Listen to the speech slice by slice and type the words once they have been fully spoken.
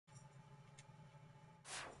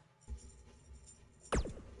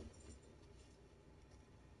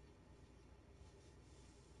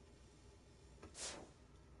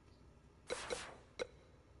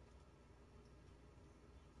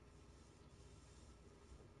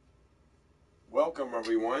Welcome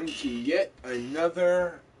everyone to yet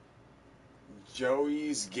another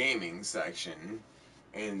Joey's Gaming section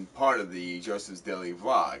and part of the Joseph's Daily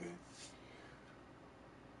Vlog.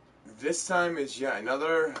 This time is yet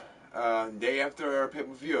another day after our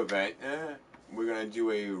pay-per-view event. We're going to do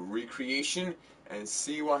a recreation and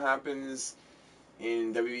see what happens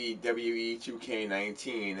in WWE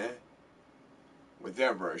 2K19 with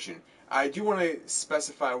their version. I do want to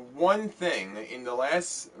specify one thing. In the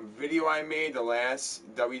last video I made, the last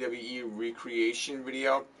WWE recreation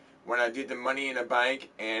video, when I did the Money in the Bank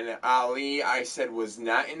and Ali I said was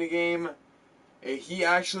not in the game, he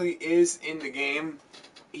actually is in the game.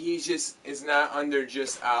 He just is not under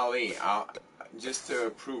just Ali. Just to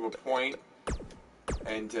prove a point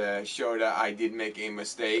and to show that I did make a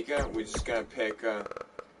mistake, we're just going to pick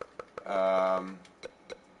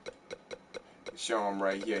show him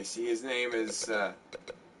right here. See, his name is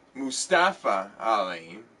Mustafa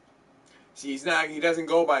Ali. See, he doesn't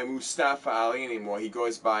go by Mustafa Ali anymore. He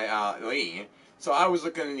goes by Ali. So I was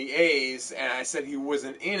looking in the A's and I said he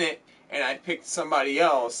wasn't in it, and I picked somebody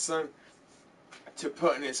else to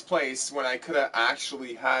put in his place when I could have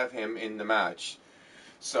actually have him in the match.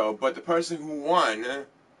 So, but the person who won,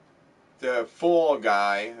 the fall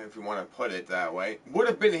guy, if you want to put it that way, would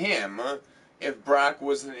have been him if Brock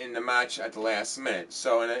wasn't in the match at the last minute.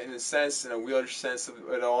 So in a sense, in a weird sense of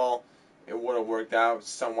it all, it would have worked out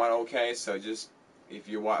somewhat okay. So just, if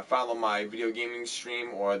you follow my video gaming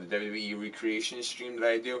stream or the WWE recreation stream that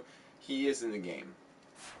I do, he is in the game.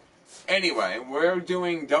 Anyway, we're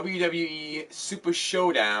doing WWE Super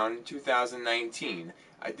Showdown 2019.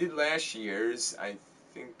 I did last year's, I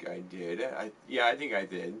think I did. Yeah, I think I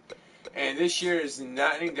did. And this year is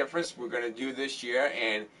not any difference. We're going to do this year,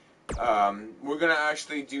 and we're going to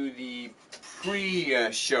actually do the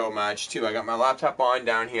pre-show match too. I got my laptop on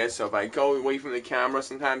down here, so if I go away from the camera,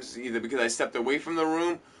 sometimes it's either because I stepped away from the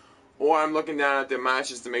room or I'm looking down at the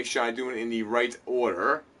matches to make sure I do it in the right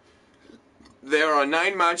order. There are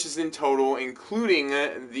 9 matches in total, including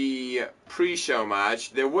the pre-show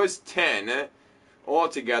match. There was 10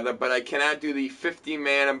 altogether, but I cannot do the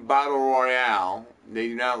 50-man Battle Royale. They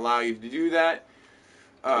do not allow you to do that.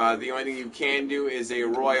 The only thing you can do is a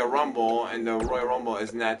Royal Rumble, and the Royal Rumble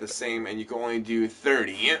is not the same, and you can only do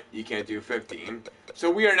 30. You can't do 50.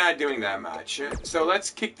 So we are not doing that match. So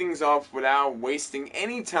let's kick things off without wasting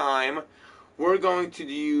any time. We're going to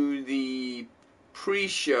do the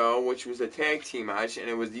pre-show, which was a tag team match, and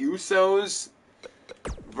it was the Usos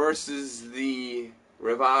versus the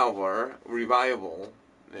Revival.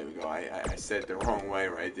 There we go. I said it the wrong way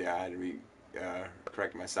right there. I had to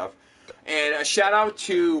correct myself. And a shout out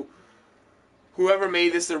to whoever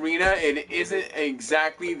made this arena. It isn't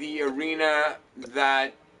exactly the arena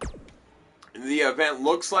that the event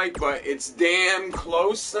looks like, but it's damn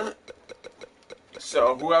close.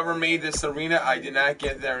 So whoever made this arena, I did not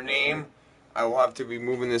get their name. I will have to be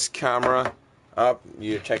moving this camera up.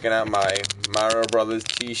 You're checking out my Mario Brothers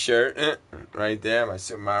t-shirt right there. My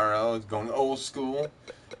Super Mario is going old school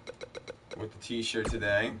with the t-shirt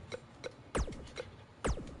today.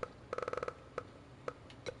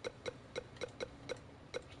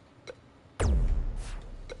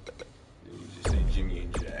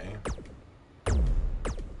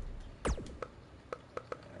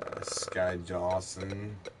 Sky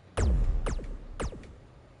Dawson,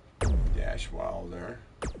 Dash Wilder.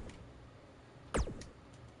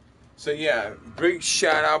 So yeah, big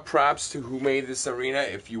shout out, props to who made this arena.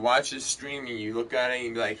 If you watch this stream and you look at it and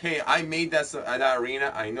you be like, hey, I made that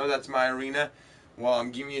arena, I know that's my arena, well,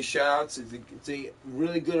 I'm giving you a shout out. It's a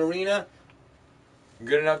really good arena,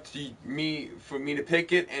 good enough for me to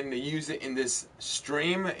pick it and to use it in this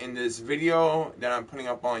stream, in this video that I'm putting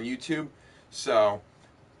up on YouTube. So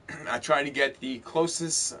I try to get the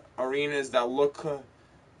closest arenas that look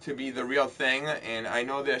to be the real thing, and I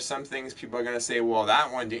know there's some things people are going to say, well,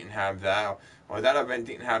 that one didn't have that, or that event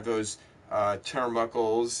didn't have those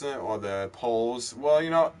turnbuckles or the poles. Well, you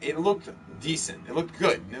know, it looked decent. It looked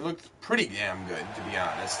good. It looked pretty damn good, to be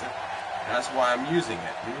honest. That's why I'm using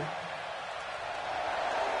it.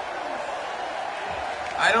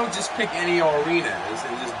 I don't just pick any arenas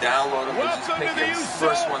and just download them and just pick the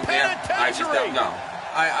first one there. I just don't know.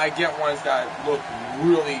 I get ones that look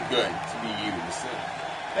really good to be used.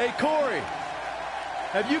 Hey, Corey,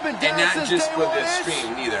 have you been down since since day one? And not just with this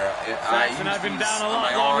stream neither. I use I've been these down a on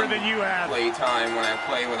lot my longer own than you have. play time when I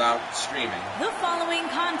play without streaming. The following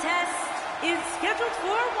contest is scheduled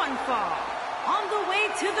for one fall. On the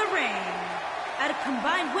way to the ring, at a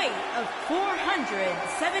combined weight of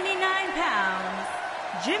 479 pounds,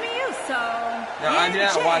 Jimmy Uso. Now, I did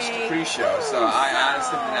not watch the pre-show, so I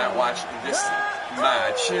honestly did not watch this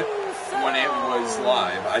match when it was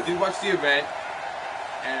live. I did watch the event,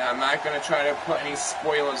 and I'm not going to try to put any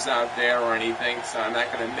spoilers out there or anything, so I'm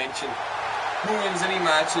not going to mention who wins any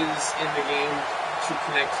matches in the game to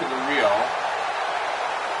connect to the real.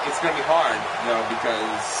 It's going to be hard, though,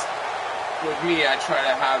 because with me, I try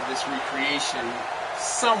to have this recreation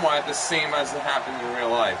somewhat the same as it happened in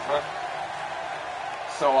real life.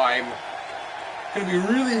 So I'm going to be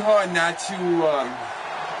really hard not to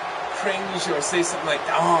cringe or say something like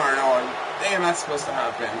darn or damn, that's supposed to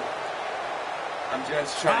happen. I'm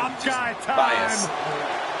just trying to be just biased.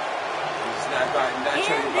 I'm just not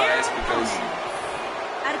trying to be biased because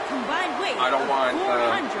at a combined weight I don't want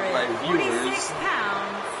my viewers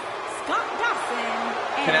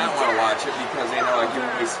cannot want to watch it because they know I give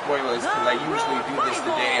away spoilers because I usually do this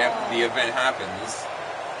the day after the event happens.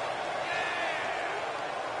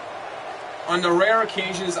 On the rare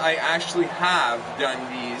occasions I actually have done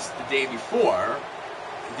these the day before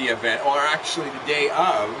the event, or actually the day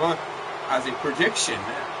of, as a prediction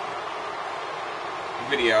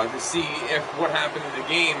video to see if what happened in the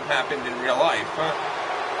game happened in real life.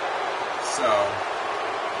 So,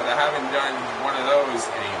 but I haven't done one of those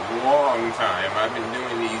in a long time. I've been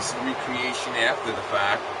doing these recreation after the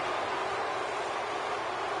fact.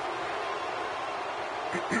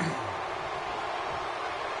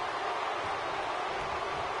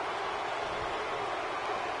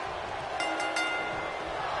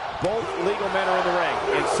 Both legal men are in the ring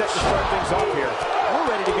and set to start things off here. We're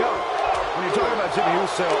ready to go. When you're talking about Jimmy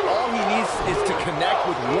Uso, all he needs is to connect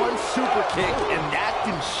with one super kick, and that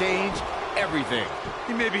can change everything.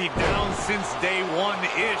 He may be down since day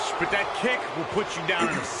one-ish, but that kick will put you down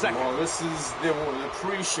in a second. Well, this is the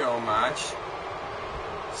pre-show match.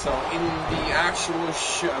 So in the actual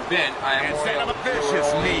event, I am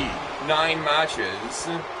only 9 matches,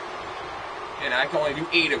 and I can only do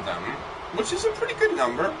 8 of them, which is a pretty good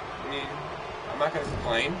number. I mean, I'm not going to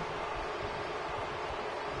complain.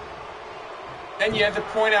 And you have to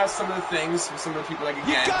point out some of the things from some of the people, like,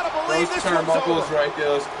 again, those turnbuckles right there,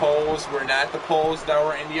 those poles were not the poles that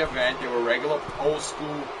were in the event. They were regular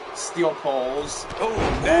old-school steel poles. Oh,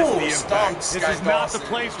 that's the impact. This is not the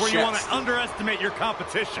place where you want to underestimate your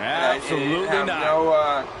competition. Absolutely not.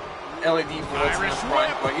 No LED bullets in the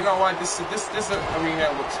front, but you know what? This arena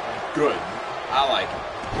looks good. I like it.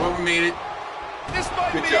 Whoever made it, this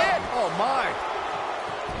might good be job. it. Oh, my.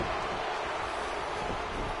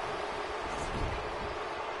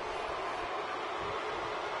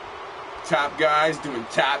 Top guys doing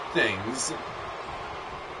top things.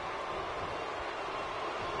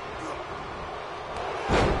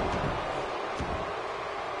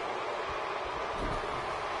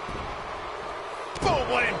 Boom,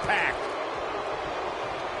 what impact!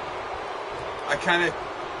 I kind of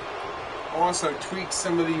also tweaked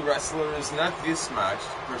some of the wrestlers, not this match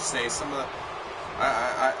per se, some of the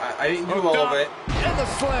I didn't do all of it. And the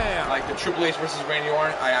slam. Like the Triple H versus Randy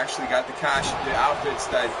Orton, I actually got the outfits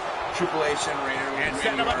that Triple H and Randy Orton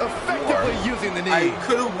effectively using the knee. I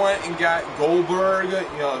could have went and got Goldberg,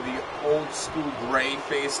 you know, the old school gray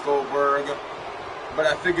face Goldberg, but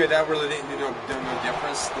I figured that really didn't do no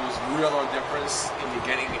difference. There was real no difference in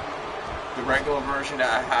getting the regular version that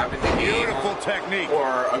I have in the game, beautiful technique,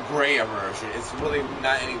 or a grayer version. It's really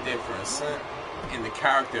not any difference in the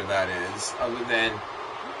character, that is, other than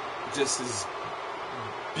just his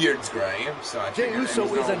beard's gray. So Jey Uso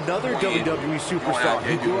is another WWE superstar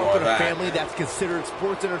who grew up in a family that's considered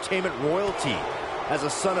sports entertainment royalty. As a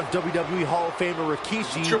son of WWE Hall of Famer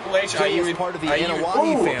Rikishi, Triple H, Jey is part of the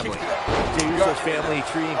Anoa'i family. Jey Uso's family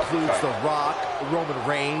tree includes The Rock, Roman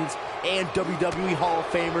Reigns, and WWE Hall of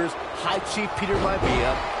Famers High Chief Peter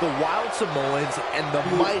Maivia, the Wild Samoans, and the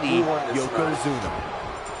mighty Yokozuna.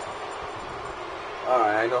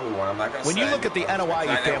 Alright, I know who won. I'm not going to say. When you look at the Anoa'i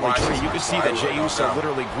family tree, you can see that Jey Uso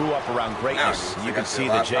literally grew up around greatness. You can see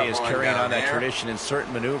that Jey is carrying on that tradition in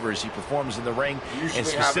certain maneuvers he performs in the ring and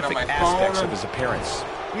specific aspects of his appearance.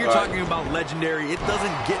 When you're talking about legendary, it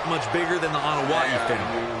doesn't get much bigger than the Anoa'i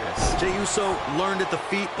family. Jey Uso learned at the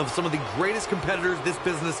feet of some of the greatest competitors this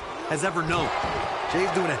business has ever known.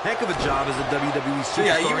 Jey's doing a heck of a job as a WWE superstar.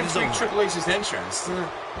 Yeah, you can see Triple H's entrance.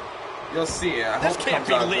 You'll see. I this hope can't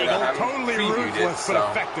be legal. Totally ruthless, but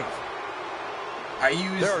effective. I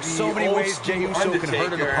use there are so many ways Jey Uso can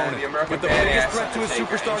hurt an opponent, but the biggest threat to a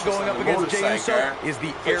superstar going up against Jey Uso is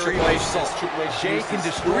the aerial assault. Jey can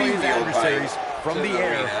destroy his adversaries from the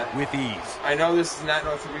air with ease. I know this is not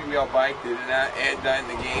no 3-wheel bike. They did not add that in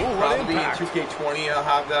the game. Ooh, probably in 2K20 I'll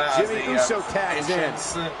have that Jimmy as the Uso tags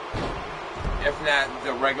entrance. If not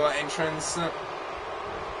the regular entrance.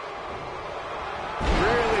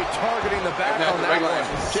 the back on that one.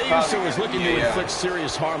 Jey Uso is looking to inflict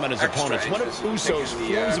serious harm on his opponents. One of Uso's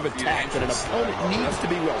forms of attack that an opponent needs to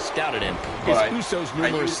be well scouted in is Uso's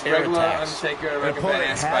numerous air attacks. The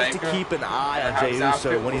opponent has to keep an eye on Jey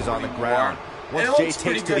Uso when he's on the ground. Once Jey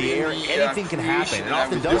takes to the air, anything can happen, and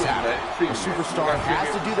often does happen. A superstar has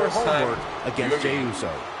to do their homework against Jey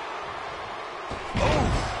Uso.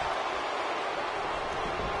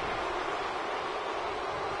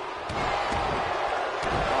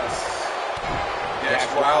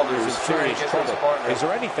 Wilder's in serious trouble. Is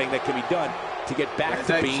there anything that can be done to get back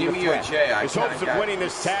to being a threat? His hopes of winning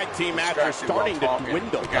this tag team match are starting to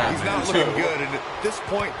dwindle. He's not looking good, and at this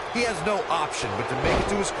point, he has no option but to make it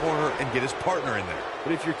to his corner and get his partner in there.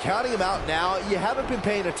 But if you're counting him out now, you haven't been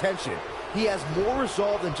paying attention. He has more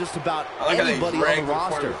resolve than just about anybody on the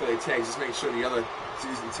roster. Just make sure the other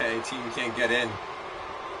season tag team can't get in.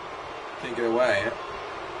 Can't get away.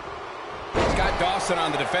 He's got Dawson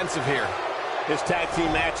on the defensive here. His tag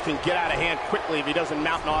team match can get out of hand quickly if he doesn't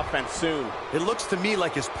mount an offense soon. It looks to me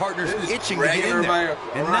like his partner's itching to get in there.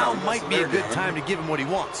 And now might be a good time to give him what he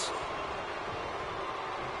wants.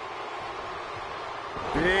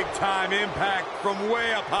 Big time impact from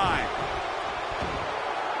way up high.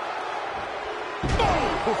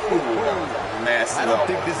 I don't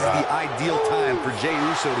think this is the ideal time for Jey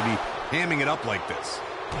Uso to be hamming it up like this.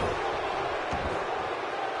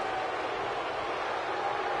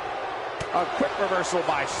 A quick reversal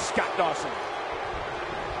by Scott Dawson.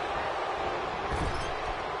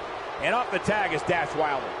 And off the tag is Dash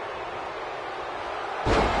Wilder.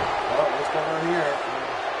 Oh, what's going on here?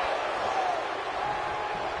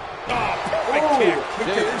 Oh, perfect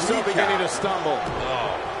kick. Jey Uso beginning to stumble.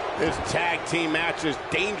 Oh. This tag team match is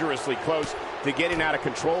dangerously close to getting out of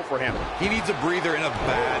control for him. He needs a breather in a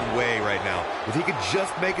bad way right now. If he could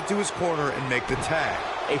just make it to his corner and make the tag.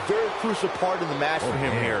 A very crucial part in the match for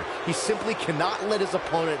him here. He simply cannot let his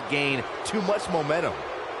opponent gain too much momentum.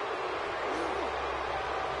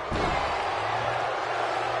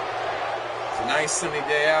 It's a nice sunny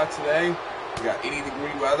day out today. We got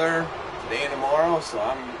 80-degree weather today and tomorrow, so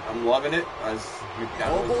I'm loving it. As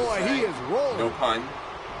oh boy, he is rolling. No pun.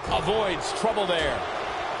 Avoids trouble there.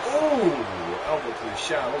 Oh, elbow to the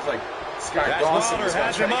shot. Looks like Scott Dawson was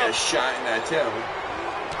going to try to get a shot in that too.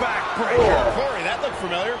 Backbreaker. Oh. Corey, that looked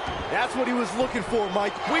familiar. That's what he was looking for,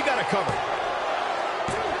 Mike. We got to cover.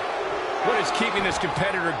 What is keeping this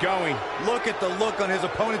competitor going? Look at the look on his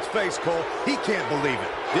opponent's face, Cole. He can't believe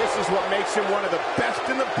it. This is what makes him one of the best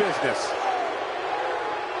in the business.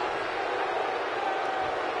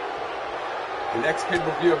 The next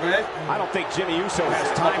pay-per-view event. I don't think Jimmy Uso has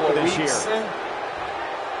time for this year.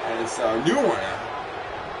 And it's a new one.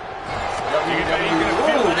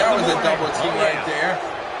 WWE. That was a double team right there.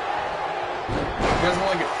 He doesn't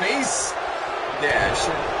want to get face dash.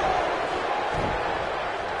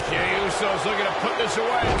 Jey Uso's looking to put this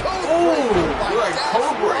away. Oh, like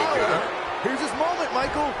code breaker. Here's his moment,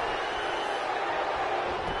 Michael.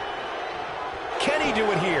 Can he do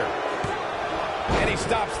it here? And he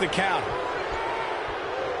stops the count.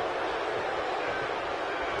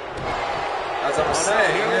 As I was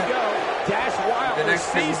saying, here we go. Dash Wilder the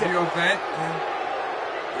next pay-per-view event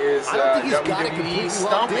is WWE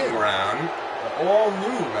Stomping Ground, an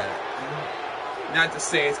all-new event. Not to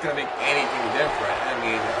say it's going to make anything different. I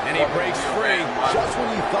mean, and he breaks free just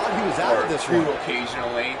when you thought he was out of this one.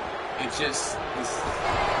 Occasionally, it's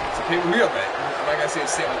a pay-per-view event. I'm not going to say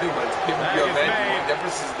the same thing, but it's a pay-per-view event. The only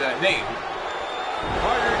difference is the name.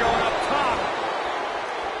 Harder going up top.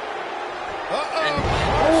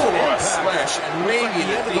 A slash, and maybe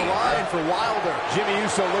the end of the line for Wilder. Jimmy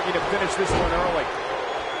Uso looking to finish this one early.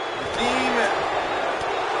 The theme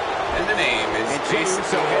and the name is Jimmy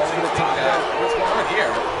Uso hits for the top. What's going on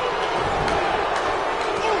here?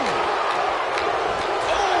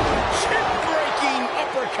 Chin-breaking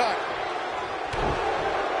uppercut.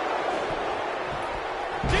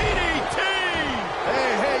 DDT!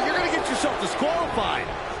 Hey, you're going to get yourself disqualified.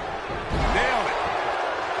 Nailed it.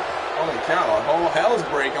 Holy cow, all hell's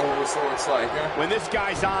breaking loose, it looks like. When this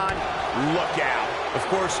guy's on, look out. Of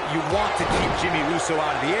course, you want to keep Jimmy Uso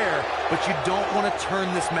out of the air, but you don't want to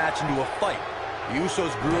turn this match into a fight. The Usos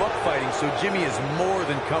grew up fighting, so Jimmy is more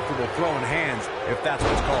than comfortable throwing hands, if that's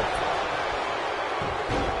what's called.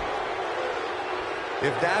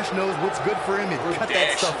 If Dash knows what's good for him, he'd cut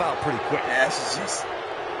that stuff out pretty quick. Dash is just...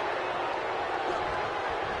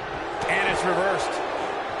 And it's reversed.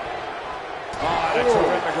 Oh, and a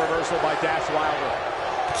terrific reversal by Dash Wilder.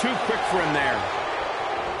 Too quick for him there.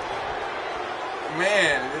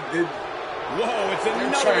 Man, whoa, it's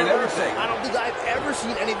another reversal. I don't think I've ever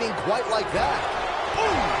seen anything quite like that.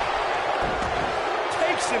 Boom!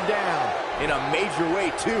 Takes him down in a major way,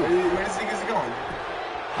 too. Where does he going?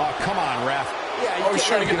 Oh, come on, ref. Yeah, he's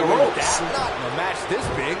trying to get the ropes. Not in a match this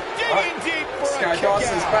big. Digging deep for Scott a kick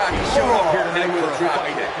Dawson's out. back. He showed up here tonight with for a a drop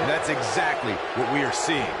fight, kick. and that's exactly what we are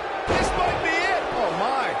seeing. This might be it. Oh,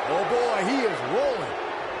 my. Oh, boy, he is rolling.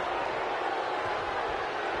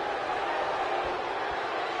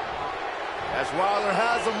 As Wilder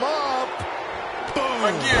has him up. Boom.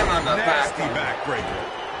 Again on the Nasty back.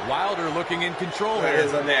 backbreaker. Wilder looking in control That here.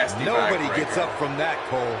 is a nasty Nobody backbreaker. gets up from that,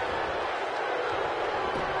 Cole.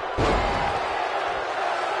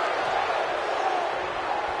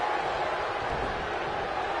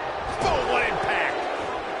 Oh, what impact.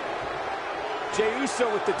 Jey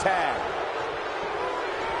Uso with the tag.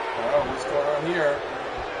 Oh, what's going on here?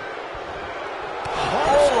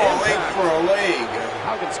 Oh, leg for a leg.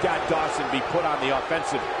 How can Scott Dawson be put on the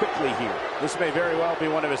offensive quickly here? This may very well be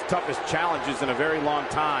one of his toughest challenges in a very long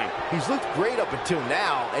time. He's looked great up until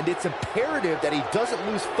now, and it's imperative that he doesn't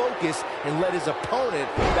lose focus and let his opponent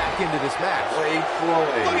back into this match. Leg for a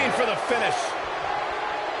leg. Looking for the finish.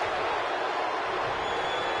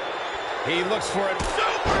 He looks for it.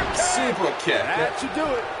 Super kick. That should do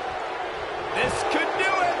it. This could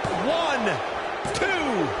do it. 1, 2,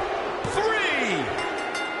 3.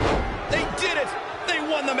 They did it. They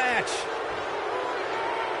won the match.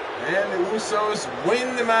 And the Usos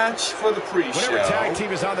win the match for the pre-show. Whenever tag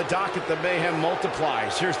team is on the docket, the mayhem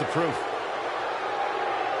multiplies. Here's the proof.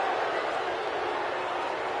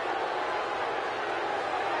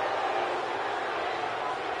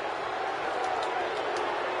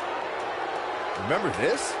 Remember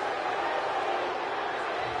this?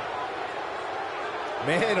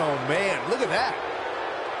 Man, oh man, look at that.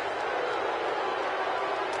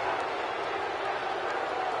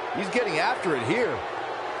 He's getting after it here.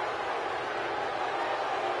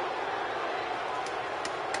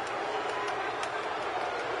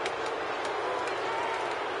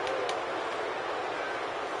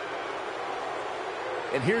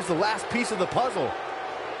 And here's the last piece of the puzzle.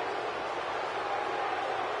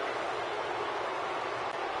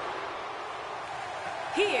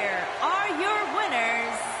 Here are your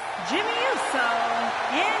winners, Jimmy Uso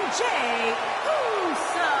and Jey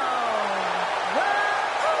Uso. The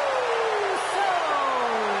Usos.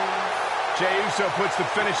 Jey Uso puts the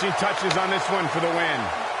finishing touches on this one for the win.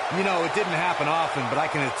 You know, it didn't happen often, but I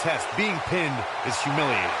can attest, being pinned is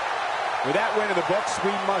humiliating. With that win in the books,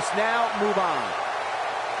 we must now move on.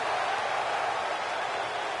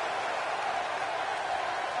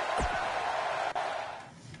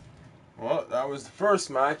 Well, that was the first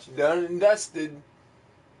match, done and dusted.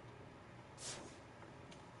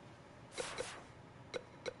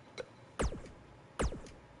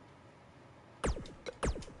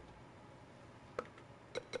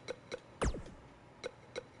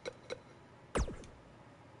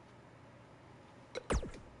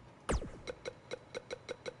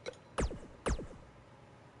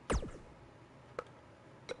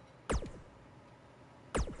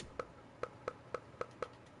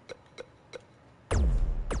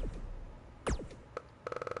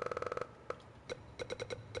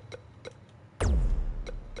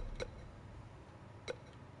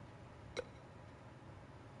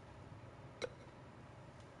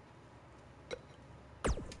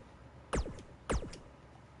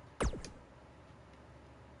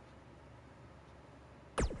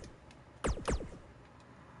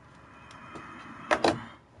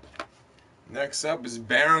 Next up is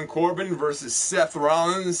Baron Corbin versus Seth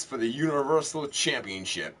Rollins for the Universal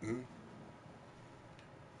Championship.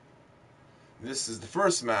 This is the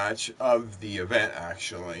first match of the event,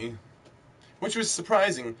 actually. Which was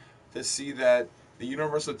surprising to see that the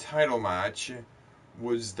Universal title match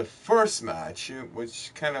was the first match,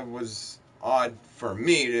 which kind of was odd for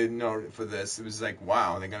me to know for this. It was like,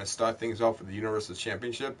 wow, they're going to start things off with the Universal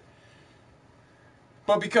Championship.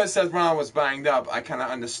 But because Seth Rollins was banged up, I kind of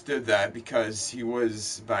understood that because he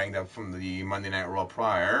was banged up from the Monday Night Raw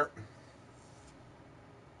prior.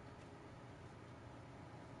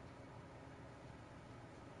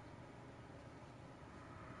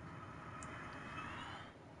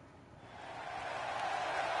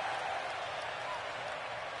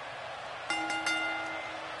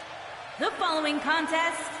 The following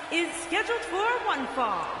contest is scheduled for one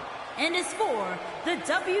fall and is for the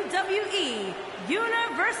WWE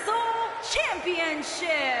Universal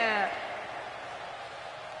Championship.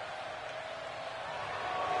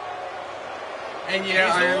 And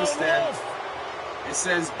yeah, I understand. It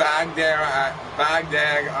says Baghdad,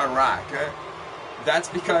 Iraq. That's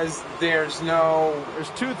because there's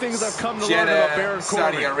two things I've come to learn Jeddah, about Baron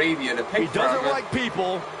Corbin. Saudi Arabia to pick He doesn't from like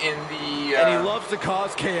people, in the and he loves to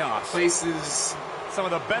cause chaos. places Some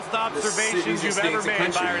of the best observations you've ever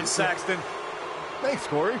made, Byron Saxton. Thanks,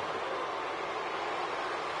 Corey.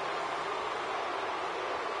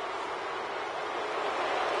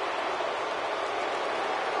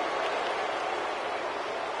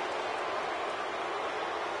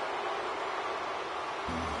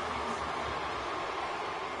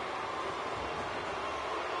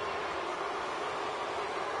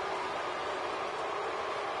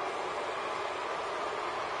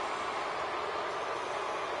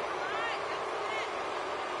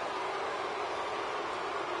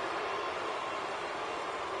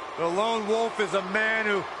 The lone wolf is a man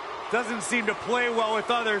who doesn't seem to play well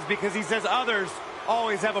with others because he says others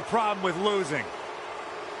always have a problem with losing.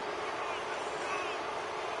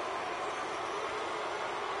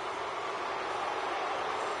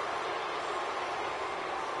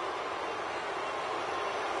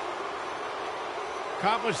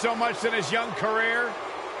 Accomplished so much in his young career.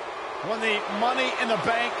 Won the Money in the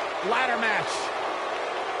Bank ladder match.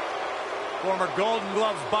 Former Golden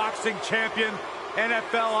Gloves boxing champion,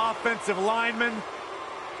 NFL offensive lineman,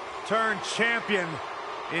 turned champion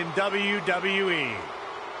in WWE.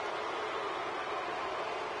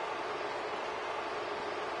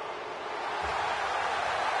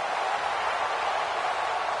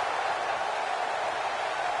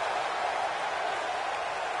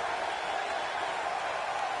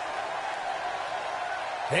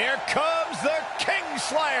 Here comes the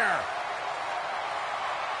Kingslayer.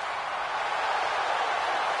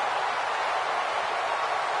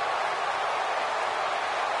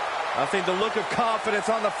 I think the look of confidence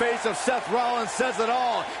on the face of Seth Rollins says it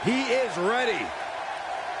all. He is ready.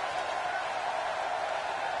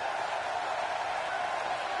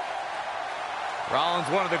 Rollins,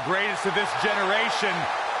 one of the greatest of this generation.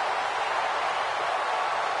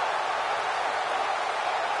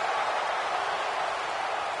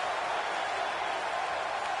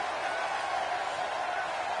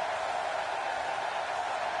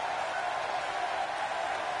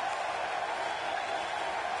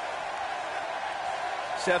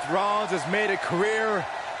 Seth Rollins has made a career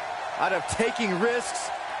out of taking risks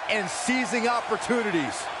and seizing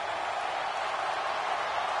opportunities.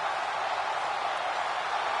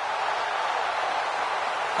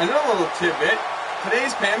 Another little tidbit.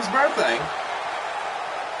 Today's Pam's birthday.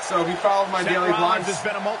 So if you follow my Seth daily Rollins vlogs, has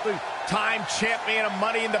been a multi-time champion, a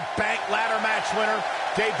Money in the Bank ladder match winner.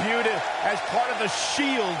 Debuted as part of the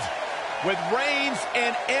Shield with Reigns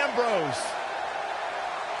and Ambrose.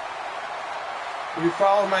 if you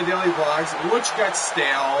follow my daily vlogs, which got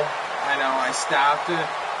stale. I know, I stopped it.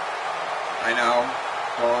 I know.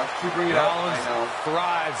 Well, I keep bringing it up. I know.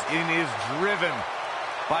 Thrives and is driven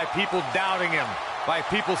by people doubting him, by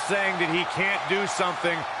people saying that he can't do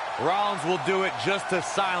something. Rollins will do it just to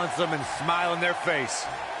silence them and smile in their face.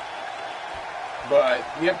 But,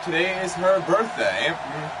 yep, today is her birthday.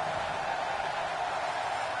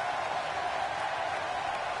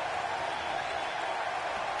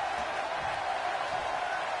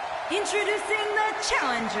 Introducing the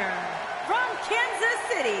challenger from Kansas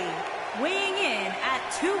City, weighing in at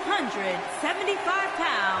 275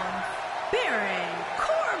 pounds, Baron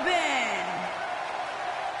Corbin.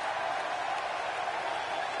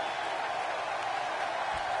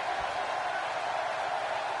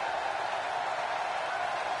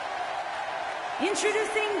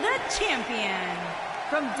 Introducing the champion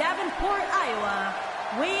from Davenport, Iowa,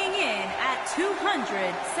 weighing in at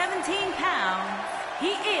 217 pounds. He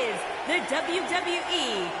is the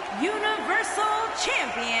WWE Universal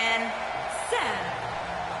Champion, Seth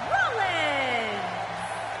Rollins.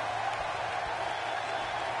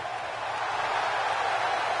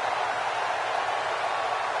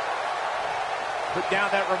 Put down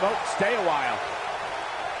that remote, stay a while.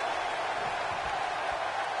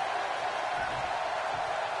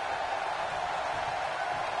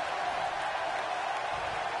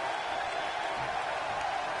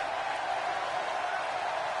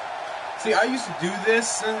 See, I used to do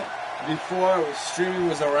this before streaming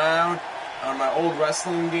was around on my old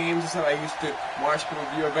wrestling games and stuff. I used to watch people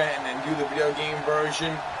view event and then do the video game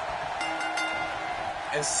version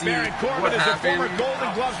and see what happened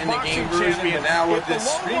in the game version. But now with this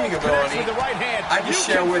streaming ability, I can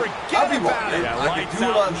share with everyone. I can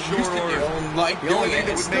do what I'm used to do and like doing it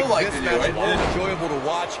and still like to do it. Enjoyable to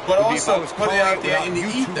watch, but also put it out there in the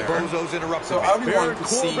ether so everyone can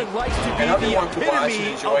see and everyone can watch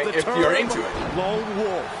and enjoy if you're into it. Lone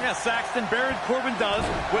Wolf. Yeah, Saxton, Baron Corbin does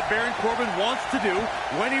what Baron Corbin wants to do,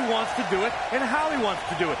 when he wants to do it, and how he wants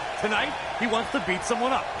to do it. Tonight, he wants to beat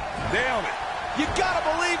someone up. Nailed it. You gotta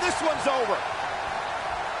believe this one's over.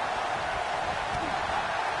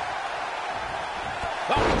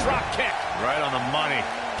 Oh, drop kick. Right on the money.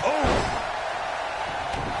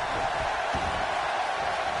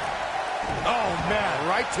 Oh, man,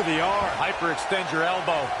 right to the arm. Hyperextend your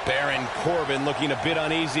elbow. Baron Corbin looking a bit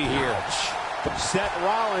uneasy here. Seth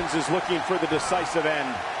Rollins is looking for the decisive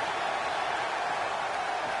end.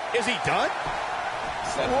 Is he done?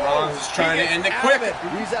 Seth Rollins is trying to end it quick.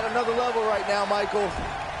 He's at another level right now, Michael.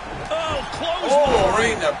 Oh, close. Oh,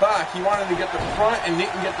 right in the back. He wanted to get the front and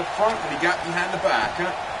didn't get the front, but he got behind the back.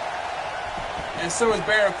 And so is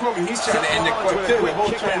Baron Corbin. He's trying to end it quick, too. They're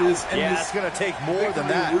both trying to just end this. It's going to take more than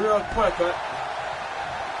that. Real quick.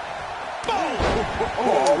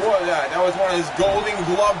 Oh, what was that? That was one of his Golden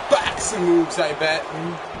Glove boxing moves, I bet.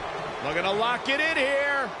 Looking to lock it in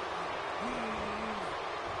here.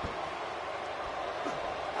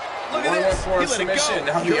 Look at this. For a submission,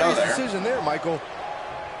 now the other. Decision there, Michael.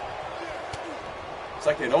 It's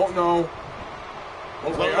like they don't know.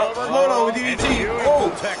 Float over DDT. Beautiful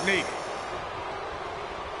technique.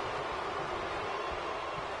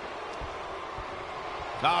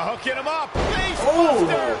 Now hooking him up.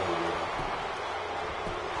 Facebuster.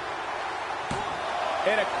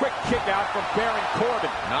 And a quick kick out from Baron Corbin.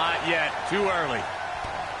 Not yet. Too early.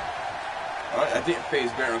 I didn't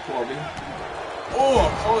phase Baron Corbin. Oh, a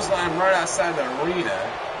clothesline right outside the arena.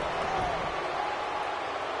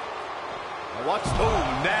 Watch.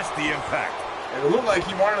 Oh, nasty impact. And it looked like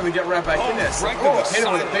he wanted to get right back in there. So, hit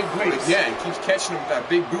him with a big boot again. Keeps catching him with that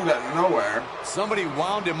big boot out of nowhere. Somebody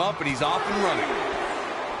wound him up and he's off and running.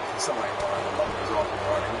 Somebody wound him up and he's off and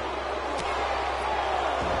running.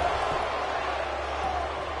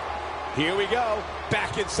 Here we go.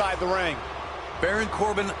 Back inside the ring. Baron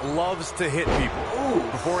Corbin loves to hit people. Ooh.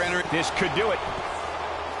 Before entering. This could do it.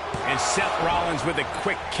 And Seth Rollins with a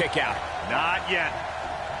quick kick out. Not yet.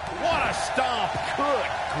 What a stomp. Good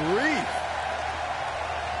grief.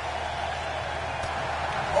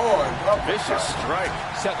 Oh, Vicious strike.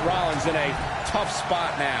 Seth Rollins in a tough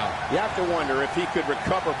spot now. You have to wonder if he could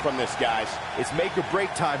recover from this, guys. It's make or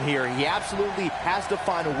break time here. He absolutely has to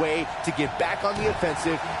find a way to get back on the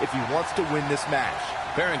offensive if he wants to win this match.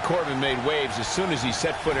 Baron Corbin made waves as soon as he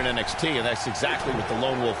set foot in NXT, and that's exactly what the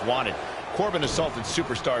Lone Wolf wanted. Corbin assaulted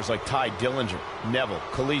superstars like Ty Dillinger, Neville,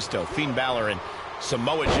 Kalisto, Finn Balor, and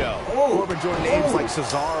Samoa Joe. Corbin joined names like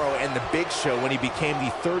Cesaro and The Big Show when he became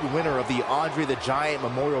the third winner of the Andre the Giant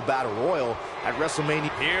Memorial Battle Royal at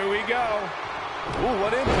WrestleMania. Here we go. Ooh,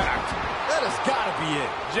 what impact. That has got to be it.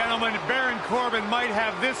 Gentlemen, Baron Corbin might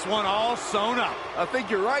have this one all sewn up. I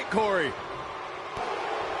think you're right, Corey.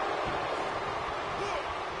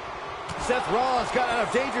 Seth Rollins got out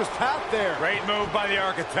of dangerous path there. Great move by the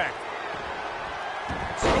Architect.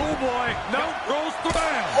 Schoolboy, no, rolls the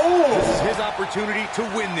bam. Oh! This is his opportunity to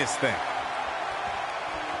win this thing.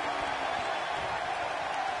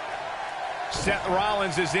 Seth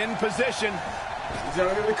Rollins is in position. He's going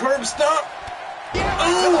to get the curb stomp.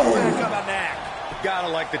 Finish on the neck. Gotta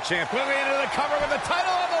like the champ. Moving into the cover with the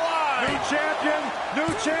title on the line. New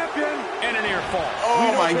champion, and an ear fall.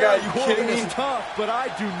 Oh my God, you kidding me? Is tough, but I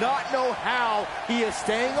do not know how he is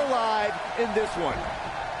staying alive in this one.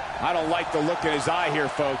 I don't like the look in his eye here,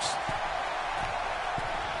 folks.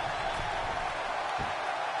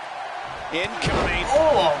 Incoming.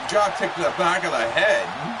 Oh, drop kick to the back of the head.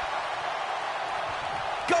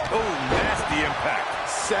 Go. Oh, nasty impact.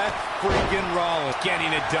 Seth freaking Rollins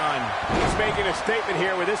Getting it done. He's making a statement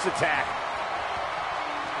here with this attack.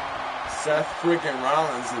 Seth freaking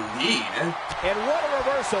Rollins indeed. And what a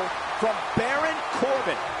reversal from Baron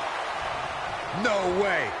Corbin. No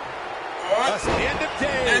way. What? End of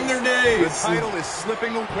days. End their days. The title is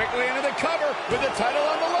slipping quickly into the cover with the title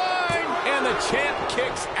on the line. And the champ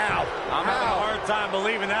kicks out. I'm having a hard time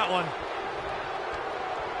believing that one.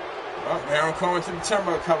 Well, Baron Corbin to the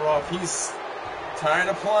turbo cover off. He's tired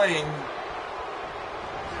of playing.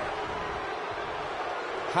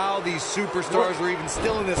 How these superstars are even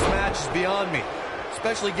still in this match is beyond me,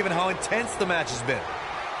 especially given how intense the match has been.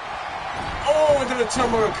 Oh, into the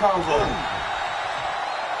turbo cover.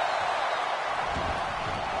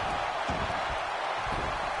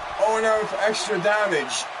 Oh, now for extra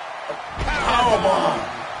damage. A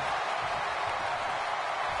powerbomb.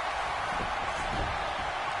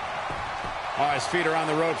 Oh, his feet are on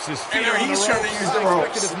the ropes. His feet are on the He's ropes. trying to use the I ropes.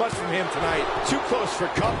 expected as much from him tonight. Too close for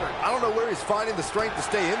comfort. I don't know where he's finding the strength to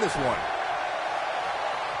stay in this one.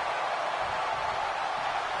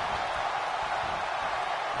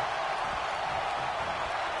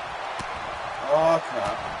 Oh,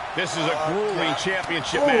 crap. This is a grueling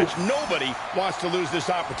championship match. Nobody wants to lose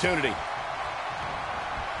this opportunity.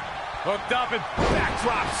 Hooked up and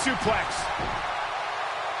backdrop suplex.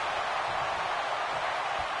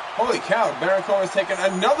 Holy cow, Baron Corbin's taking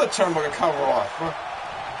another turnbuckle cover off.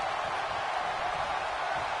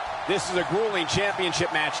 This is a grueling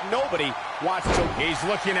championship match. Nobody wants to. He's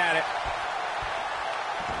looking at it.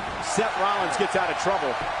 Seth Rollins gets out of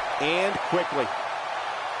trouble, and quickly.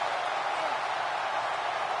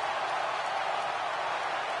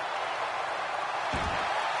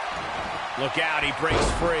 Look out, he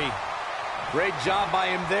breaks free. Great job by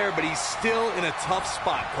him there, but he's still in a tough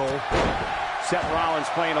spot, Cole. Seth Rollins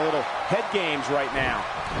playing a little head games right now.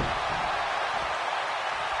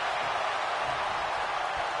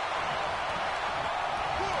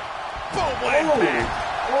 Boom, what impact.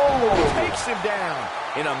 Takes him down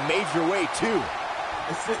in a major way, too.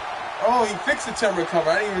 Oh, he fixed the turnbuckle cover.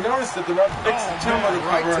 I didn't even notice that the ref fixed the turnbuckle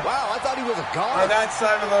cover. Wow, I thought he was a god. On that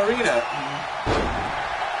side of the arena.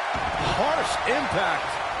 Harsh impact.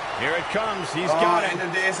 Here it comes. He's got it. End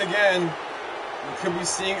of days again. We could be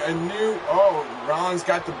seeing a new... Oh, Rollins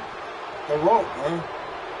got the rope, huh?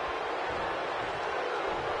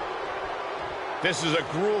 This is a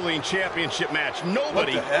grueling championship match.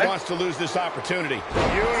 Nobody wants to lose this opportunity.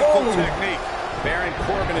 Beautiful technique. Baron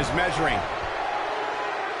Corbin is measuring.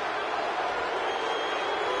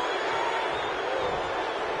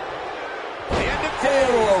 The end of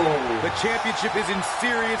days. The championship is in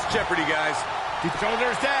serious jeopardy, guys.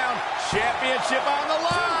 Shoulders down. Championship on the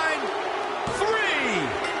line. 3.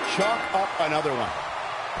 Chalk up another one.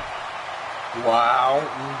 Wow.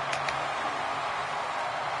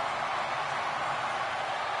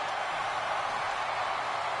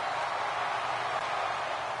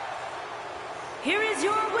 Here is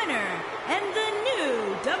your winner and the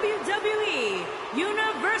new WWE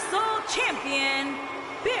Universal Champion,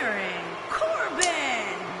 Baron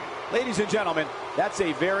Corbin. Ladies and gentlemen, that's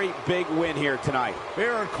a very big win here tonight.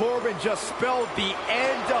 Baron Corbin just spelled the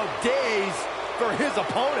end of days for his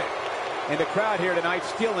opponent. And the crowd here tonight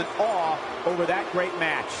still in awe over that great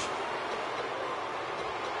match.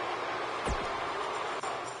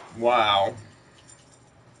 Wow.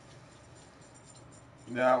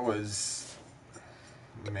 That was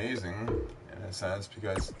amazing in a sense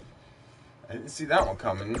because I didn't see that one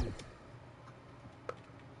coming.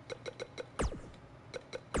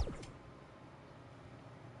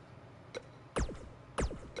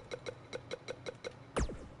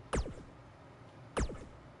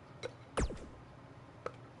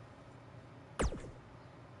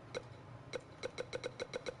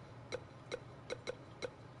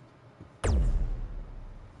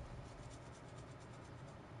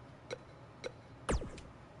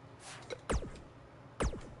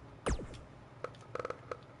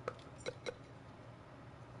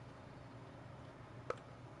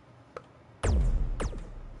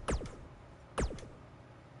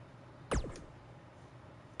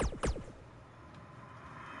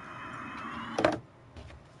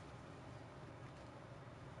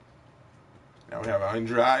 Now we have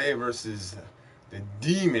Andrade versus the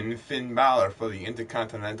Demon Finn Balor for the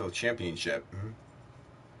Intercontinental Championship.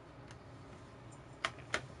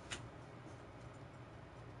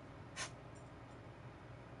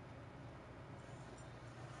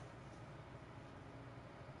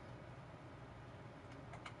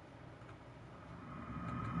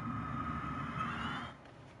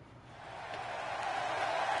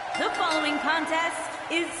 The following contest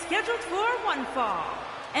is scheduled for one fall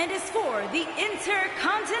and is for the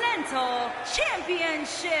Intercontinental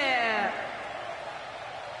Championship.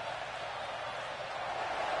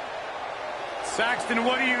 Saxton,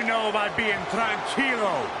 what do you know about being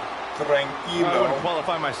tranquilo? Tranquilo. I wouldn't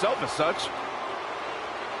qualify myself as such.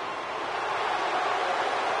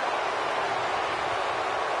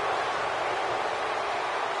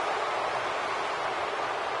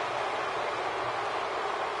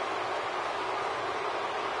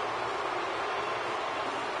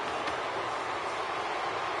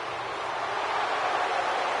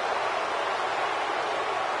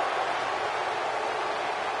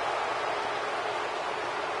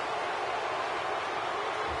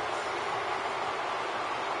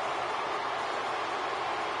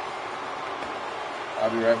 I'll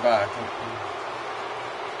be right back.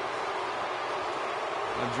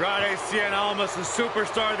 Andrade Cien Almas, a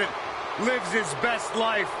superstar that lives his best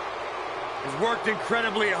life, has worked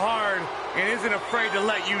incredibly hard and isn't afraid to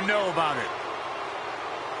let you know about it.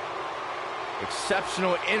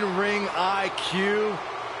 Exceptional in-ring IQ.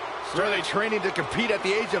 Really training to compete at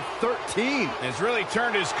the age of 13. Has really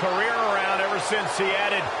turned his career around ever since he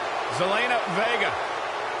added Zelina Vega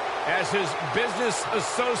as his business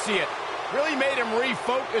associate. Really made him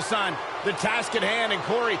refocus on the task at hand. And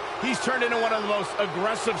Corey, he's turned into one of the most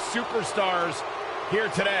aggressive superstars here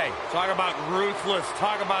today. Talk about ruthless,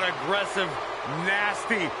 talk about aggressive,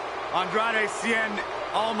 nasty. Andrade Cien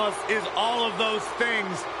Almas is all of those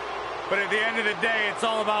things, but at the end of the day, it's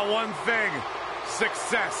all about one thing: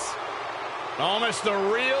 success. Almost the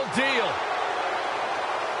real deal.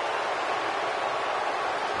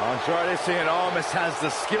 Andrade Cien Almas has the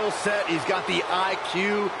skill set. He's got the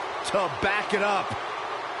IQ to back it up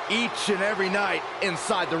each and every night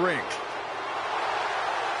inside the ring.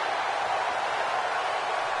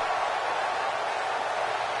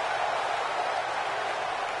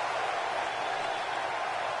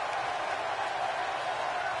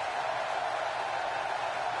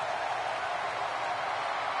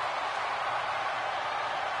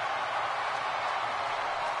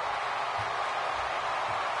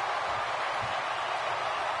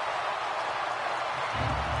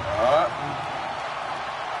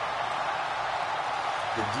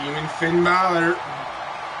 The Demon Finn Balor.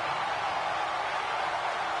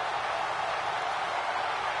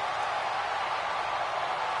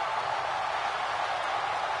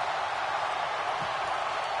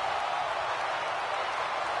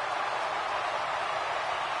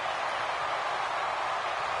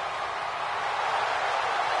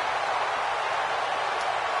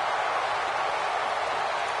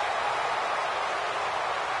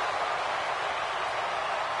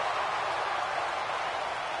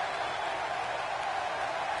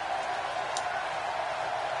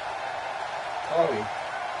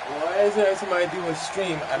 Why is it every time I do a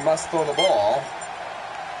stream, I must throw the ball?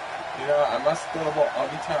 You know, I must throw the ball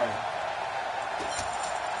every time.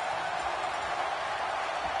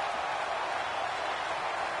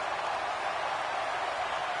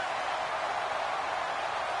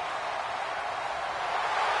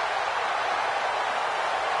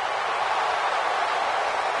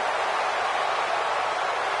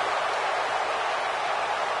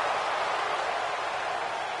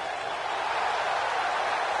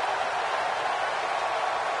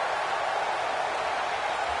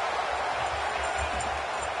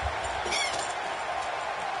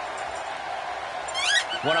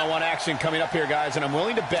 One-on-one action coming up here, guys, and I'm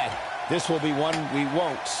willing to bet this will be one we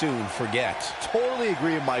won't soon forget. Totally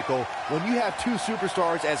agree, Michael. When you have two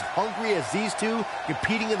superstars as hungry as these two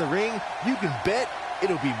competing in the ring, you can bet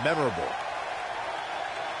it'll be memorable.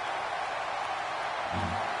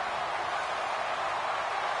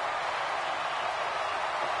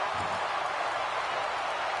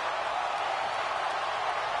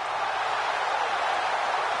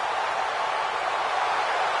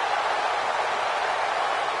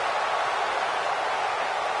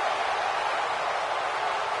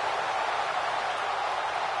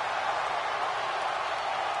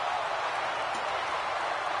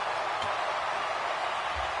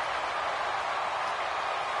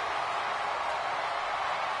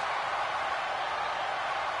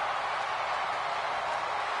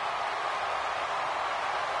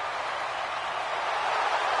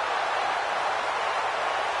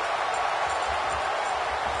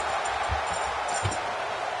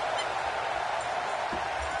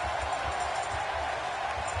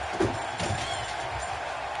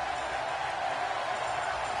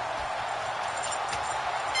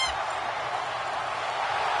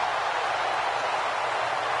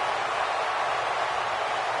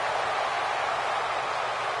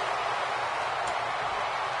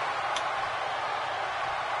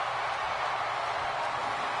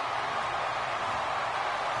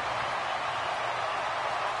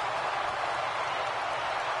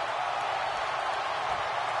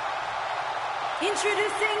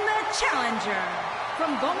 Introducing the challenger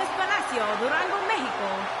from Gomez Palacio, Durango, Mexico,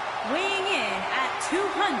 weighing in at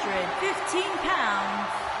 215 pounds,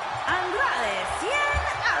 Andrade Cien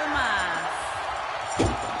Almas.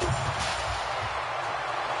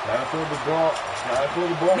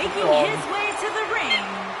 Making his way to the ring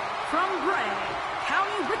from Bray,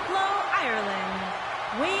 County Wicklow, Ireland,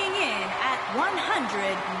 weighing in at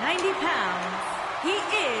 190 pounds. He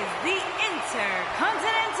is the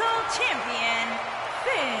Intercontinental Champion,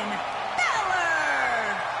 Finn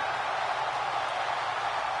Balor.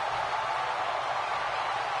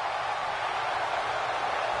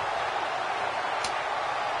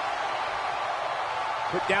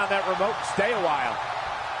 Put down that remote and stay a while.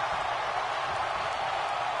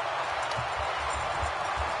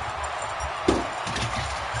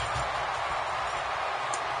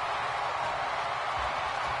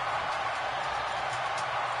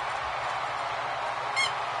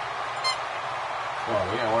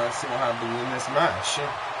 Well, yeah, I want to see what happens in this match.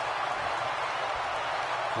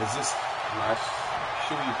 Because this match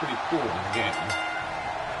should be pretty cool in the game.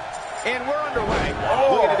 And we're underway.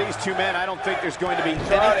 Oh. Looking at these two men, I don't think there's going to be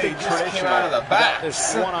Andrade anything just came traditional out of the about this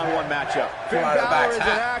backs. one-on-one matchup. Finn out of the Balor is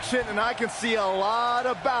backs. in action, and I can see a lot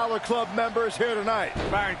of Balor Club members here tonight.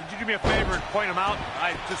 Byron, could you do me a favor and point them out?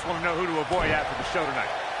 I just want to know who to avoid after the show tonight.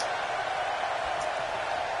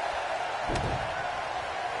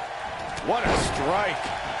 What a strike.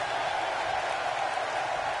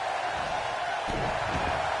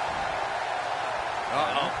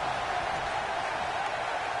 Uh-oh.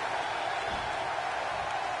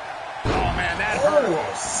 Oh, man, that hurt.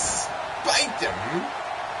 Oh, spiked him.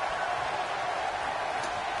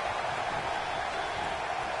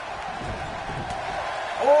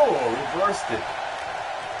 Oh, reversed it.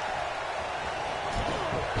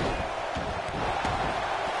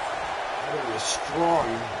 That was strong.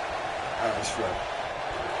 Strike.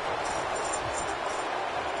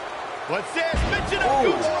 What's this? Mention of Oh.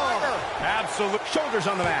 Goose Driver. Absolute shoulders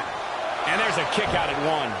on the mat. And there's a kick out at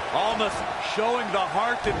one. Almost showing the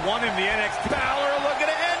heart that won him the NXT. Balor looking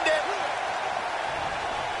to end it.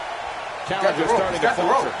 Got Challenger the rope. starting to Got the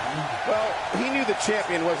falter. rope. Well, he knew the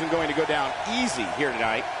champion wasn't going to go down easy here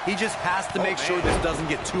tonight. He just has to make sure this doesn't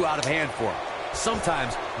get too out of hand for him.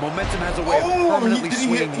 Sometimes momentum has a way of Oh, permanently he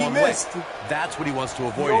swinging one way. missed. That's what he wants to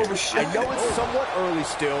avoid. He here. overshot I know it. it's somewhat early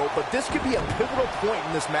still, but this could be a pivotal point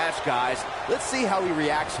in this match, guys. Let's see how he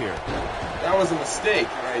reacts here. That was a mistake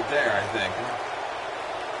right there, I think.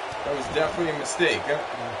 That was definitely a mistake.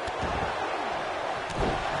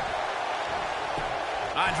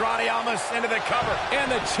 Andrade almost into the cover. And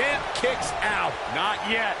the champ kicks out. Not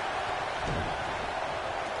yet.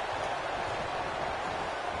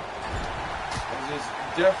 He's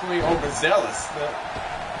definitely overzealous.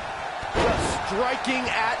 Just striking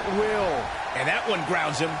at will. And that one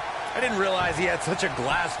grounds him. I didn't realize he had such a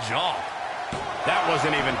glass jaw. That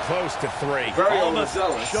wasn't even close to three. Very Almost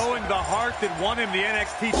overzealous. showing the heart that won him the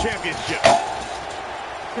NXT Championship.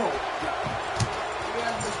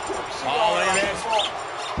 Oh, look at this.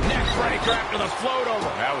 Neck breaker after the float over.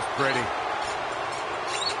 That was pretty.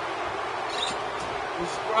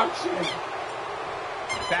 Destruction.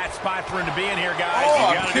 Bad spot for him to be in here, guys. Oh,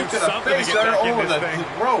 You gotta do kick to the something to face get there back in over this the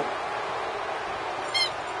thing. rope.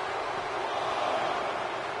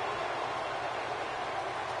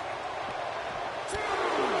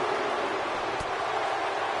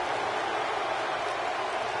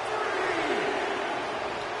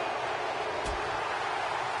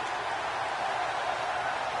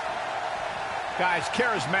 Guys,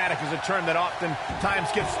 charismatic is a term that oftentimes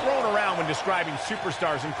gets thrown around when describing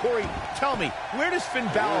superstars. And Corey, tell me, where does Finn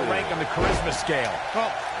Balor rank on the charisma scale? Well,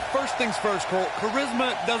 first things first, Cole.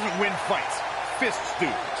 Charisma doesn't win fights. Fists do.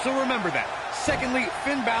 So remember that. Secondly,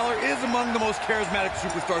 Finn Balor is among the most charismatic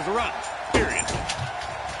superstars around. Period.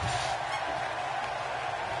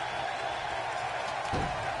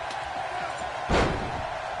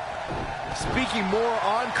 Speaking more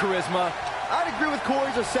on charisma, I'd agree with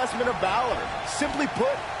Corey's assessment of Balor. Simply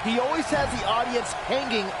put, he always has the audience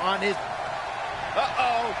hanging on his...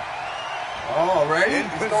 Uh-oh. Oh, ready? In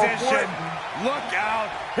He's going for position. it. Look out.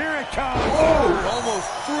 Here it comes. Whoa. Almost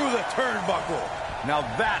through the turnbuckle. Now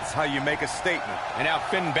that's how you make a statement. And now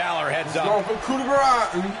Finn Balor heads He's up. going for coup de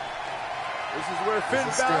grace. This is where Finn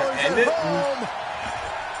Is this gonna Balor's end at it? home.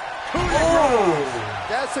 Oh.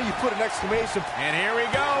 That's how you put an exclamation. And here we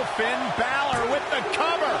go. Finn Balor with the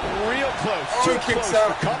cover. Real close. Oh, Too he kicks close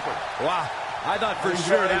out. for comfort. Wow, I thought for He's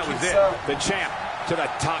sure ready, that was kicks it. out. The champ to the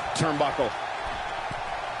top turnbuckle.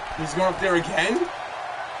 He's going up there again.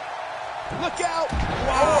 Look out.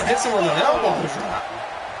 Oh, hits him with an elbow drop.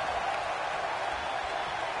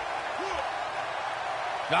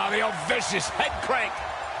 Now the old vicious head crank.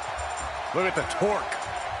 Look at the torque.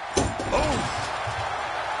 Oh.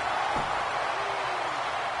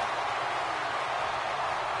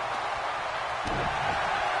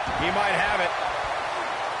 He might have it.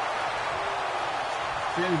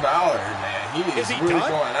 Finn Balor, man, he is Is he really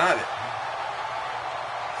done? going at it.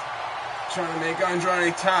 Trying to make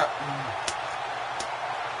Andrade tap.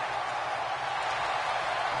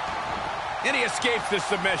 And he escapes the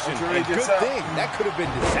submission. Andrade Good gets out. thing. That could have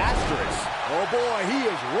been disastrous. Oh, boy, he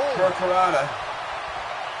is rolling. Percarata.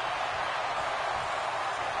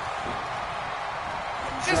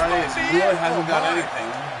 Andrade really hasn't done anything.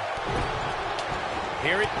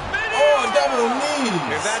 Here it. Oh, double knees.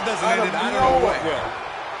 If that doesn't Out end of it, I don't know what nowhere. will.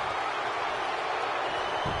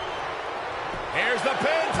 Here's the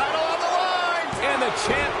pin. Title on the line. And the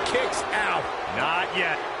champ kicks out. Not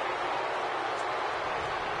yet.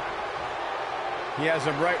 He has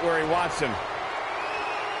him right where he wants him.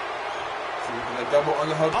 A double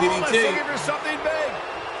underhook Almost looking DDT. for something big.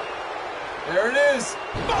 There it is.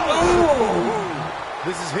 Oh!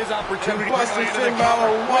 This is his opportunity to Busted into the Finn cover.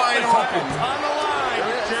 Balor wide With the open. title on the line.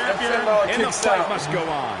 Champion, Finn Balor And the kicks fight out. must go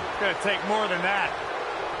on. It's going to take more than that.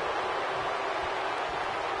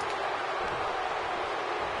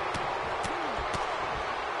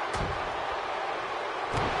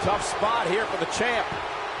 Tough spot here for the champ.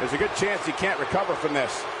 There's a good chance he can't recover from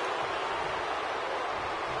this.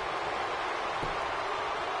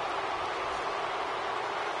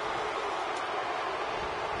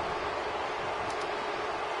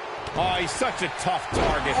 Oh, he's such a tough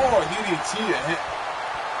target. Oh, DDT to hit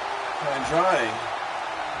Andrade.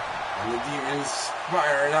 And the Demons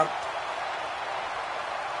firing up.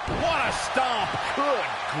 What a stomp. Good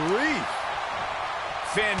grief.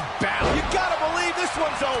 Finn Balor. You gotta believe this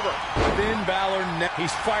one's over. Finn Balor,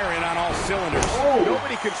 he's firing on all cylinders. Oh.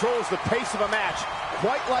 Nobody controls the pace of a match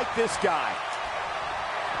quite like this guy.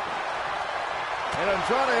 And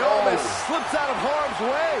Andrade almost slips out of harm's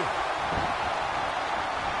way.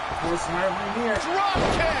 What's happening here? Drop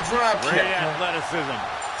kick. Drop Great kick. athleticism.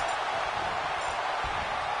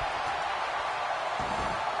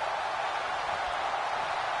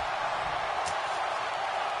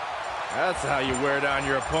 That's how you wear down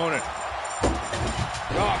your opponent.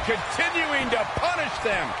 Oh, continuing to punish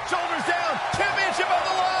them. Shoulders down. Championship on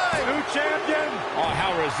the line. New champion. Oh,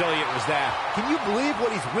 how resilient was that? Can you believe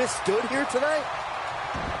what he's withstood here tonight?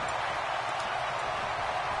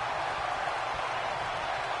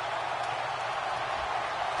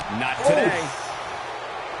 Not today.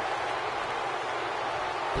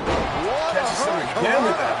 What a Catches him hurt. again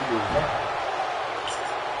with that move.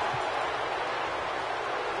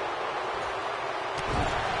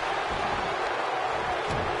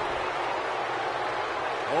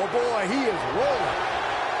 Oh boy, he is rolling.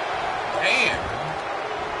 Damn.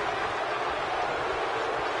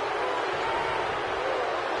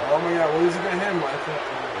 Oh my God, what is he gonna hit him with?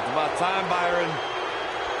 It's about time, Byron,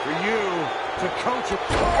 for you to coach him.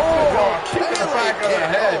 Oh, kick in the back of the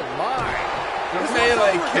head. Oh my. The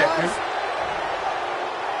melee kick.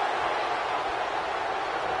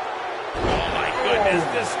 Oh, my goodness.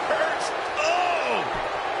 This hurts. Oh!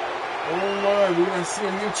 Oh my, we're gonna see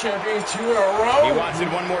a new champion 2 in a row. He wants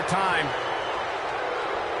it one more time.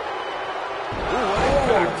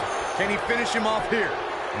 Can he finish him off here?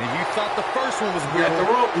 And if you thought the first one was He weird, at the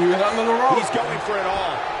rope. He was under the rope. He's going for it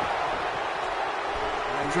all.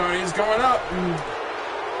 Andrade's going up.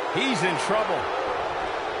 He's in trouble.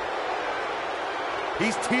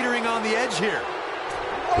 He's teetering on the edge here.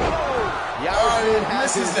 The Oh, Irishman he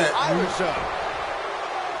has misses his it. Irish up.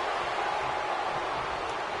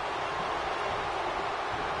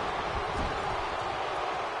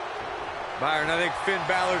 Byron, I think Finn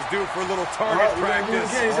Balor's due for a little target Oh, we're gonna do it practice.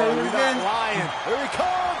 again. He's gonna do it He's again. not lying. Here he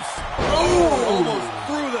comes. Almost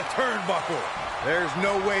through the turnbuckle. There's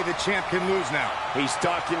no way the champ can lose now. He's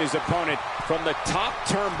stalking his opponent from the top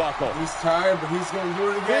turnbuckle. He's tired, but he's gonna do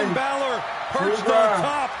it Finn again. Balor perched Coup de on grace.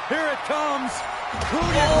 top. Here it comes. Coup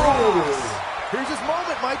de Oh. grace. Here's his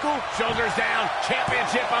moment, Michael. Shoulders down.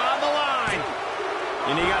 Championship on the line.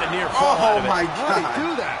 And he got a near fall out Oh of it. my How did he God. do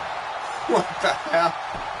that? What the hell?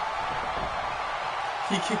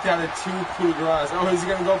 He kicked out of 2 coup de grace. Oh, is he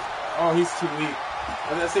gonna go? Oh, he's too weak. I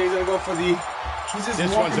was gonna say he's gonna go for the. He's just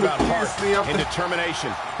This walking one's about heart repeatedly up and the.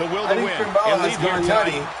 determination. The will I to think win. Finn Balor And has leave here gone tonight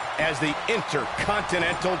nutty. as the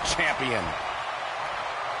Intercontinental Champion.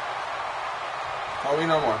 Oh, we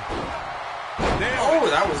know more. Nailed Oh,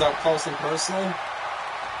 that was up close and personal.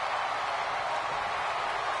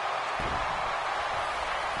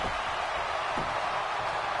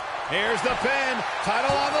 Here's the pin.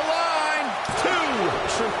 Title on the line.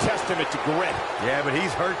 2. True testament to grit. Yeah, but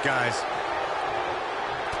he's hurt, guys.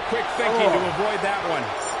 Quick thinking to avoid that one.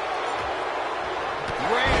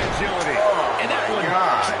 Great agility. Oh, And that my one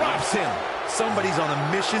God. drops him. Somebody's on a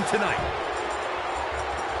mission tonight.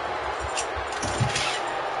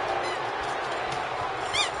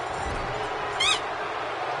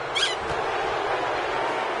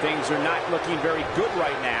 Things are not looking very good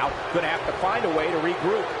right now. Going to have to find a way to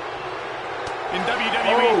regroup. In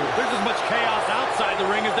WWE, there's as much chaos outside the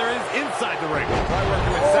ring as there is inside the ring. Try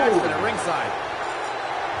working with Oh. Saxton at ringside.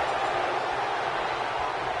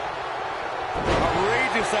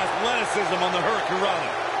 Outrageous athleticism on the Hurricanrana.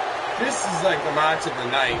 This is like the match of the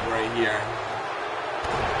night right here.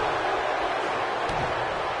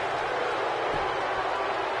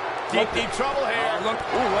 Deep trouble here. Look,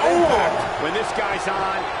 What impact. When this guy's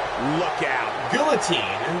on, look out.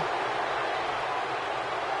 Guillotine.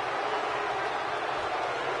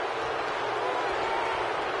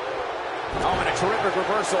 Oh, and a terrific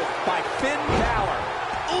reversal by Finn Balor.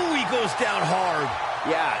 Ooh, he goes down hard.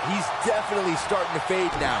 Yeah, he's definitely starting to fade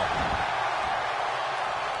now.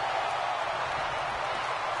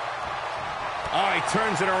 Oh, he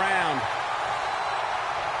turns it around.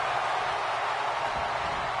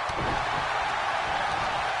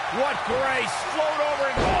 What grace. Float over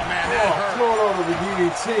and... Oh, man, that hurt. Float over the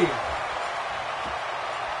DDT.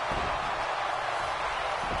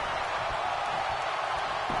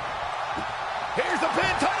 Here's the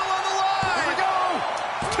pin, title on the line. Here we go.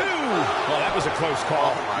 2. Well, that was a close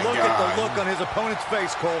call. Oh, my Look God. at the look on his opponent's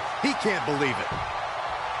face, Cole. He can't believe it.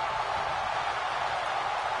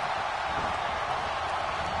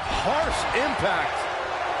 Harsh impact.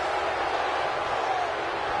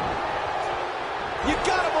 You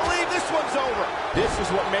gotta believe this one's over. This is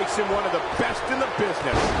what makes him one of the best in the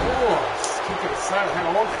business. Oh, kick it aside. I had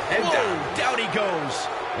to hold the head down. Down he goes.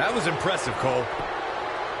 That was impressive, Cole.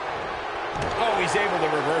 Oh, he's able to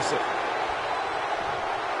reverse it.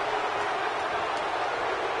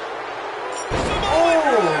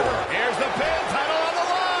 Here's the pin, title on the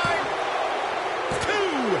line.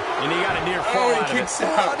 2. And he got a near fall Oh, out he of kicks it.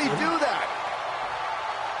 out. How'd he do that?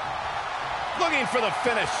 Looking for the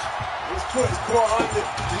finish. He's put his core on the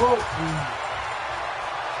rope.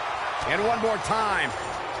 And one more time.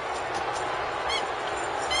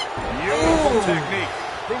 Beautiful technique.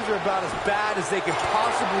 Things are about as bad as they can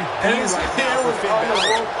possibly And be his right hair now for was Finn on the Balor.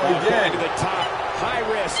 rope Going again. to the top. High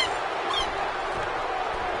risk.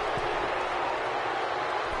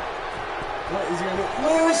 What is he going to do?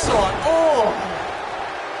 Moonsault. Oh!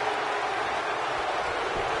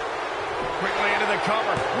 Quickly into the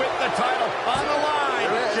cover with the title on the line.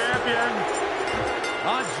 Champion.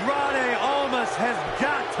 Andrade Almas has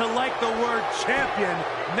got to like the word champion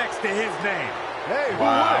next to his name. Hey,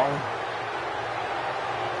 Wow.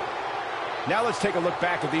 Now let's take a look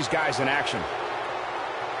back at these guys in action.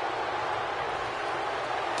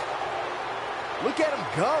 look at him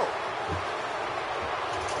go.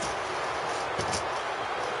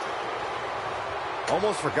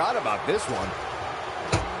 Almost forgot about this one.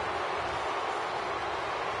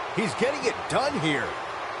 He's getting it done here.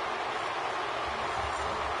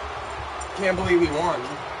 Can't believe he won.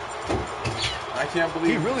 I can't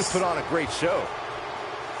believe He really put on a great show.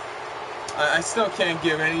 I still can't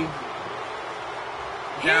give any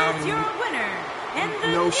Here's your winner and the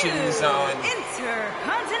notions new on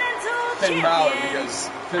Intercontinental Finn Balor, Champion, because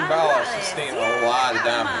Finn Balor sustained a lot of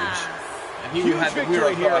damage. And he Huge had the victory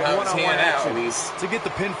hero here in have his one-on-one hand out, action. and he's To get the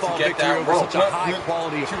pinfall To get victory that over rope. such a Look,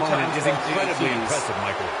 high-quality two opponent times is from incredibly DDTs. impressive,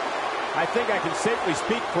 Michael. I think I can safely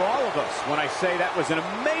speak for all of us when I say that was an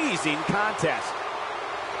amazing contest.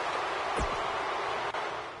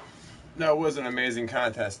 that was an amazing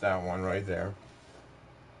contest, that one right there.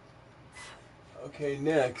 Okay,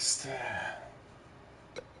 next.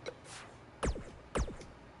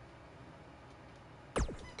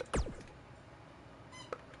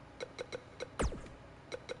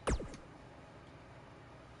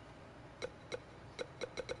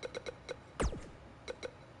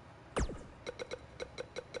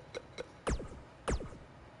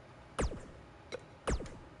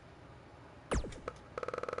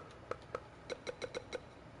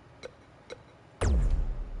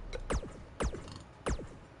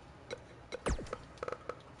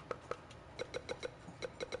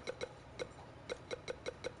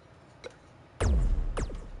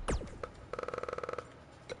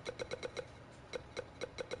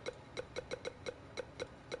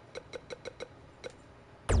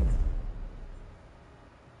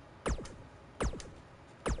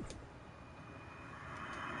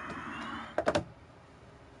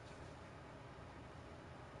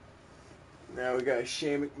 Now we got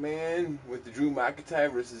Shane McMahon with the Drew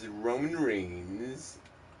McIntyre versus Roman Reigns.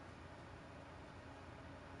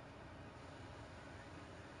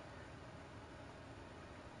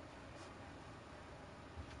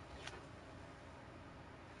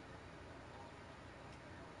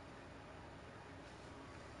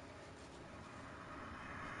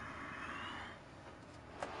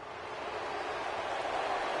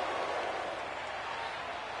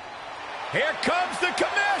 Here comes the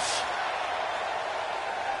commish.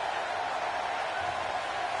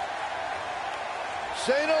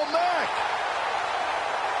 Shane O'Mac.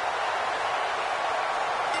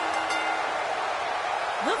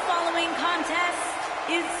 The following contest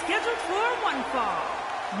is scheduled for one fall.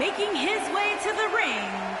 Making his way to the ring,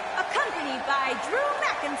 accompanied by Drew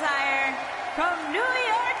McIntyre from New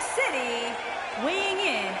York City, weighing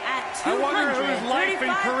in at 235 I wonder whose life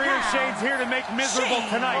and career pounds. Shane's here to make miserable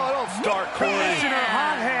Shane tonight. Oh, don't start, Corey. Commissioner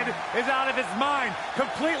Hothead is out of his mind.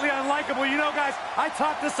 Completely unlikable. You know, guys, I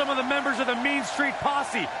talked to some of the members of the Mean Street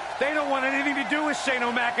Posse. They don't want anything to do with Shane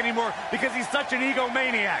O'Mac anymore because he's such an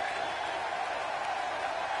egomaniac.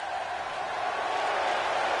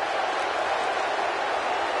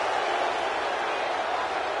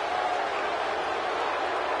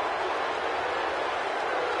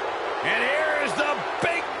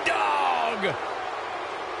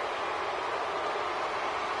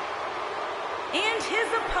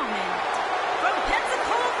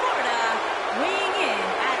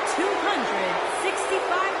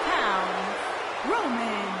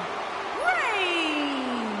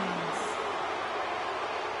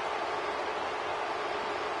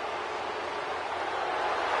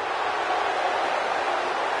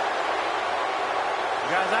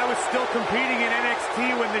 was still competing in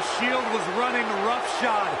NXT when the Shield was running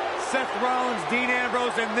roughshod. Seth Rollins, Dean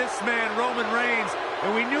Ambrose, and this man, Roman Reigns.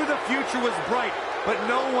 And we knew the future was bright, but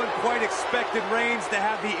no one quite expected Reigns to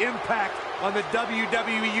have the impact on the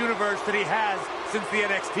WWE Universe that he has since the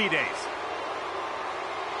NXT days.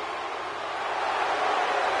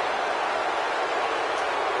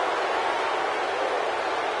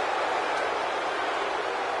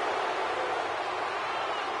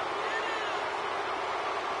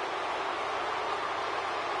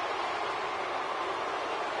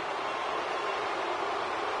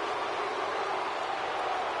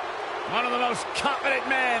 One of the most confident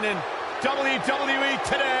men in WWE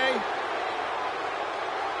today.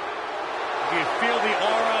 You feel the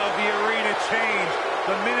aura of the arena change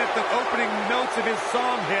the minute the opening notes of his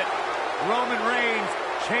song hit. Roman Reigns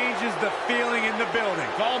changes the feeling in the building.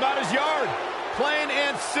 It's all about his yard. Plain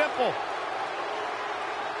and simple.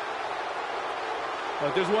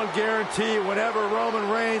 But there's one guarantee: whenever Roman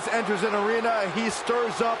Reigns enters an arena, he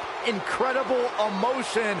stirs up incredible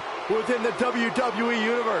emotion within the WWE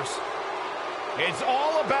Universe. It's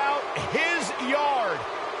all about his yard.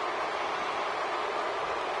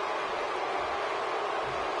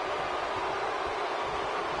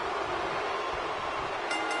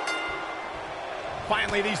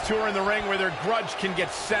 Finally, these two are in the ring where their grudge can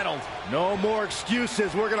get settled. No more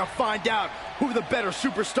excuses. We're going to find out who the better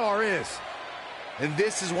superstar is. And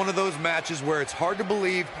this is one of those matches where it's hard to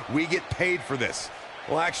believe we get paid for this.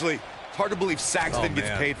 Well, actually, it's hard to believe Saxton gets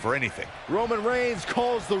paid for anything. Roman Reigns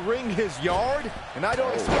calls the ring his yard, and I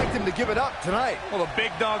don't expect him to give it up tonight. Well, the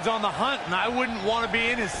big dog's on the hunt, and I wouldn't want to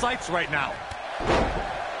be in his sights right now.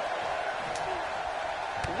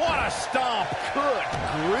 What a stomp.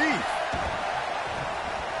 Good grief.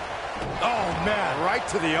 Oh, man, right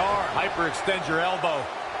to the arm. Hyperextend your elbow.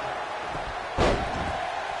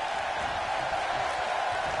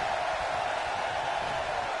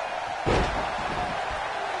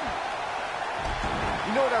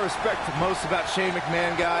 You know what I respect most about Shane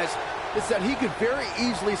McMahon, guys? Is that he could very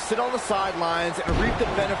easily sit on the sidelines and reap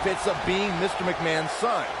the benefits of being Mr. McMahon's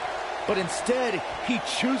son. But instead, he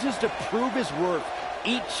chooses to prove his worth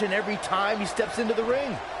each and every time he steps into the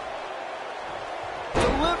ring.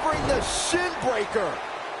 Delivering the shin breaker.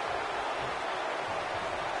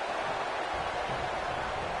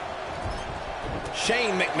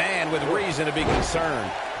 Shane McMahon with reason to be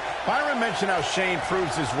concerned. Byron mentioned how Shane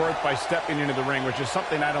proves his worth by stepping into the ring, which is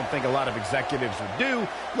something I don't think a lot of executives would do,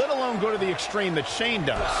 let alone go to the extreme that Shane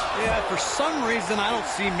does. Yeah, for some reason, I don't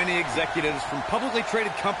see many executives from publicly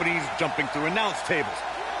traded companies jumping through announce tables.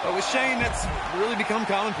 But with Shane, that's really become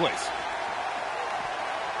commonplace.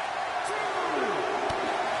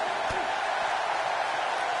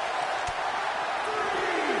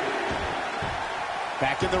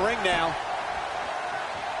 Back in the ring now.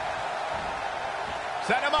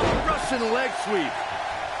 Set him up. Russian leg sweep.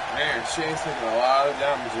 Man, Shane's taking a lot of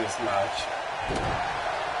damage this match.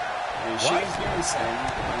 And Shane's doing some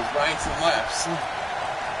his rights and lefts.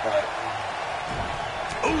 But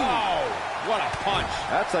Oh, what a punch.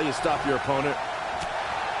 That's how you stop your opponent.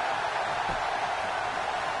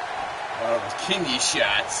 those kingy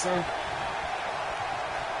shots.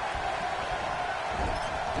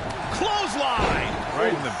 Clothesline.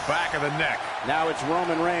 Right in the back of the neck. Now it's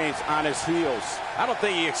Roman Reigns on his heels. I don't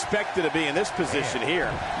think he expected to be in this position here.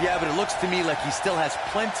 Yeah, but it looks to me like he still has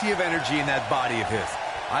plenty of energy in that body of his.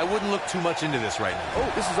 I wouldn't look too much into this right now.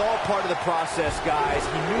 Oh, this is all part of the process, guys.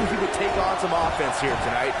 He knew he would take on some offense here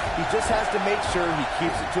tonight. He just has to make sure he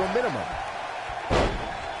keeps it to a minimum.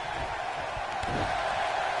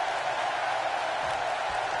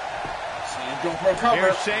 Go for a cover.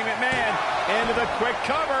 Here's Shane McMahon into the quick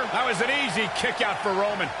cover. That was an easy kick out for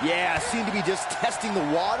Roman. Yeah, seemed to be just testing the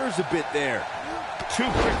waters a bit there. Too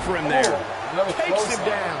quick for him there. Takes him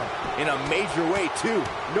down in a major way, too.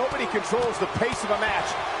 Nobody controls the pace of a match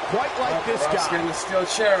quite like this guy. Getting the steel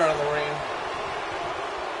chair out of the ring.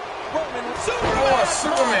 Roman,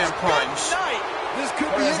 Superman punch. This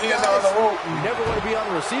could be it, guys. On the rope. You never want to be on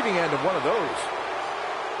the receiving end of one of those.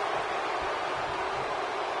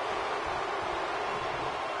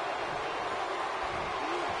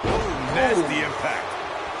 Nasty impact.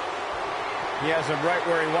 He has him right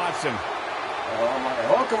where he wants him. Oh my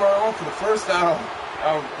God. Welcome everyone for the first hour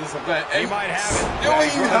of this event. He might have it. Still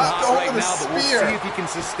He's even running hopped hot over right the now, but we'll spear. see if he can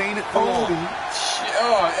sustain it for Holy long. shit.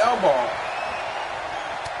 Oh, elbow.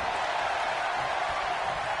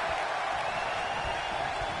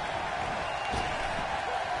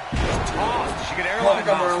 Tossed. She could airline Welcome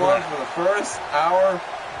bounce everyone for for the first hour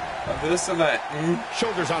of this event.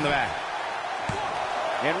 Shoulders on the mat.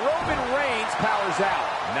 And Roman Reigns powers out.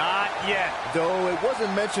 Not yet. Though it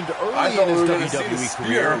wasn't mentioned early in his WWE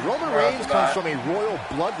career, Roman Reigns comes from a royal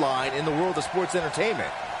bloodline in the world of sports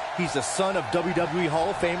entertainment. He's the son of WWE Hall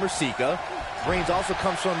of Famer Sika. Reigns also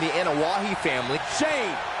comes from the Anawahi family.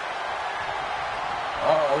 Shane.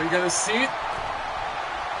 Are we going to see it?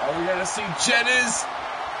 Are we going to see Jettas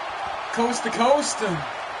coast to coast?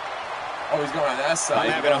 Oh, he's going on that side.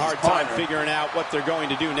 I'm having a hard time figuring out what they're going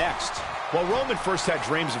to do next. Well, Roman first had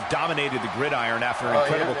dreams of dominating the gridiron after an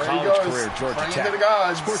incredible college career at Georgia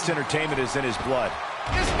Tech. Sports entertainment is in his blood.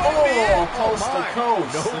 Coast to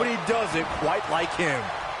coast. Nobody does it quite like him.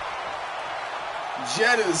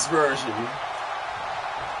 Jetta's version.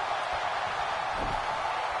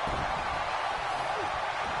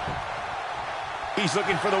 He's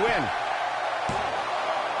looking for the win.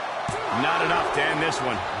 Not enough to end this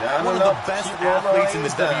one. One of the best athletes in the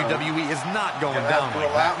WWE is not going down like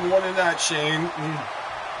that. A lot more than that, Shane.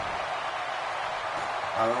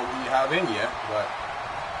 I don't know what you have in you, but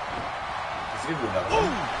let's give you another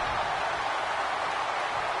one.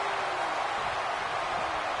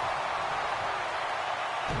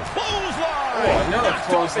 Clothesline! Oh, another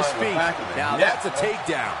clothesline. Now that's a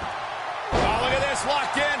takedown. Oh, look at this,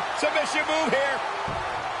 locked in. Submission move here.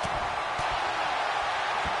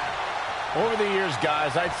 Over the years,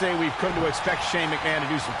 guys, I'd say we've come to expect Shane McMahon to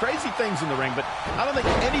do some crazy things in the ring, but I don't think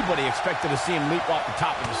anybody expected to see him leap off the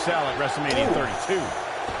top of the cell at WrestleMania 32.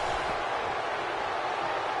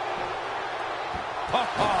 Oh,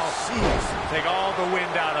 jeez. Take all the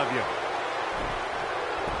wind out of you.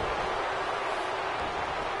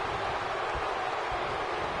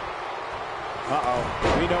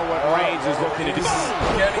 We know what Reigns is looking to do.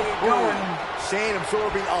 Getting it going. Shane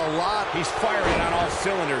absorbing a lot. He's firing on all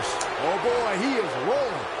cylinders. Oh boy, he is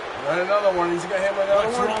rolling. Got another one. He's going to hit with another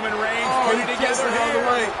one. Roman Reigns putting together out of the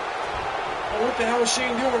way. Oh, what the hell is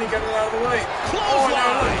Shane doing when he got it out of the way?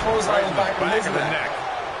 Clothesline! Clothesline in the back of the neck.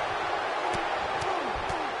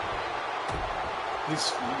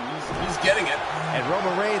 He's getting it. And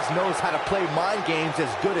Roman Reigns knows how to play mind games as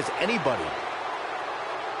good as anybody.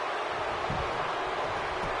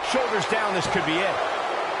 Shoulders down, this could be it.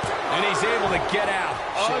 And he's able to get out.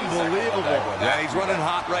 Unbelievable. Yeah, he's running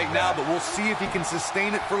hot right now, but we'll see if he can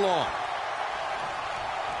sustain it for long.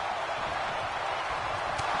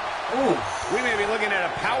 Ooh, we may be looking at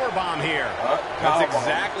a powerbomb here. That's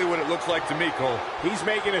exactly what it looks like to me, Cole. He's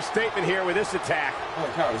making a statement here with this attack. Oh,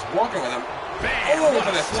 God, he's walking with him. Bam! Oh, look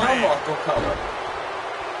at that tomahawk go cover.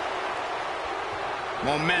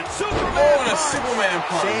 Momentum. Superman a Superman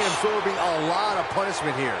punch. Shane absorbing a lot of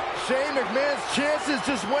punishment here. Shane McMahon's chances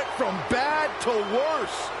just went from bad to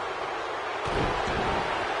worse.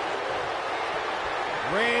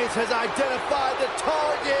 Reigns has identified the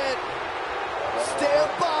target. Stand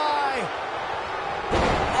by.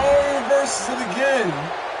 Oh, he reverses it again.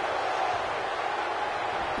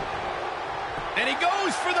 And he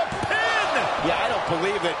goes for the pin. Yeah, I don't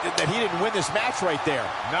believe that he didn't win this match right there.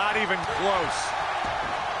 Not even close.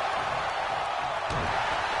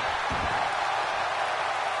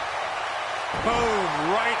 Boom,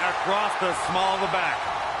 right across the small of the back.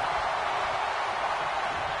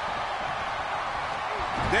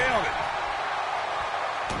 Nailed it.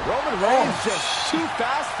 Roman Reigns just too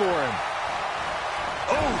fast for him.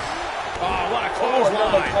 Oh, what a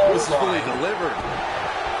clothesline. Fully delivered.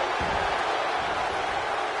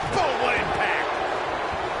 Boom, what impact.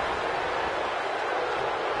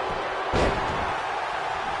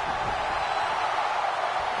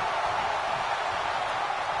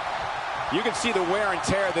 You can see the wear and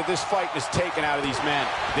tear that this fight has taken out of these men.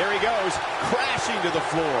 There he goes, crashing to the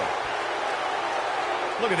floor.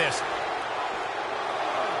 Look at this.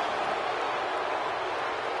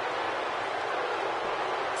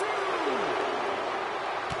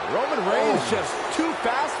 Roman Reigns just too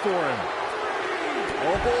fast for him.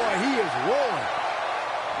 Oh boy, he is rolling.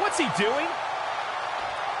 What's he doing?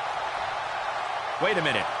 Wait a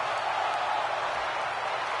minute.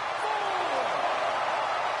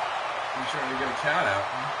 He's trying to get a count out.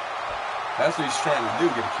 That's what he's trying to do,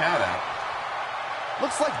 get a count out.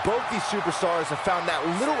 Looks like both these superstars have found that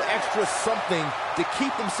little extra something to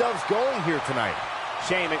keep themselves going here tonight.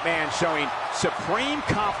 Shane McMahon showing supreme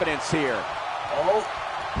confidence here. Oh,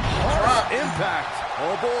 drop. Impact.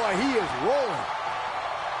 Oh boy, he is rolling.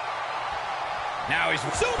 Now he's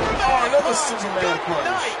Superman. Oh, another Superman punch.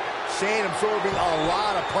 Night. Shane absorbing a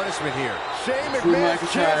lot of punishment here. Shane McMahon's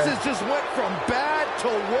chances just went from bad to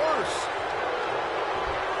worse.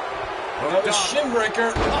 Another shin breaker.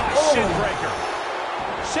 Shin breaker.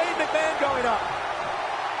 Shane McMahon going up.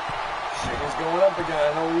 Shane's going up again.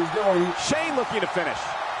 I know what he's doing. Shane looking to finish.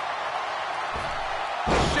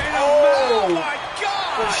 Oh, my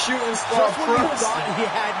God! The shooting star Just when you press. thought he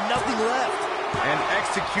had nothing left. And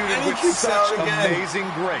executed And he with kicks out such again. amazing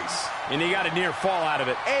grace. And he got a near fall out of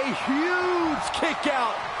it. A huge kick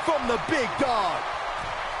out from the big dog.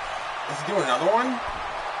 Does he do another one?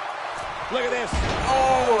 Look at this.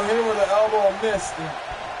 Oh, hit him with the elbow, missed.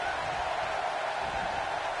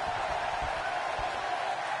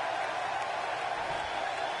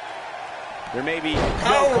 There may be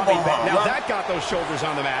Power no coming bomb. back. Now that got those shoulders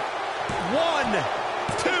on the mat. 1,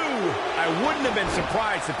 2. I wouldn't have been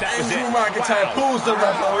surprised if that And was it. Drew McIntyre pulls the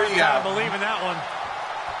referee I out. believe in that one.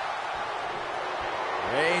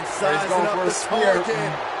 Reigns He's sizing going up for the a spear.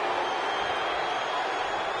 target.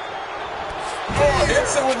 Oh,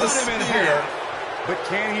 hits him with the Cut him in spear. half. But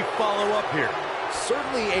can he follow up here?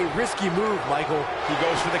 Certainly a risky move, Michael. He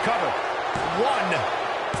goes for the cover. 1,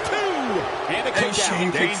 2. And a And kick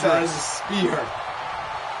Shane out. kicks out his Dangerous. spear.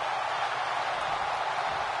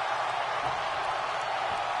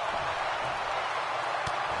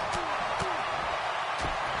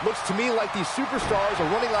 Looks to me like these superstars are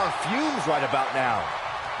running on fumes right about now.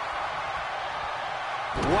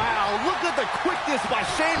 Wow, look at the quickness by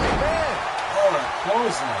Shane McMahon. Oh, a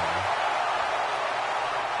clothesline.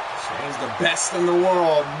 Shane's the best in the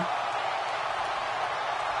world.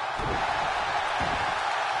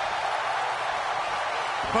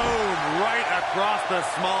 Boom, right across the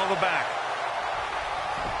small of the back.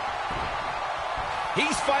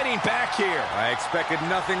 He's fighting back here. I expected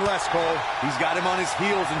nothing less, Cole. He's got him on his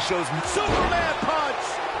heels and shows Superman punch.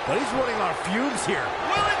 But he's running on fumes here.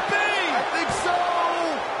 Will it be? I think so.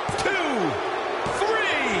 2,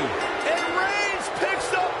 3. And Reigns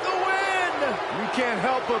picks up the win. You can't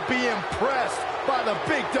help but be impressed by the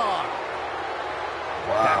big dog.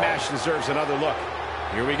 That Wow. match deserves another look.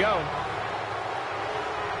 Here we go.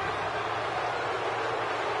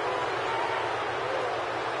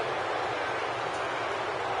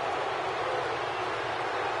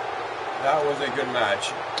 That was a good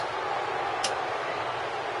match.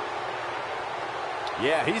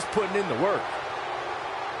 Yeah, he's putting in the work.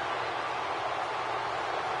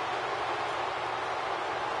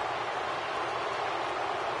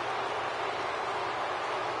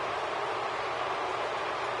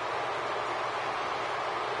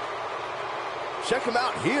 Check him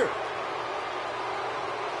out here.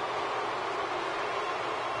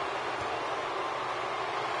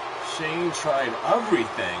 Shane tried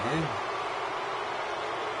everything.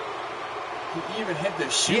 He even hit the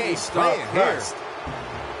shooting ain't star playing press.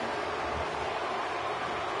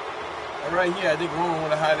 And right here, I think Roman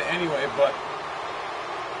would have had it anyway, but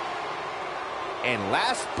And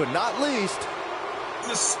last but not least,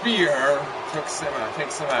 the spear takes him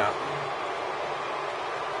out.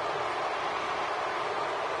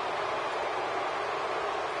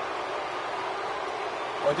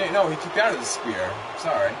 Oh, no, he took out of the spear.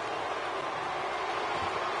 Sorry.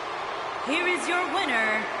 Here is your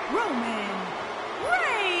winner, Roman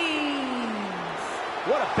Reigns.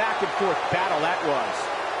 What a back-and-forth battle that was.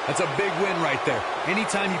 That's a big win right there.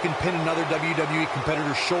 Anytime you can pin another WWE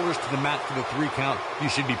competitor's shoulders to the mat for the 3 count, you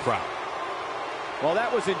should be proud. Well,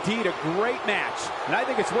 that was indeed a great match. And I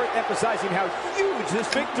think it's worth emphasizing how huge this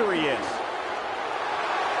victory is.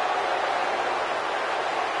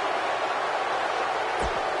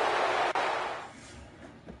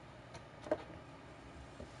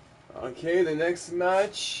 Okay, the next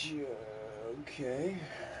match. Okay.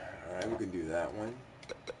 Alright, we can do that one.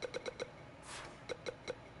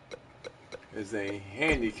 Is a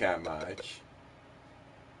handicap match.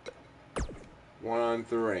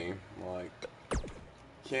 1-on-3. Like,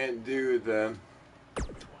 can't do the.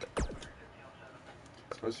 It's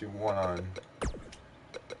supposed to be 1-on.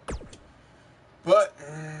 But.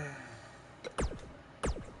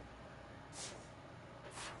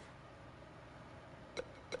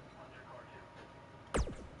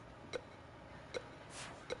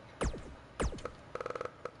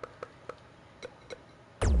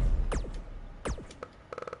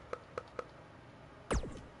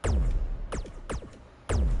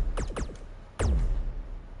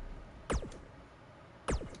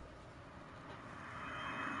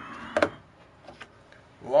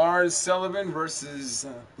 Lars Sullivan versus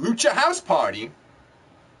Lucha House Party.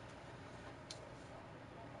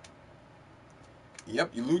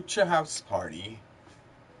 Yep, Lucha House Party.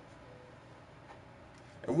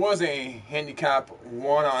 It was a handicap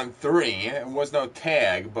 1-on-3. It was no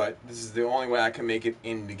tag, but this is the only way I can make it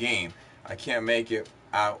in the game. I can't make it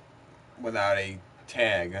out without a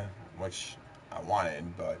tag, which I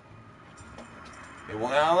wanted, but they will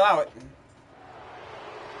not allow it.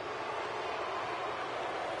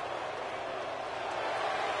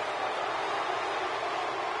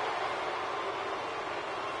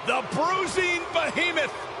 the bruising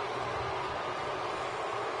behemoth.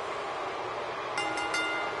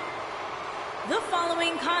 The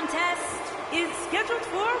following contest is scheduled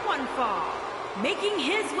for one fall. Making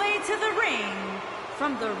his way to the ring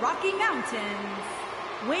from the Rocky Mountains,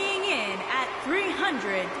 weighing in at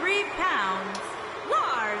 303 pounds,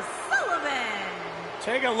 Lars Sullivan.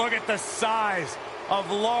 Take a look at the size of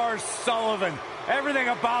Lars Sullivan. Everything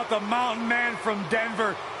about the mountain man from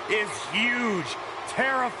Denver is huge,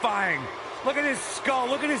 terrifying. Look at his skull,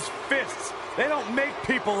 look at his fists. They don't make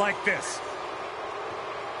people like this.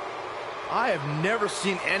 I have never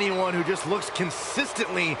seen anyone who just looks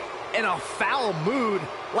consistently in a foul mood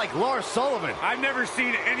like Lars Sullivan. I've never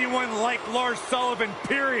seen anyone like Lars Sullivan,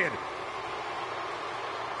 period.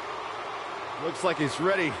 Looks like he's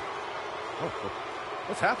ready. Oh,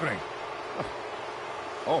 what's happening?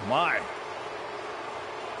 Oh my.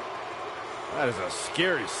 That is a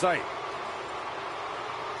scary sight.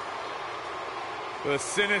 The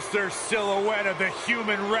sinister silhouette of the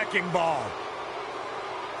human wrecking ball.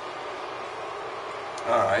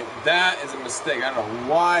 Alright, that is a mistake. I don't know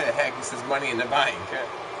why the heck he says Money in the Bank.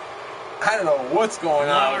 I don't know what's going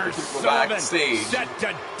on with the people backstage. Set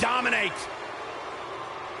to dominate.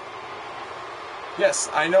 Yes,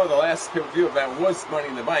 I know the last pay-per-view event was Money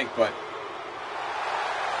in the Bank, but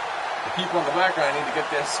the people in the background need to get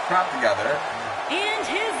this crap together. And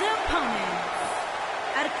his opponents,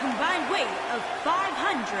 at a combined weight of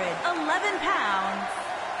 511 pounds,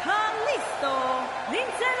 Kalisto,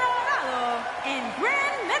 Lince Dorado, and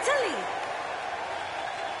Gran Metalik.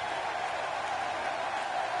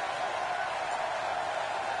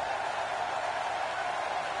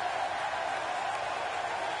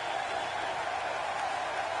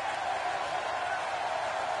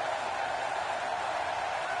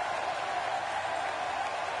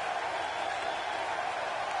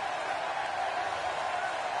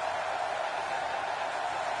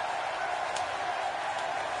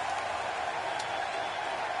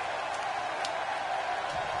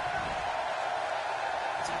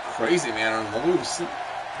 Crazy man on the loose.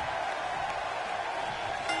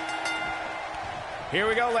 Here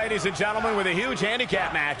we go, ladies and gentlemen, with a huge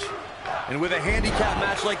handicap match. And with a handicap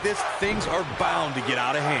match like this, things are bound to get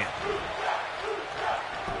out of hand.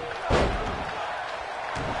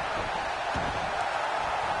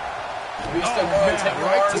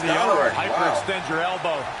 Right to the arm. Hyperextend your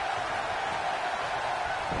elbow.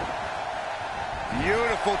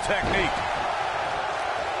 Beautiful technique.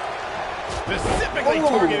 Specifically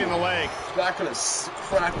targeting the leg. Not going to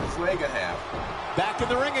crack his leg in half. Back in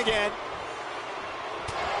the ring again.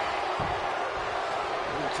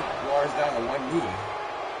 Took Lars down to one knee.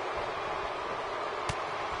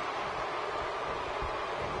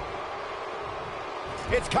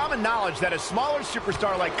 It's common knowledge that a smaller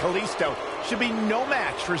superstar like Kalisto should be no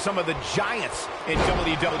match for some of the giants in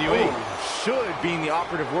WWE. Oh, should being the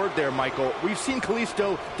operative word there, Michael. We've seen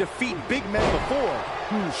Kalisto defeat big men before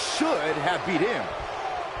who should have beat him.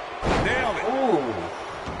 Nailed it. Ooh.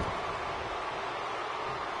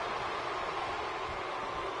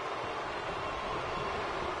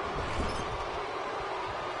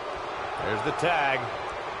 There's the tag.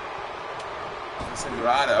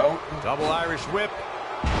 Dorado. Double Irish whip.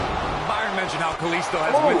 Byron mentioned how Kalisto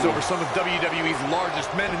has wins over some of WWE's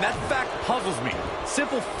largest men, and that fact puzzles me.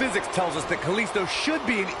 Simple physics tells us that Kalisto should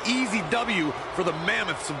be an easy W for the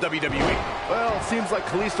mammoths of WWE. Well, it seems like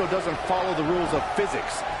Kalisto doesn't follow the rules of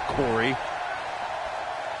physics, Corey.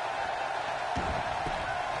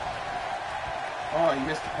 Oh, he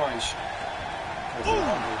missed the punch.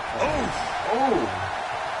 Oh.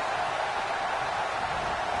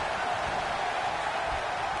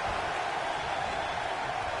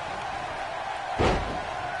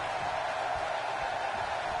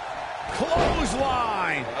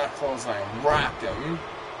 Clothesline. That clothesline rocked him.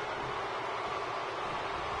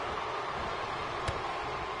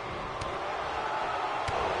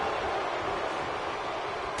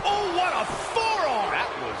 Oh, what a forearm. That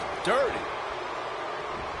was dirty.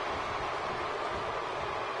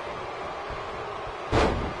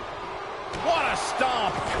 What a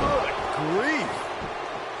stomp. Good grief.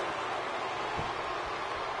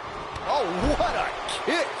 Oh, what a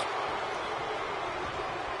kick.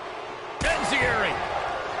 Enziguri.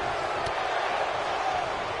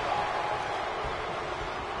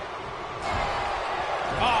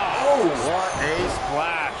 Oh, What a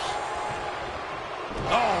splash.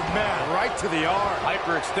 Oh, man. Right to the arm.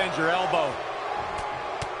 Hyperextend your elbow.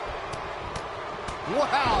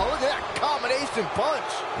 Wow, look at that combination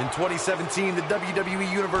punch. In 2017, the WWE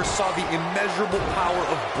Universe saw the immeasurable power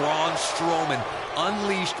of Braun Strowman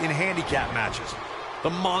unleashed in handicap matches. The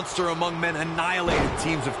monster among men annihilated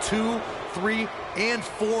teams of 2, 3, and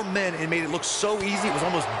 4 men and made it look so easy it was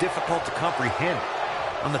almost difficult to comprehend.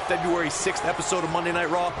 On the February 6th episode of Monday Night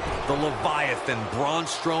Raw, the Leviathan Braun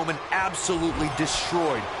Strowman absolutely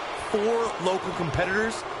destroyed 4 local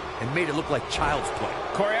competitors and made it look like child's play.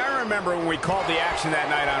 Corey, I remember when we called the action that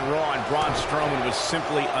night on Raw and Braun Strowman was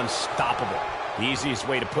simply unstoppable. The easiest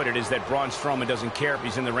way to put it is that Braun Strowman doesn't care if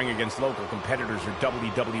he's in the ring against local competitors or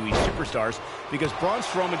WWE superstars because Braun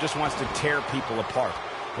Strowman just wants to tear people apart.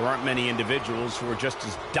 There aren't many individuals who are just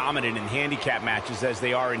as dominant in handicap matches as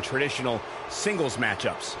they are in traditional singles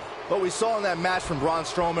matchups. What we saw in that match from Braun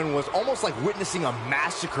Strowman was almost like witnessing a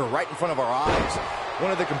massacre right in front of our eyes.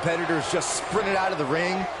 One of the competitors just sprinted out of the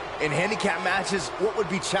ring. In handicap matches, what would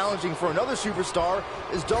be challenging for another superstar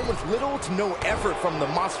is done with little to no effort from the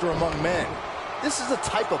monster among men. This is a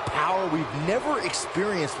type of power we've never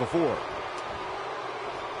experienced before.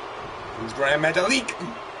 Who's Grand Metalik?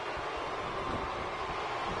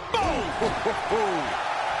 Boom!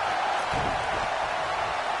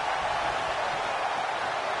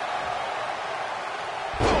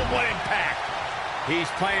 Boom, what impact! He's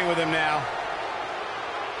playing with him now.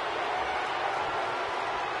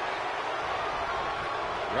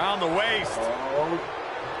 Around the waist.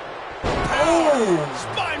 Oh!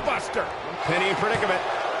 Spine buster. Penny in predicament.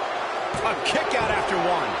 A kick out after 1.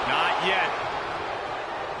 Not yet.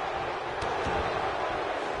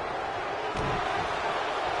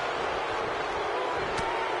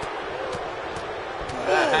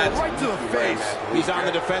 Right to the face. He's on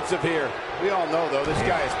the defensive here. We all know, though, this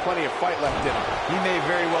guy has plenty of fight left in him. He may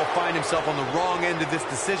very well find himself on the wrong end of this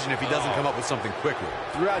decision if he doesn't come up with something quickly.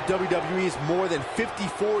 Throughout WWE's more than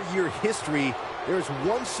 54-year history, there's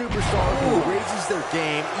one superstar who raises their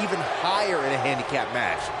game even higher in a handicap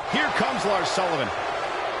match. Here comes Lars Sullivan.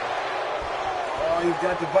 Oh, you've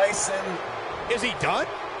got the Bison. Is he done?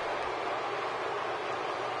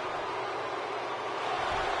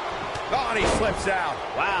 Oh, and he slips out.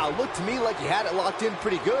 Wow, looked to me like he had it locked in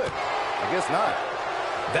pretty good. I guess not.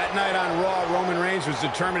 That night on Raw, Roman Reigns was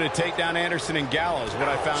determined to take down Anderson and Gallows. What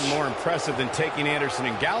I found more impressive than taking Anderson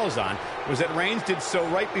and Gallows on was that Reigns did so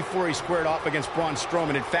right before he squared off against Braun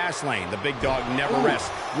Strowman in Fastlane. The big dog never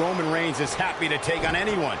rests. Roman Reigns is happy to take on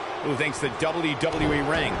anyone who thinks the WWE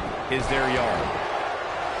ring is their yard.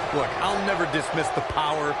 Look, I'll never dismiss the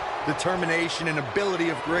power, determination, and ability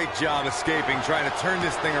of great job escaping, trying to turn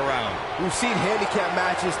this thing around. We've seen handicap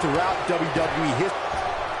matches throughout WWE history.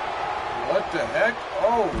 What the heck?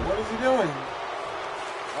 Oh, what is he doing?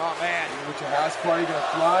 Oh, man. With your house party gonna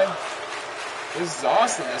fly? This is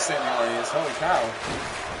awesome, this St. Audience. Holy cow.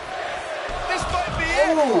 This might be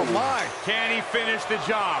it. Oh, my. Can he finish the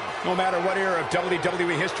job? No matter what era of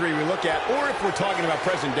WWE history we look at, or if we're talking about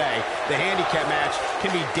present day, the handicap match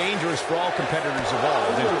can be dangerous for all competitors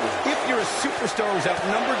involved. And if you're a superstar who's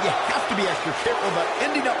outnumbered, you have to be extra careful about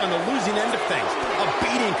ending up on the losing end of things. A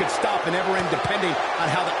beating could stop and never end depending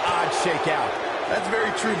on how the odds shake out. That's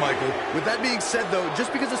very true, Michael. With that being said, though,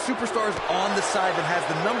 just because a superstar is on the side that has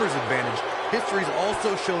the numbers advantage, history's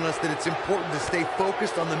also shown us that it's important to stay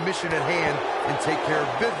focused on the mission at hand and take care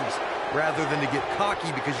of business, rather than to get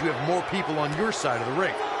cocky because you have more people on your side of the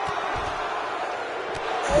ring.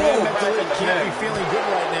 Metalik can't be feeling good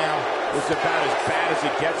right now. It's about as bad as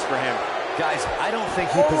it gets for him. Guys, I don't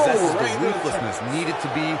think he possesses the ruthlessness needed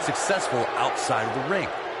to be successful outside of the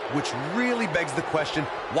ring, which really begs the question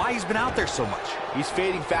why he's been out there so much. He's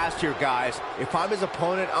fading fast here, guys. If I'm his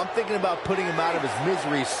opponent, I'm thinking about putting him out of his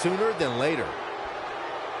misery sooner than later.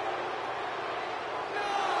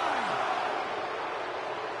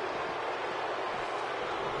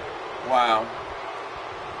 Wow.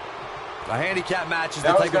 A handicap match is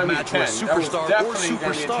the type of match where a superstar or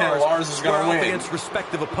superstars square off against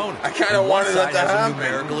respective opponents. I kind of wanted that to happen. One side has a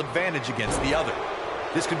numerical advantage against the other.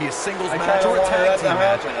 This could be a singles match or a tag team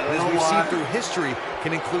match, and as we've seen through history,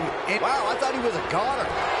 can include any... Wow, I thought he was a goner.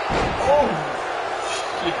 Oh,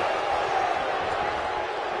 shit.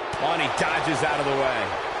 Oh, and he dodges out of the way.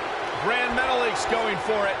 Grand Metalik's going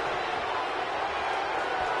for it.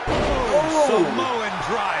 Samoan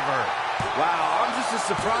driver. Wow, I'm just as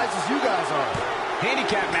surprised as you guys are.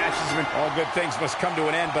 Handicap matches have been... All good things must come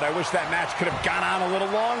to an end, but I wish that match could have gone on a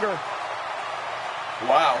little longer.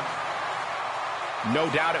 Wow. No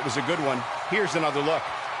doubt it was a good one. Here's another look.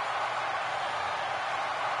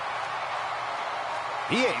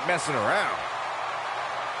 He ain't messing around.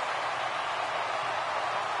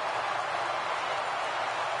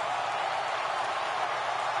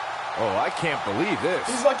 Oh, I can't believe this.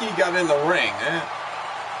 He's lucky he got in the ring, eh?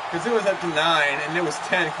 Because it was up to 9, and it was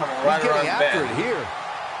 10 coming right around after Ben. it here.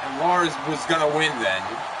 And Lars was going to win then.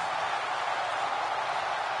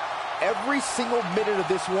 every single minute of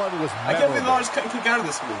this one was memorable. I can't believe Lars couldn't kick out of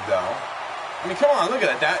this move, though. I mean, come on, look at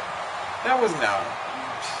that. That wasn't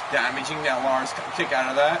damaging, that Lars couldn't kick out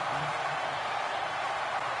of that.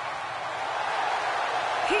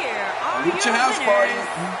 Here are Lucha your House winners, Party.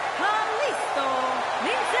 Kalisto,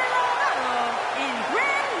 Lince Dorado, and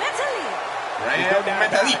Gran Metalik. Grand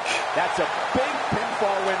Metalik. That's a big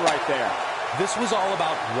pinfall win right there. This was all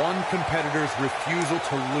about one competitor's refusal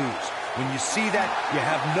to lose. When you see that, you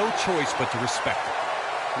have no choice but to respect it.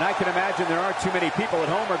 And I can imagine there aren't too many people at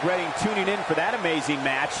home regretting tuning in for that amazing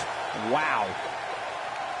match. Wow.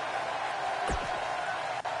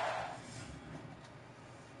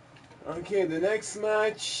 Okay, the next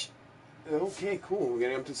match. Okay, cool. We're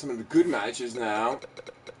getting up to some of the good matches now.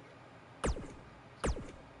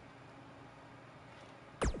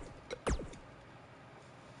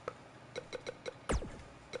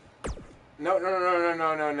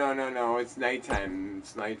 No. It's nighttime.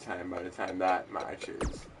 It's nighttime by the time that match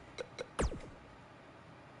is.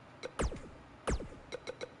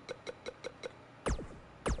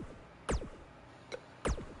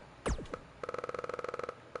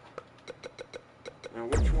 Now,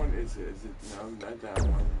 which one is it? Is it, no, not that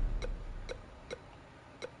one.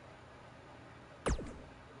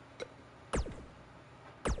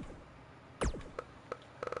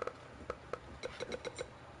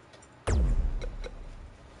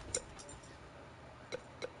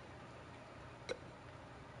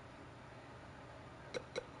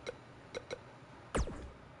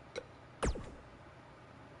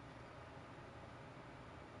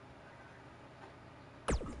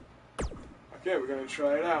 Okay, we're gonna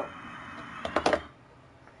try it out.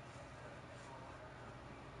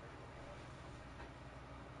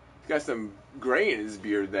 He's got some gray in his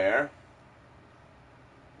beard there.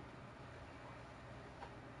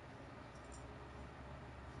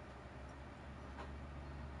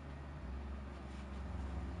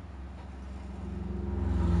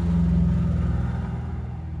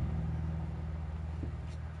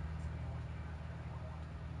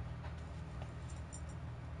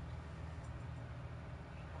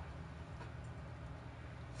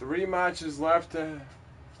 Three matches left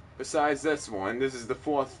besides this one. This is the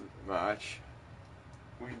fourth match.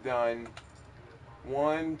 We've done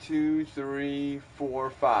 1, 2, 3, 4,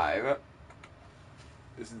 5.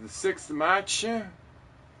 This is the sixth match.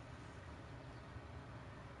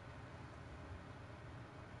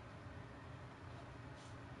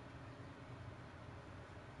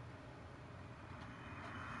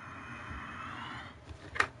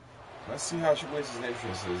 Let's see how Triple H's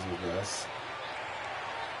interest is with this.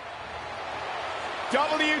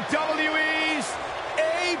 WWE's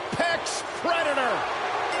Apex Predator.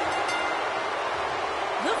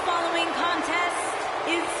 The following contest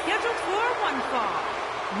is scheduled for one fall.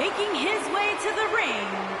 Making his way to the ring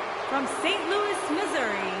from St. Louis,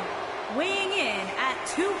 Missouri, weighing in at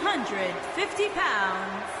 250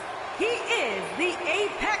 pounds, he is the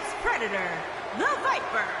Apex Predator, the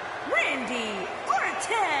Viper, Randy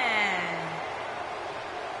Orton.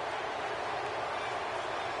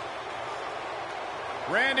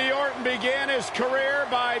 Randy Orton began his career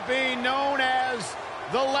by being known as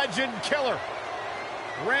the Legend Killer.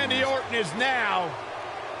 Randy Orton is now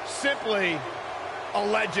simply a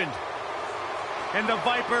legend. And the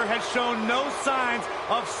Viper has shown no signs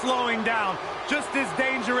of slowing down. Just as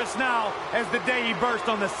dangerous now as the day he burst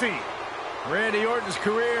on the scene. Randy Orton's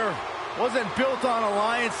career wasn't built on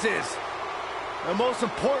alliances. The most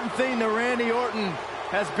important thing to Randy Orton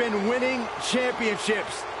has been winning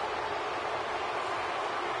championships.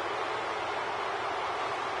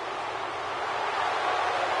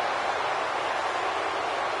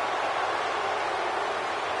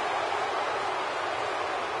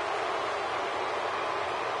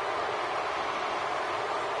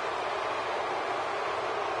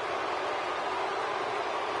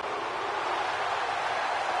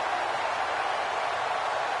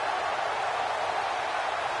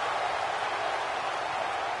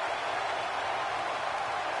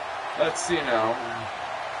 Let's see now.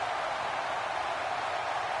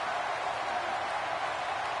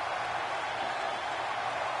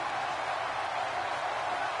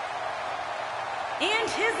 And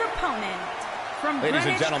his opponent from Ladies and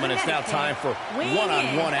Greenwich, gentlemen, it's now time for weighing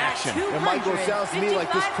one-on-one in at action. And Michael, it sounds to me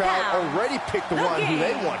like this crowd 255 already picked the one who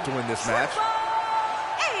they want to win this match. Triple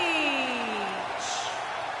H.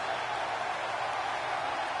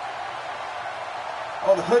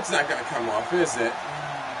 Oh, the hood's not gonna come off, is it?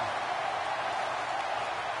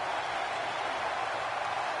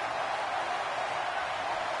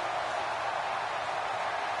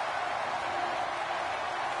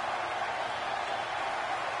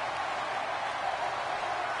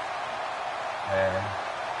 man.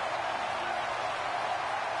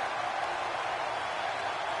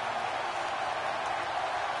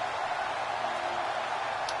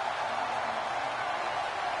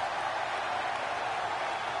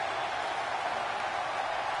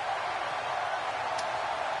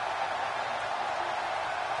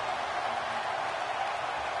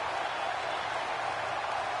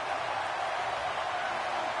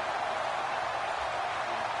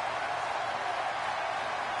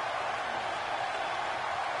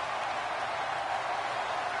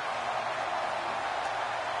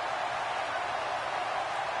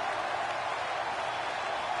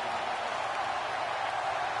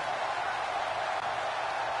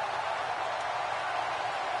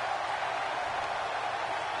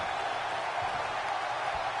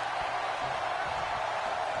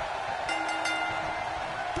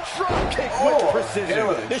 Drop kick with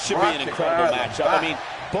precision. This should be an incredible matchup. I mean,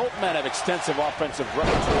 both men have extensive offensive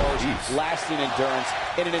repertoires, lasting endurance,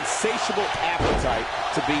 and an insatiable appetite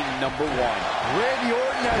to be #1. Randy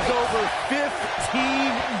Orton has over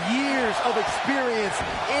 15 years of experience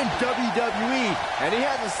in WWE, and he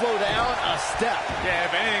hasn't slowed down a step. Yeah,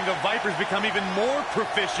 if anything, the Viper's become even more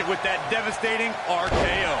proficient with that devastating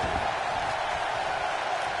RKO.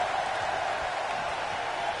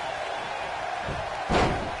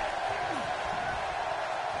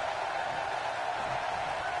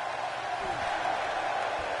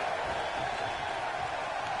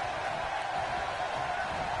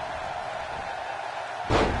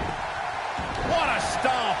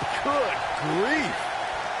 Good grief.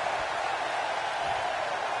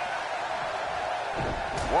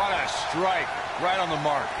 What a strike. Right on the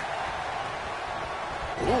mark.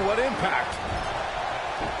 Ooh, what impact.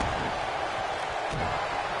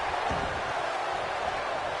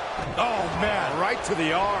 Oh, man. Right to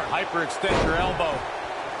the arm. Hyperextend your elbow.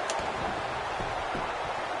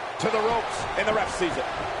 To the ropes, and the ref sees it.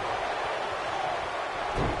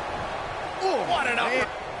 Ooh, What an upper.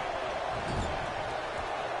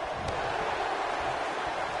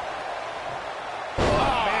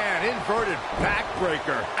 Inverted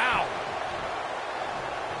backbreaker. Ow.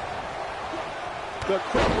 The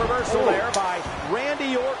quick reversal there by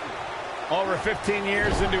Randy Orton. Over 15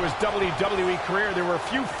 years into his WWE career, there were a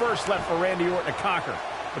few firsts left for Randy Orton to conquer.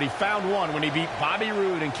 But he found one when he beat Bobby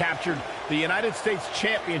Roode and captured the United States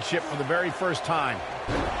Championship for the very first time.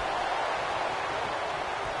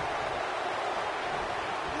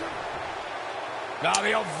 Now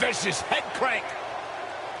the old vicious head crank.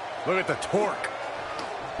 Look at the torque.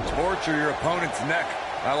 Torture your opponent's neck.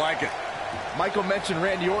 I like it. Michael mentioned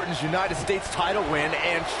Randy Orton's United States title win,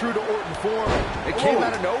 and true to Orton form, it came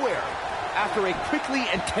out of nowhere. After a quickly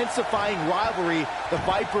intensifying rivalry, the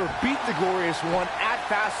Viper beat the Glorious One at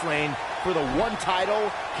Fastlane for the one title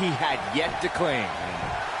he had yet to claim.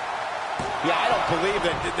 Yeah, I don't believe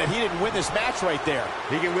that he didn't win this match right there.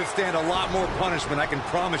 He can withstand a lot more punishment, I can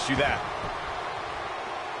promise you that.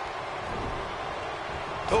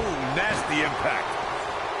 Oh, nasty impact.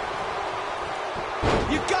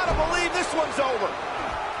 You gotta believe this one's over.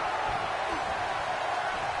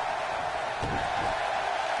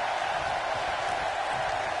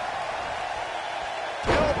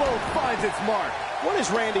 Elbow finds its mark. What is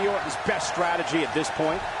Randy Orton's best strategy at this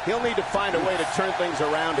point? He'll need to find a way to turn things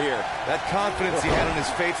around here. That confidence he had on his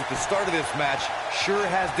face at the start of this match sure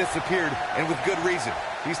has disappeared, and with good reason.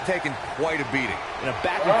 He's taken quite a beating. In a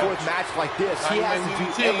back-and-forth match like this, he has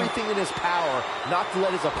to do everything in his power not to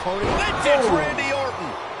let his opponent... Vintage Randy Orton!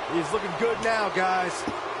 He's looking good now, guys.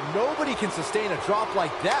 Nobody can sustain a drop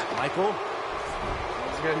like that, Michael.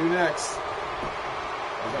 What's he gonna do next?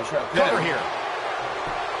 He's gonna try to pin Cover him. here.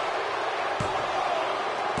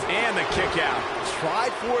 And the kick out.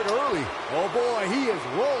 Tried for it early. Oh, boy, he is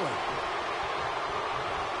rolling.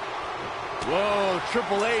 Whoa,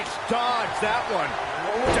 Triple H dodged that one.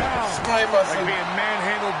 Down. Spine busting. Like being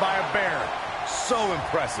manhandled by a bear. So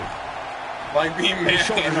impressive. Like being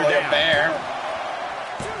manhandled by a down. bear.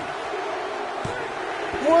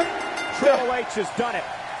 What? Triple H has done it.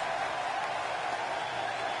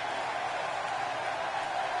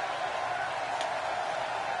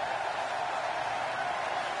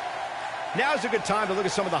 Now's a good time to look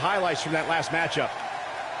at some of the highlights from that last matchup.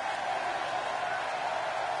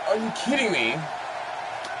 Are you kidding me?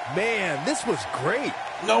 Man, this was great.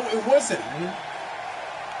 No, it wasn't.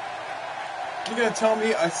 You're gonna tell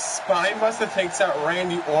me a spine buster takes out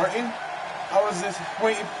Randy Orton? I was just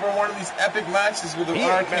waiting for one of these epic matches with the He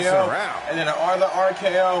ain't messing RKO around. and then another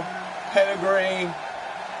RKO, pedigree.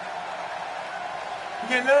 You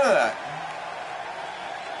get none of that.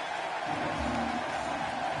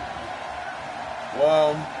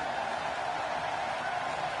 Well,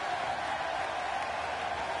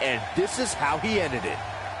 and this is how he ended it.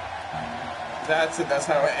 That's it. That's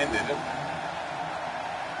how it ended.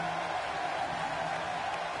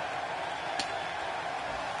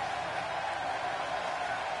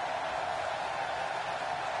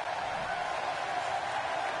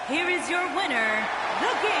 Here is your winner,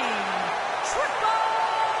 The Game, Triple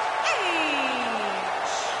H.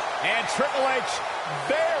 And Triple H,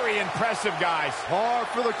 very impressive, guys. Par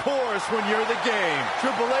for the course when you're the Game.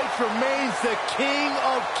 Triple H remains the king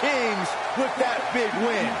of kings with that big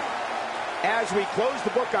win. As we close the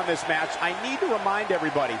book on this match, I need to remind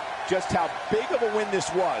everybody just how big of a win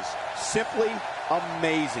this was. Simply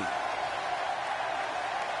amazing.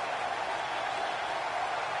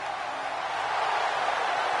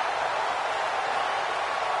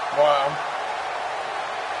 Wow.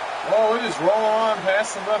 Well, we just roll on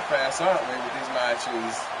past the butt fast, aren't we, with these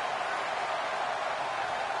matches?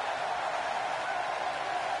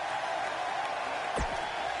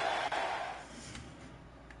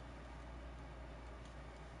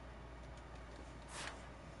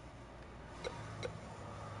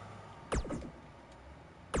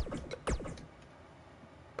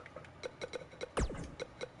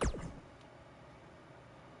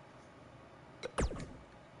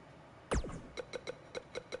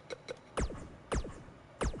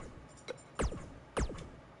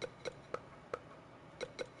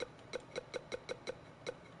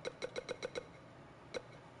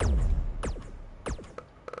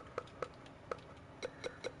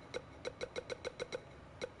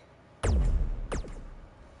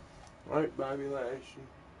 Right, Bobby Lashley.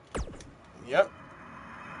 Yep.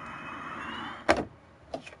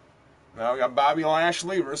 Now we got Bobby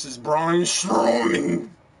Lashley versus Braun Strowman.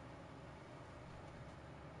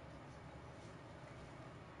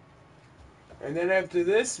 And then after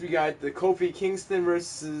this, we got the Kofi Kingston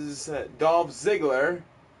versus Dolph Ziggler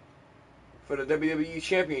for the WWE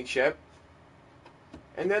Championship.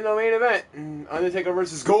 And then the main event, Undertaker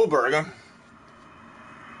versus Goldberg.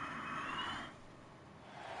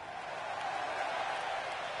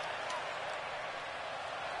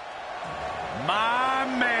 My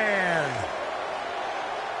man.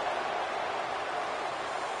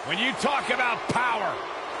 When you talk about power,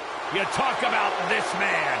 you talk about this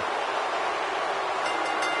man.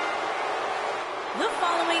 The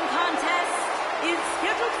following contest is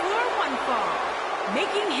scheduled for one fall.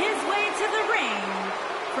 Making his way to the ring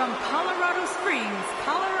from Colorado Springs,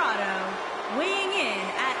 Colorado, weighing in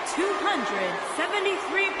at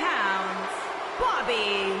 273 pounds,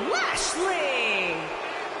 Bobby Lashley.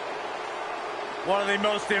 One of the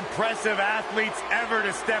most impressive athletes ever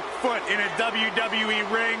to step foot in a WWE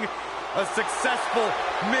ring. A successful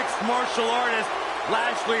mixed martial artist.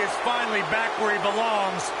 Lashley is finally back where he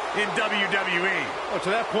belongs in WWE. Well, to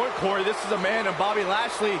that point, Corey, this is a man in Bobby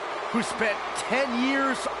Lashley who spent 10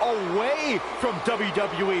 years away from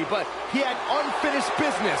WWE, but he had unfinished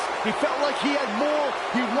business. He felt like he had more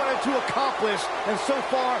he wanted to accomplish, and so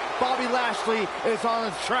far, Bobby Lashley is on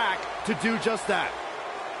his track to do just that.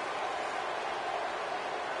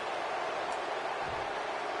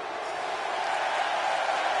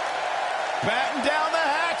 Batten down the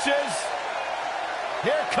hatches.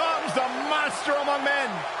 Here comes the monster among men.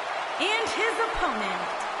 And his opponent,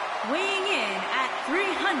 weighing in at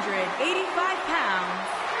 385 pounds,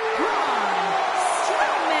 Braun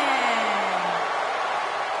Strowman.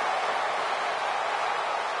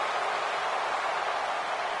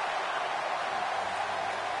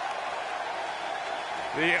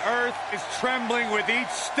 The earth is trembling with each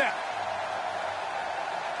step.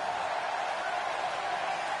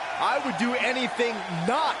 I would do anything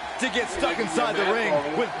not to get stuck inside the ring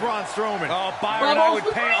with Braun Strowman. Oh, Byron, I would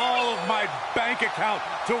pay all of my bank account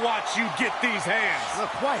to watch you get these hands.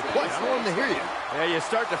 Quiet. I don't want to hear you. Yeah, you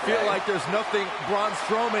start to feel like there's nothing Braun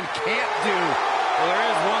Strowman can't do. Well, there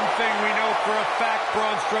is one thing we know for a fact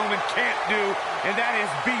Braun Strowman can't do, and that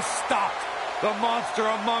is be stopped. The monster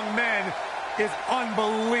among men is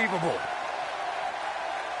unbelievable.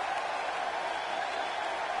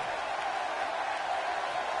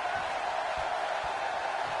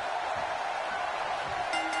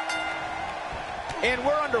 And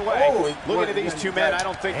we're underway. Looking at these two men, I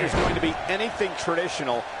don't think there's going to be anything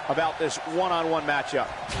traditional about this one-on-one matchup.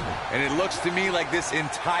 And it looks to me like this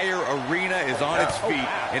entire arena is on its feet,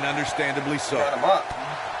 and understandably so. Got him up.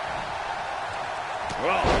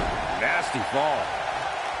 Oh, nasty fall.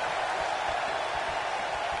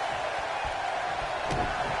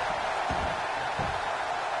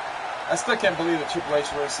 I still can't believe the Triple H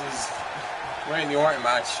versus Randy Orton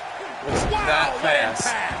match was that fast.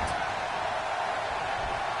 Impact.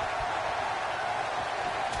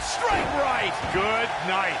 Straight right. Good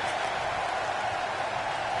night.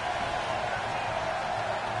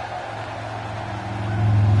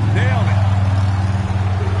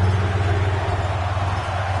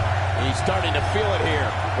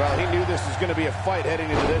 Well, he knew this was going to be a fight heading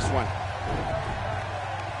into this one.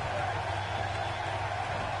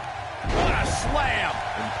 What a slam!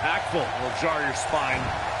 Impactful. Will jar your spine.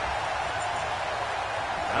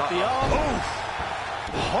 At the oof!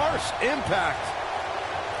 Harsh impact.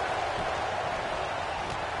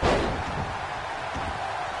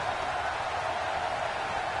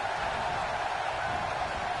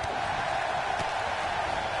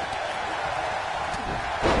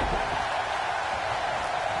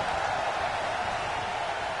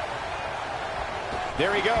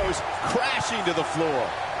 There he goes, crashing to the floor.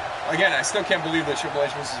 Again, I still can't believe the Triple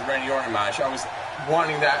H vs. Randy Orton match. I was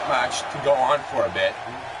wanting that match to go on for a bit.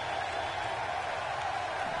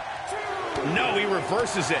 No, he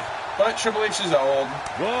reverses it. But Triple H is old.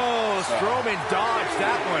 Whoa, So. Strowman dodged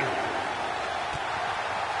that one.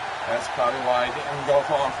 That's probably why he didn't go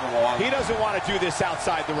on for long. He doesn't want to do this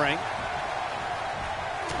outside the ring.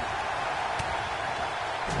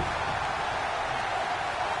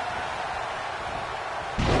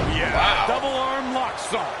 Yeah, Wow. double arm lock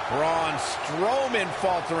son. Braun Strowman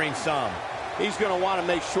faltering some. He's going to want to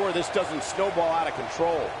make sure this doesn't snowball out of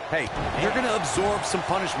control. Hey, you're going to absorb some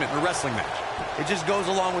punishment in a wrestling match. It just goes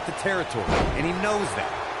along with the territory, and he knows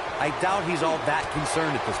that. I doubt he's all that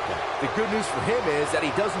concerned at this point. The good news for him is that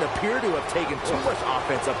he doesn't appear to have taken too much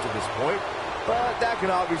offense up to this point, but that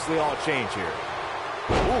can obviously all change here.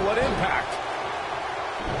 Ooh, what impact.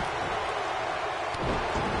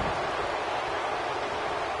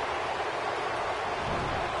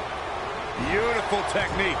 Beautiful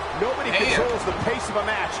technique. Nobody controls the pace of a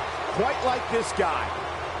match quite like this guy.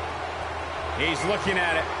 He's looking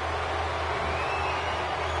at it.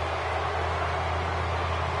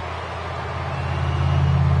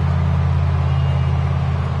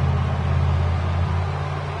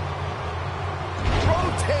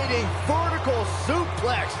 Rotating vertical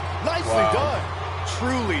suplex. Nicely done.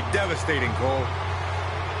 Truly devastating, Cole.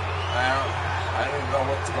 I don't even know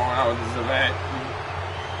what's going on with this event.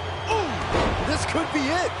 Ooh, this could be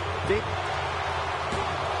it.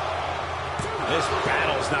 This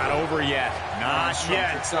battle's not over yet. Not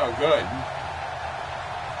yet. It's so good.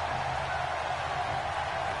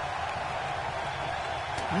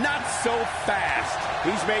 Not so fast.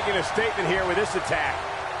 He's making a statement here with this attack.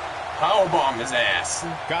 Powerbomb his ass.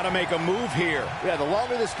 Got to make a move here. Yeah, the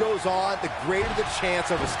longer this goes on, the greater the chance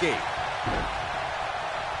of escape.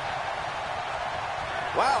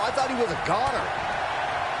 Wow, I thought he was a goner.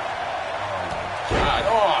 God,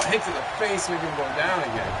 oh, hit to the face, make him go down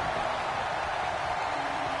again.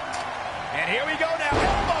 And here we go now,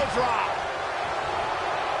 elbow drop.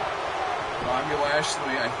 Bobby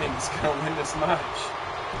Lashley, I think, is going to win this match.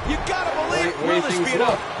 You got to believe Way will this things be look.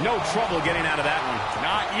 enough? No trouble getting out of that one.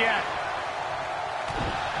 Not yet.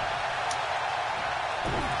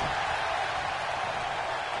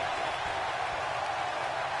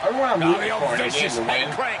 Everyone I'm Oh, rooting the for in a game vicious to head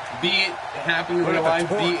win, crank. be it happened in Look real at life,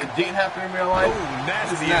 the be torque. it didn't happen in real life. Ooh,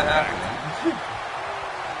 nasty This is not impact. happening.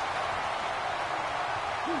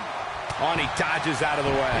 On, he dodges out of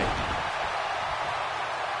the way.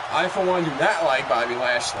 I, for one, do not like Bobby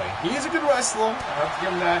Lashley. He is a good wrestler. I have to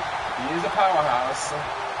give him that. He is a powerhouse.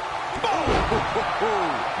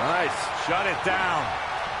 Nice. Shut it down.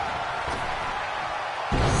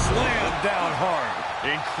 Slam down hard.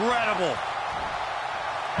 Incredible.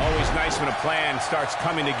 Always nice when a plan starts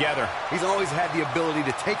coming together. He's always had the ability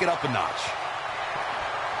to take it up a notch.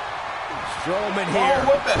 Strowman Oh, here.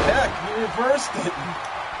 what the heck? He reversed it.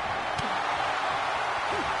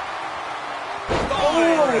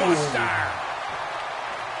 Oh, star.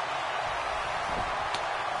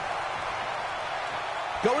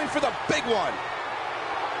 Going for the big one.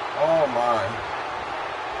 Oh, my.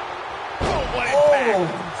 Oh, what impact.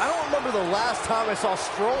 Oh. I don't remember the last time I saw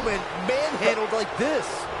Strowman manhandled like this.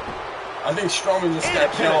 I think Strowman just And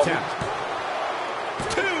got a pin killed. attempt.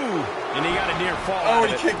 Two. And he got a near fall Oh, out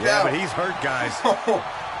he of it. kicked Yeah, out. but he's hurt, guys.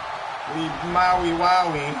 Maui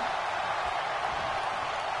wowie.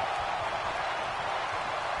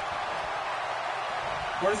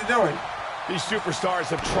 What is he doing? These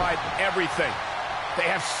superstars have tried everything. They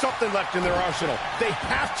have something left in their arsenal. They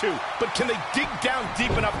have to, but can they dig down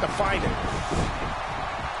deep enough to find it?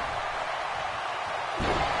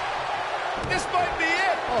 This might be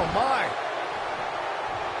it. Oh, my.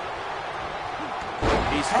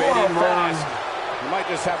 He's Come fading on, man. fast. He might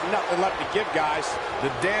just have nothing left to give, guys. The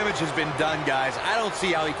damage has been done, guys. I don't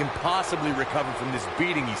see how he can possibly recover from this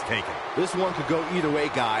beating he's taken. This one could go either way,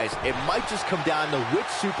 guys. It might just come down to which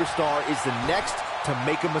superstar is the next to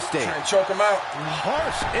make a mistake. Trying to choke him out.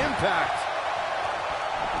 Harsh impact.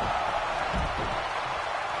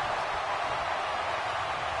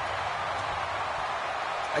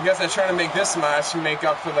 I guess they're trying to make this match make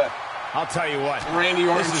up for the I'll tell you what, Randy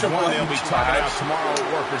Orton this is Triple one they'll be H talking match. about tomorrow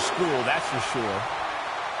at Workers' School, that's for sure.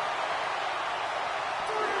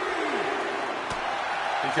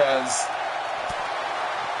 Because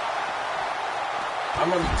I'm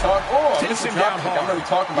going to be talking. Oh, I missed a drop kick. I'm going to be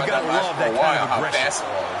talking about that match for a while, how fast it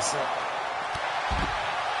was.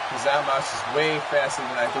 Because that match is way faster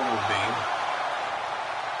than I thought it would be.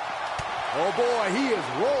 Oh boy, he is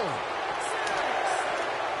rolling.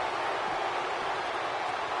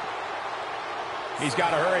 He's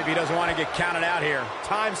got to hurry if he doesn't want to get counted out here.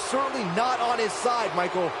 Time's certainly not on his side,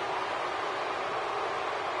 Michael.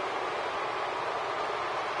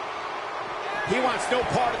 He wants no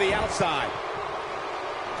part of the outside.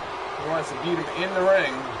 He wants to beat him in the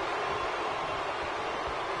ring.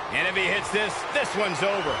 And if he hits this, this one's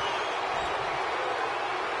over.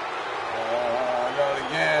 Not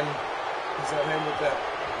again. He's got him with that.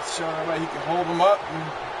 Showing everybody he can hold him up and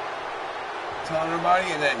telling everybody,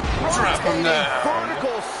 and then drop him down.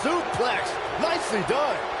 Vertical suplex. Nicely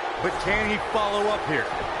done. But can he follow up here?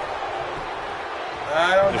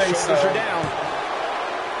 I don't think so. The shoulders are down.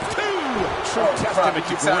 True testament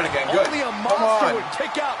to grit. Again. Good. Only a monster would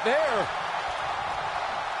kick out there.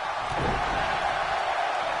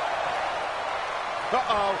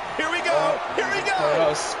 Uh-oh. Here we go. Here we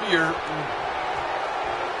go. Spear.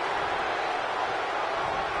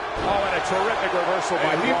 Oh, and a terrific reversal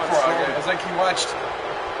by Braun Strowman. It's like he watched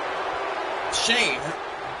Shane.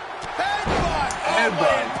 Headbutt.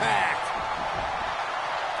 Headbutt. Impact.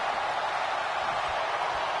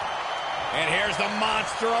 And here's the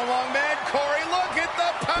monster among men. Corey, look at the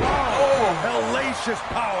power. Oh, hellacious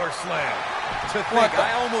power slam. To think,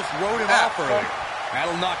 I almost wrote him off earlier.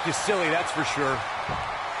 That'll knock you silly, that's for sure.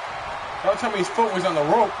 Don't tell me his foot was on the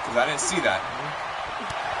rope, because I didn't see that.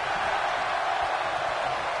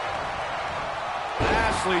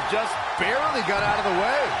 Lashley just barely got out of the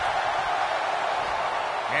way.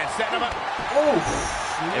 And setting him up.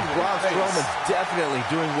 And Braun Strowman's definitely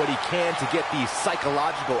doing what he can to get the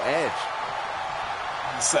psychological edge.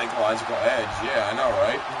 Psychological edge, yeah, I know,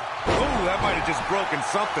 right? Ooh, that might have just broken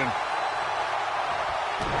something.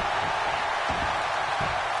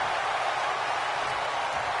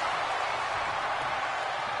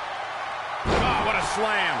 Oh, what a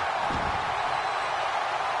slam.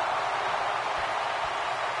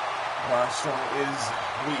 Braun Strowman is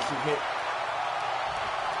weak. He hit.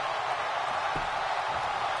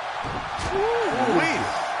 Ooh-wee.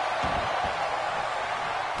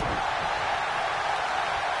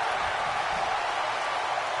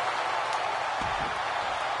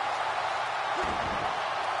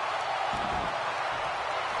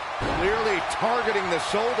 Clearly targeting the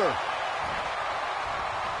shoulder.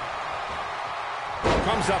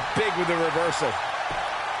 Comes up big with the reversal.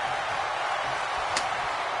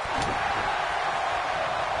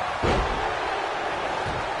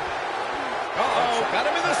 Uh-oh, got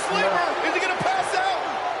him in the sleeper. Is he going to pass out?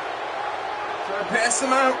 Trying to pass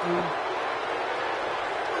him out.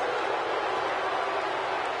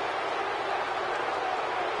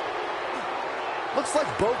 Looks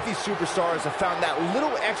like both these superstars have found that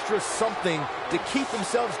little extra something to keep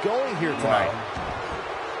themselves going here tonight.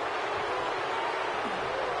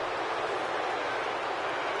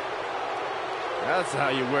 That's how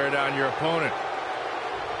you wear down your opponent.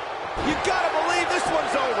 You gotta believe this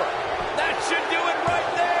one's over. That should do it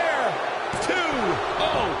right there.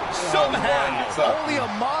 2-0 somehow. Only a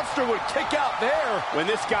monster would kick out there. When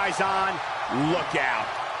this guy's on, look out.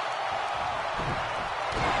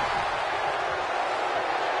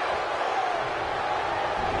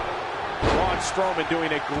 Braun Strowman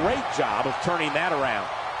doing a great job of turning that around.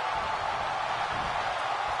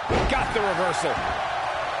 Got the reversal.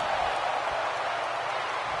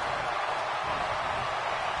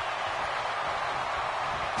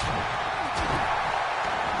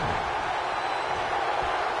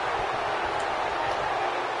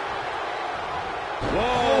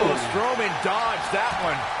 Whoa, Strowman dodged that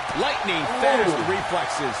one. Lightning fast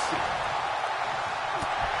reflexes.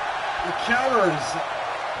 The counters.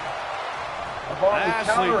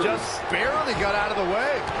 Lashley just barely got out of the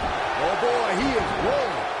way. Oh boy, he is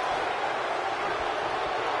rolling.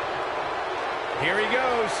 Here he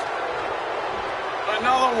goes.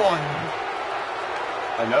 Another one.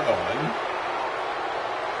 Another one.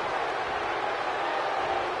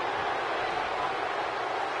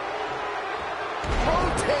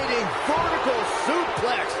 Rotating vertical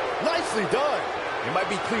suplex. Nicely done. It might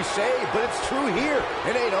be cliche, but it's true here.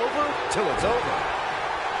 It ain't over till it's over.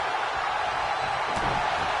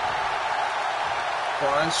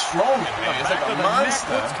 Braun Strowman, man. It's like a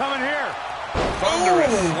monster. What's coming here? Thunderous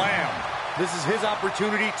slam. This is his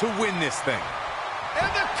opportunity to win this thing.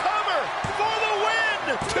 And the cover for the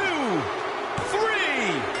win. 2,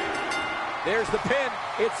 3. There's the pin.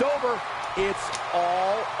 It's over. It's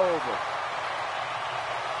all over.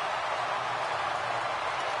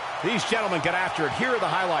 These gentlemen get after it. Here are the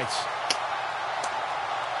highlights.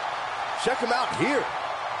 Check him out here.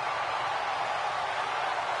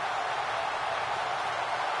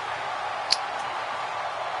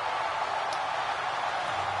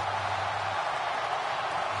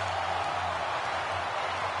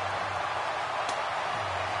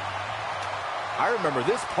 I remember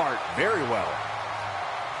this part very well.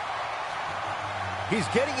 He's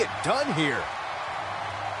getting it done here.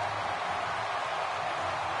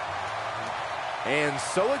 And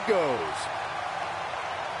so it goes.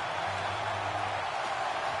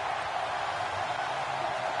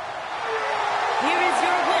 Here is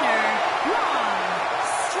your winner, Braun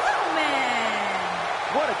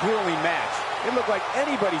Strowman. What a grueling match. It looked like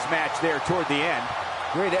anybody's match there toward the end.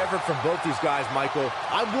 Great effort from both these guys, Michael.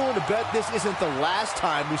 I'm willing to bet this isn't the last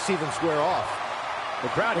time we see them square off. The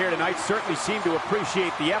crowd here tonight certainly seemed to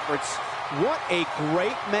appreciate the efforts. What a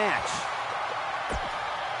great match.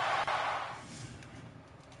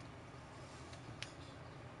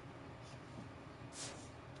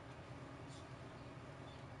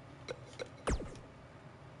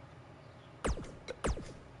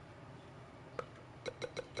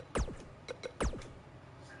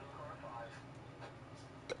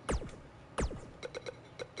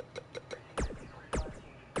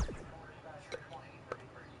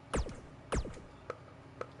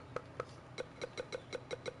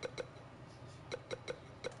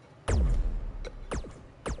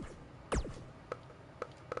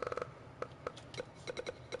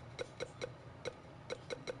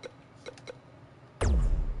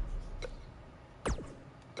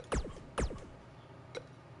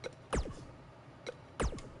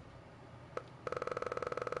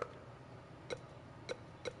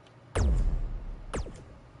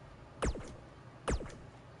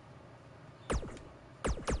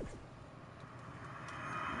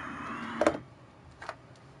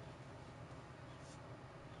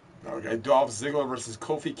 Okay, Dolph Ziggler versus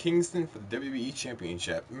Kofi Kingston for the WWE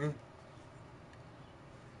Championship.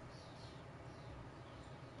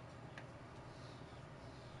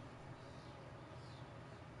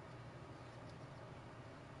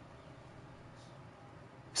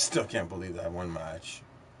 Still can't believe that one match.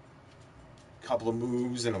 Couple of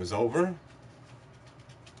moves and it was over.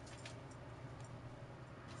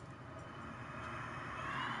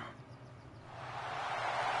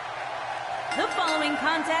 The following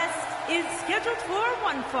contest is scheduled for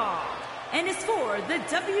one fall and is for the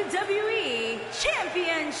WWE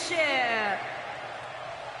Championship.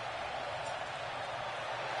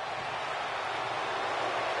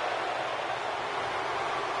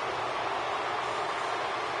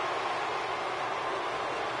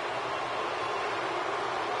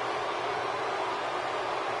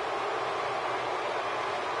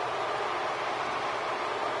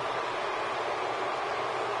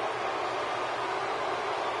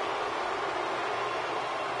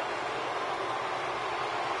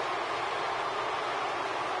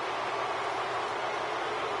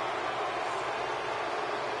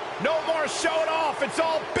 No more showing off. It's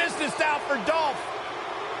all business now for Dolph.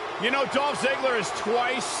 You know, Dolph Ziggler has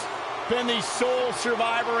twice been the sole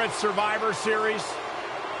survivor at Survivor Series.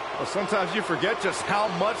 Well, sometimes you forget just how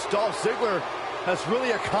much Dolph Ziggler has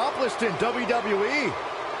really accomplished in WWE.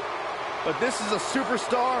 But this is a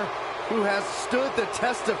superstar who has stood the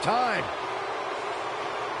test of time.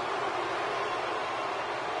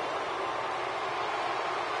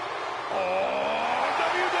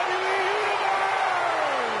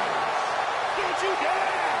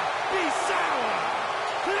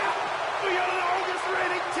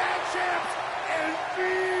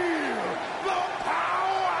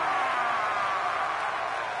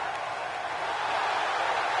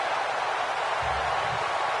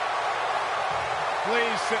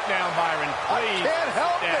 Please sit down, Byron. Please. I can't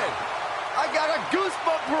help it. I got a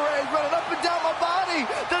goosebump parade running up and down my body.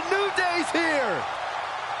 The New Day's here.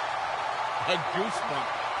 A goosebump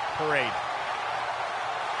parade.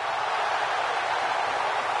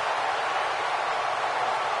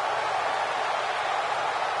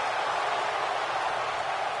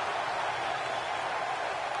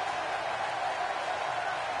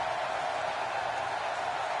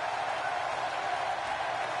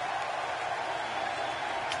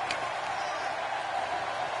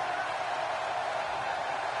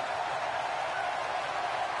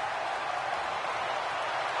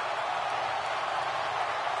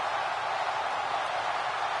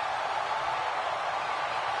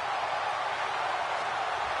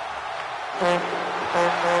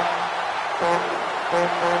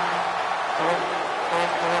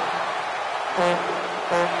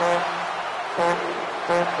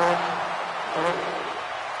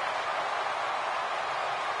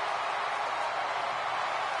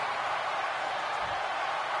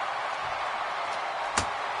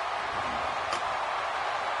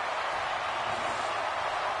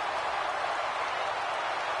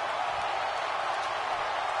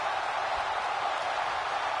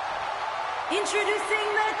 Introducing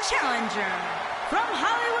the challenger from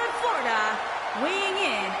Hollywood, Florida, weighing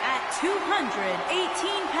in at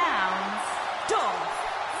 218 pounds, Dolph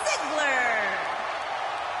Ziggler.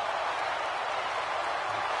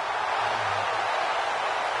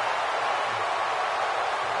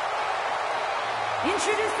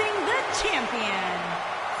 Introducing the champion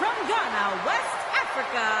from Ghana, West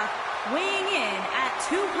Africa, weighing in at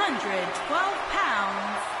 212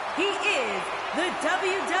 pounds, he is the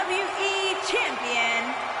WWE Champion,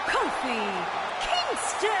 Kofi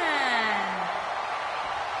Kingston.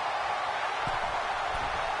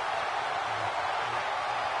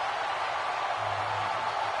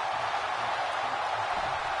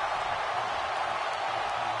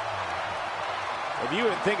 If you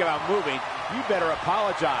think about moving, you better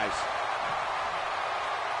apologize.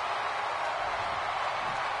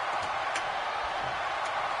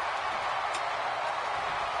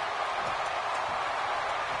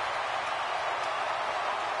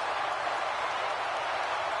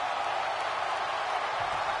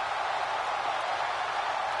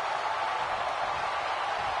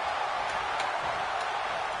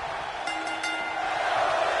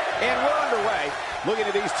 And we're underway. Looking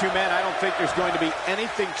at these two men, I don't think there's going to be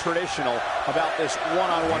anything traditional about this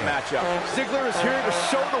one-on-one matchup. Ziggler is here to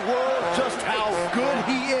show the world just how good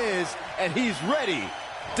he is, and he's ready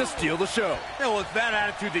to steal the show. You know, it's that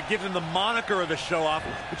attitude that gives him the moniker of the show-off,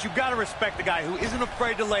 but you've got to respect the guy who isn't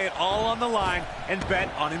afraid to lay it all on the line and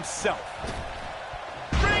bet on himself.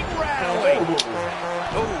 Ring rattling.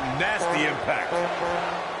 Oh, nasty impact.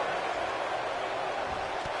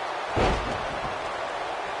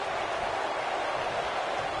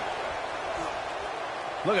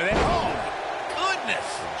 Look at that. Oh, goodness.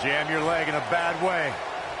 Jam your leg in a bad way.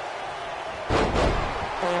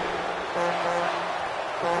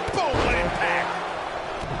 Boom, what impact.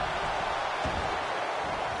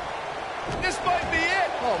 This might be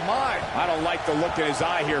it. Oh, my. I don't like the look in his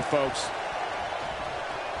eye here, folks.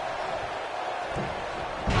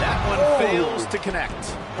 That one fails to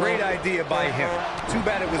connect. Great idea by him. Too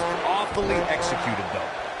bad it was awfully executed, though.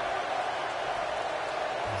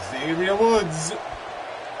 Xavier Woods.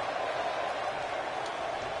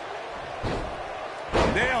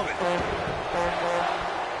 Nailed it.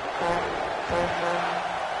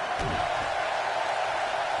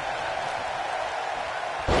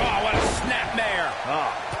 Oh, what a snapmare.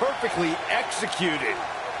 Ah, perfectly executed.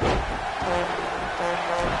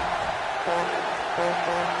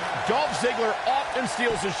 Dolph Ziggler often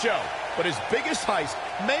steals the show, but his biggest heist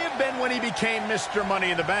may have been when he became Mr.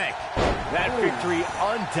 Money in the Bank. That victory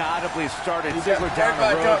undoubtedly started Ziggler down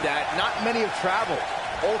a road that not many have traveled,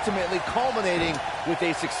 ultimately culminating with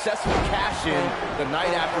a successful cash-in the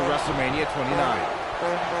night after WrestleMania 29.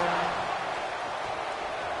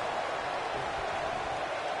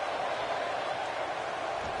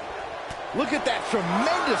 Look at that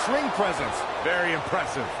tremendous ring presence. Very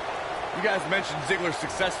impressive. You guys mentioned Ziggler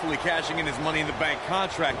successfully cashing in his Money in the Bank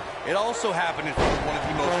contract. It also happened in front of one of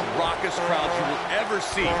the most raucous crowds you will ever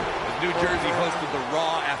see as New Jersey hosted the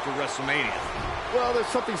Raw after WrestleMania. Well,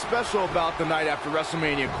 there's something special about the night after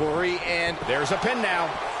WrestleMania, Corey, and There's a pin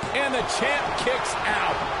now, and the champ kicks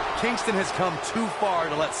out. Kingston has come too far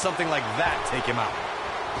to let something like that take him out.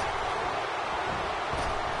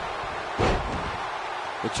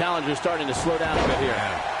 The challenger's starting to slow down a bit here.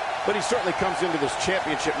 But he certainly comes into this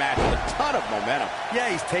championship match with a ton of momentum.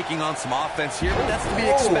 Yeah, he's taking on some offense here, but that's to be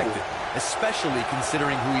expected, especially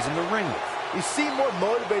considering who he's in the ring with. he seemed more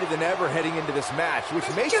motivated than ever heading into this match, which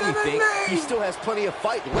makes me think he still has plenty of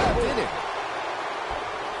fight left in him.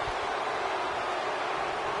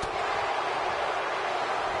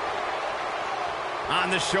 On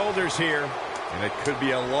the shoulders here. And it could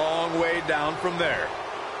be a long way down from there.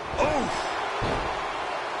 Oof.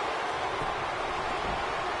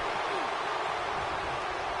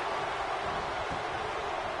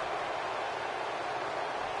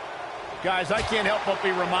 Guys, I can't help but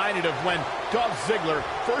be reminded of when Dolph Ziggler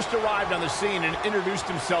first arrived on the scene and introduced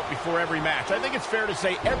himself before every match. I think it's fair to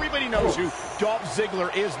say everybody knows who Dolph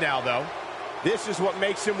Ziggler is now, though. This is what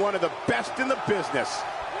makes him one of the best in the business.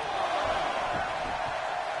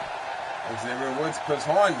 Xavier Woods put his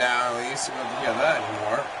horn down, at least. We don't have to hear that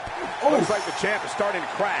anymore. Looks like the champ is starting to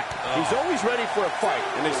crack. He's always ready for a fight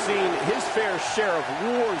and has seen his fair share of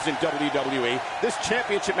wars in WWE. This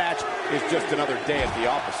championship match is just another day at the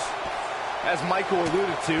office. As Michael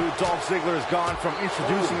alluded to, Dolph Ziggler has gone from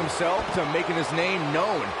introducing himself to making his name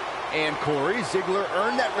known. And Corey, Ziggler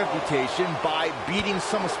earned that reputation by beating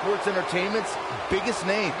some of sports entertainment's biggest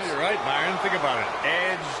names. You're right, Byron. Think about it.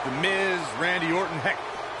 Edge, The Miz, Randy Orton. Heck,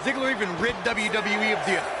 Ziggler even rid WWE of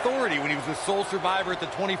the authority when he was the sole survivor at the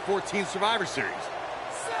 2014 Survivor Series.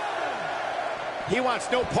 He wants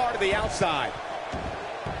no part of the outside.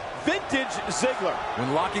 Vintage Ziggler.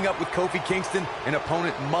 When locking up with Kofi Kingston, an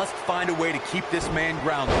opponent must find a way to keep this man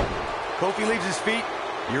grounded. Kofi leaves his feet,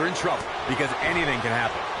 you're in trouble, because anything can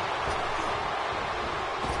happen.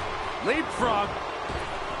 Leapfrog.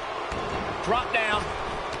 Drop down.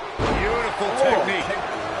 Beautiful technique.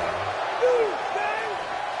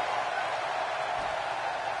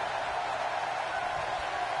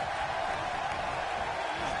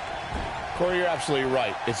 Corey, you're absolutely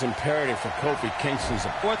right. It's imperative for Kofi Kingston's...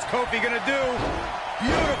 What's Kofi gonna do?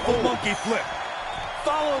 Beautiful monkey flip.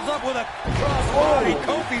 Follows up with a crossbody.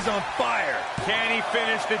 Kofi's on fire. Can he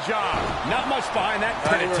finish the job? Not much behind that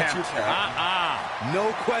pin attempt.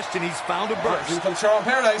 No question, he's found a burst. He's control of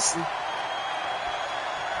paradise.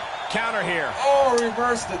 Counter here. Oh,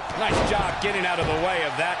 reversed it. Nice job getting out of the way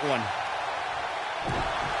of that one.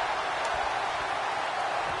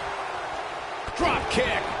 Drop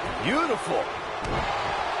kick. Beautiful.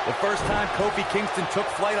 The first time Kofi Kingston took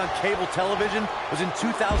flight on cable television was in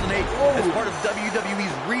 2008 as part of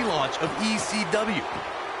WWE's relaunch of ECW.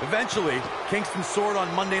 Eventually, Kingston soared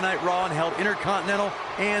on Monday Night Raw and held Intercontinental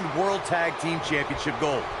and World Tag Team Championship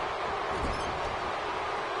gold.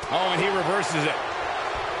 Oh, and he reverses it.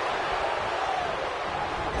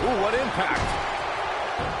 Ooh, what impact.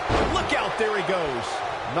 Look out, there he goes.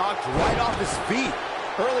 Knocked right off his feet.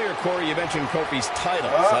 Earlier, Corey, you mentioned Kofi's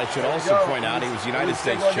title. So I should also point out he was United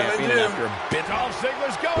States champion, and after a bit... Dolph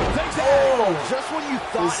Ziggler's going. Takes it. Oh, Just when you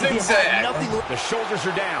thought he had nothing... The shoulders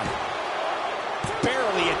are down.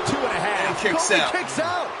 Barely at 2.5. And kicks Kofi out. kicks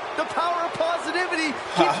out. The power of positivity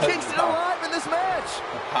keeps Kingston alive in this match.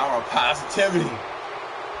 The power of positivity.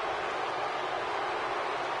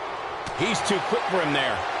 He's too quick for him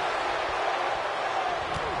there.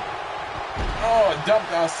 Oh,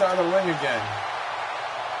 dumped outside the ring again.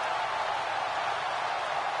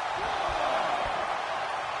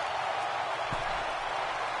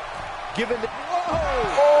 Given the...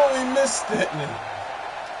 Oh, he missed it.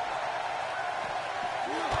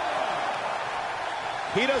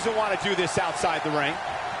 He doesn't want to do this outside the ring.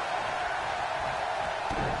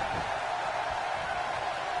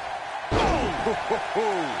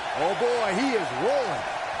 Oh boy, he is rolling.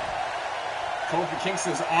 Kofi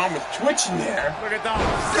Kingston's arm is twitching there. Look at that.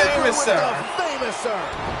 Famous, sir. Famous, sir.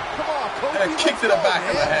 Come on, Kofi. And a kick to the back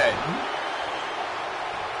of the head.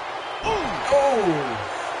 Oh.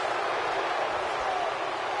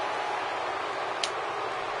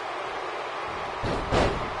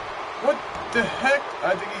 What the heck?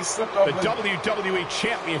 I think he slipped off The WWE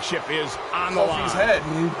Championship is on the line. Kofi's head.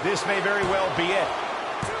 This may very well be it.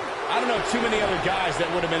 I don't know too many other guys that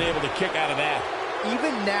would have been able to kick out of that.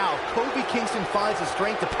 Even now, Kofi Kingston finds the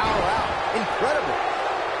strength to power out. Incredible.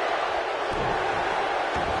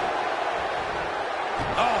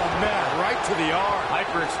 Oh, man, right to the arm.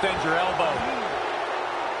 Hyperextend your elbow.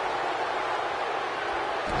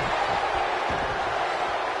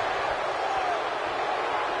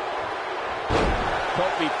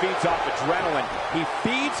 Kofi feeds off adrenaline. He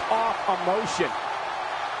feeds off emotion.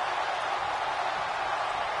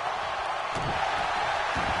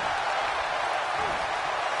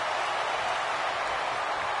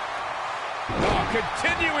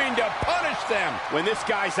 Continuing to punish them. When this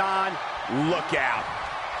guy's on, look out.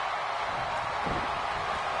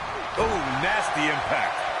 Oh, nasty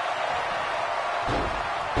impact.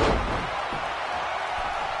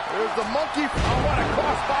 There's the monkey. Oh, what a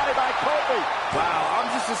crossbody by Kofi. Wow,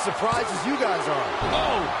 I'm just as surprised as you guys are.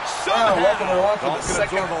 Oh, Wow, welcome along for the Dolph's gonna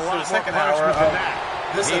second, absorb a lot second more hour punishment than of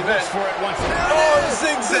that. this He event. looks for it once. Oh, the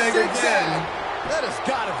zigzag again. That has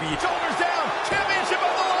got to be it. Shoulders down. Championship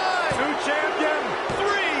on the line. New champion.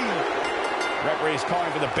 3. Referee's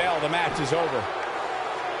calling for the bell. The match is over.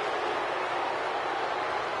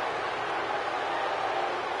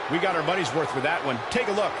 We got our money's worth with that one. Take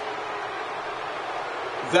a look.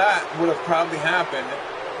 That would have probably happened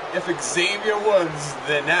if Xavier Woods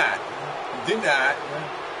did not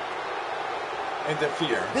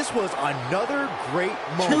interfere. This was another great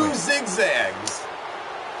 2 moment. zigzags.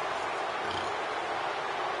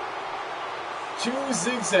 2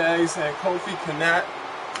 zigzags, and Kofi cannot.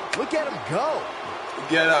 Look at him go.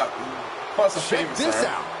 get up. Plus a Check famous this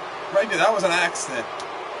arm. out. Right there, that was an accident.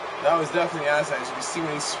 That was definitely an accident. As you can see,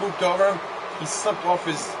 when he swooped over him, he slipped off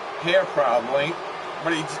his hair probably.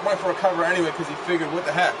 But he just went for a cover anyway because he figured, what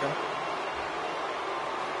the heck?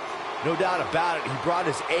 No doubt about it. He brought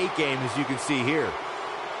his A game, as you can see here.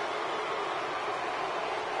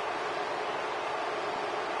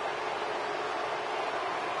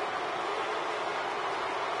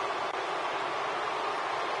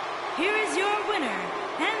 Here is your winner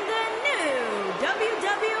and the new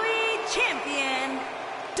WWE Champion,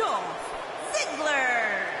 Dolph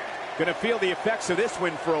Ziggler. Gonna feel the effects of this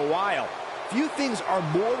win for a while. Few things are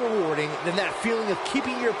more rewarding than that feeling of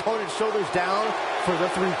keeping your opponent's shoulders down for the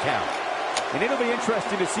 3 count. And it'll be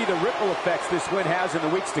interesting to see the ripple effects this win has in the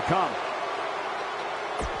weeks to come.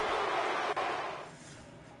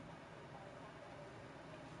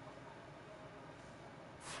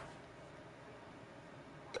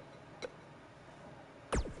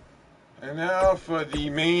 And now for the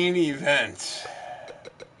main event.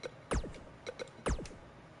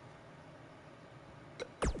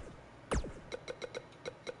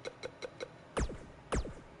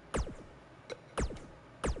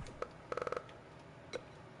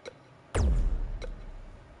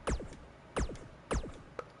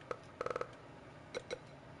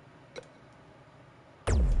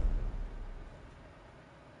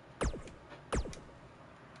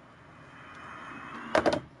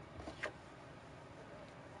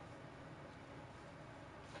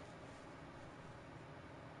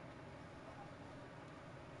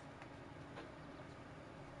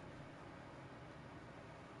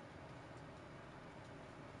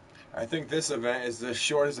 I think this event is the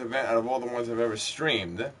shortest event out of all the ones I've ever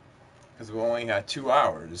streamed, because we only had 2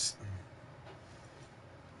 hours.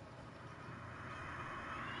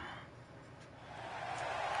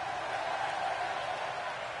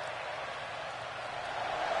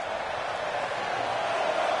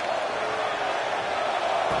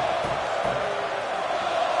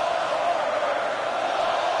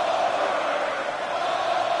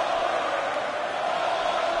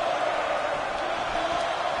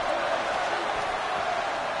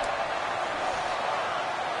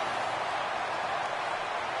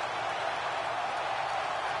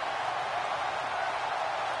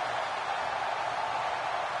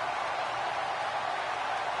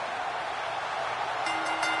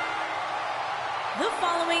 The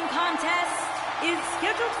following contest is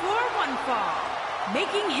scheduled for one fall.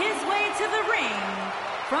 Making his way to the ring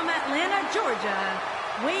from Atlanta, Georgia,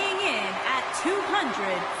 weighing in at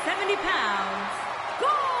 270 pounds,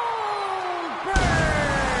 Goldberg!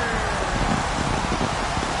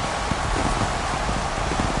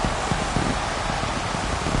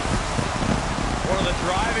 One of the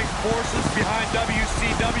driving forces behind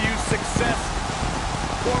WCW's success,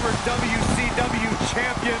 former WCW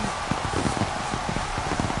champion,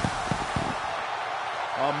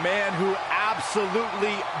 a man who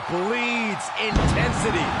absolutely bleeds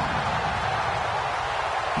intensity.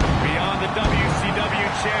 Beyond the WCW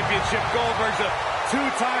championship, Goldberg's a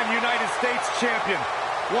 2-time United States champion,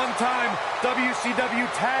 1-time WCW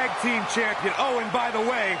tag team champion. Oh, and by the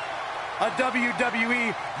way, a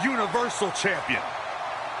WWE Universal champion.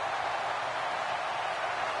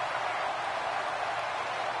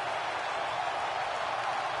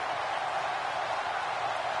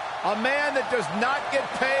 A man that does not get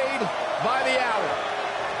paid by the hour.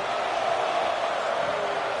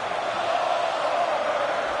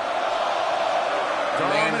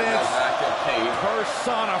 Dominance does not get paid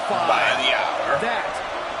Personified. by the hour. That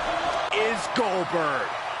is Goldberg.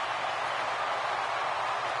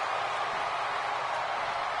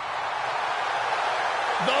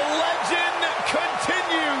 The legend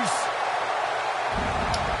continues.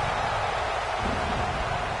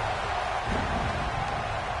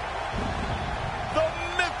 The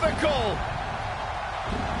mythical,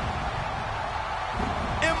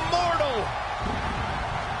 immortal,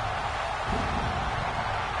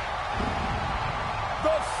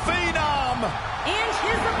 the phenom. And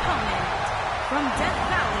his opponent from Death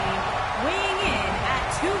Valley, weighing in at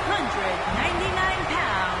 299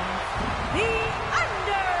 pounds, The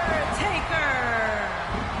Undertaker.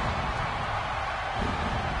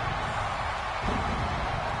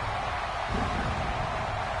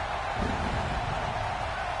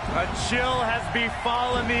 A chill has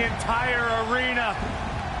befallen the entire arena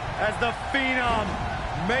as the Phenom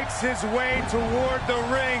makes his way toward the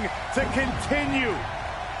ring to continue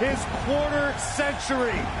his quarter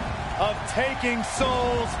century of taking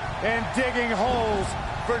souls and digging holes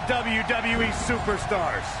for WWE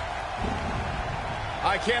superstars.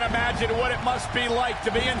 I can't imagine what it must be like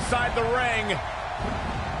to be inside the ring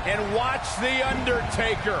And watch The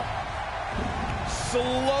Undertaker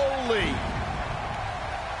slowly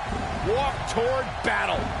walk toward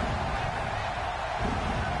battle.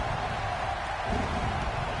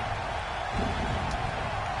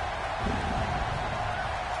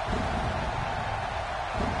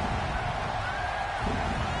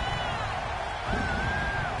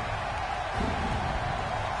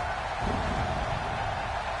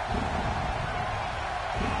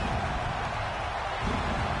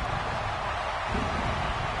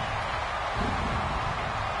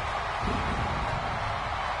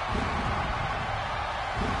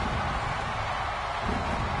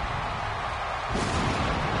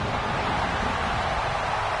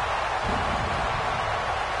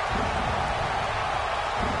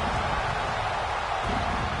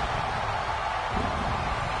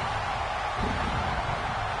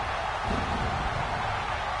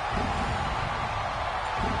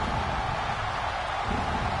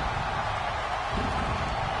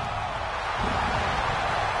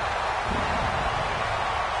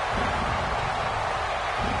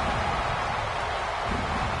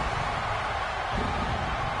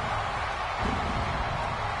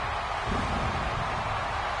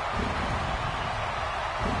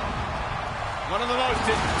 One of the most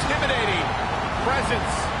intimidating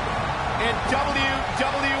presence in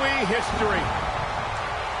WWE history.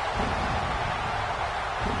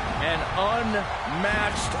 An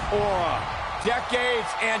unmatched aura. Decades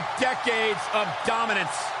and decades of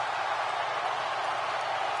dominance.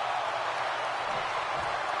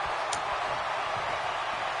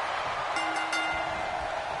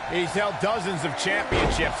 He's held dozens of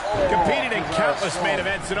championships, competed in countless main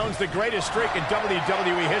events, and owns the greatest streak in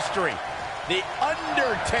WWE history. The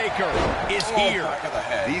Undertaker is here.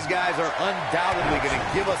 These guys are undoubtedly going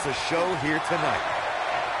to give us a show here tonight.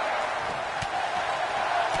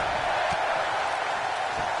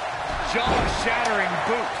 Jaw-shattering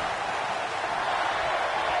boot.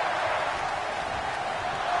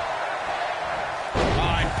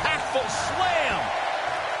 Impactful slam.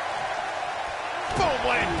 Boom,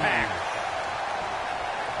 what impact.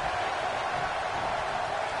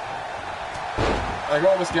 Like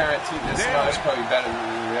almost guaranteed this match is probably better than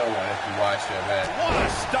the real one if you watch the event. What a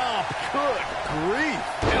stomp. Good grief.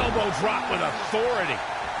 Elbow drop with authority.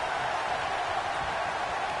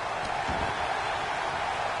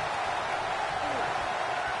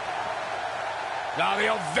 Now the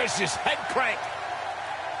old vicious head crank.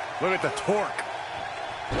 Look at the torque.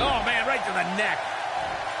 Oh, man, right to the neck.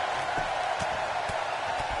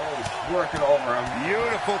 Working over him.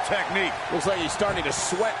 Beautiful technique. Looks like he's starting to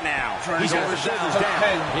sweat now. He's got his shoulders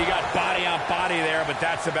down. He got body on body there, but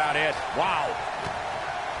that's about it. Wow.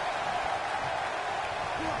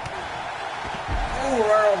 Oh,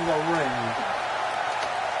 right over the ring.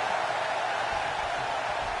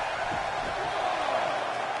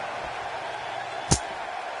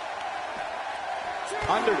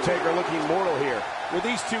 Undertaker looking mortal here. With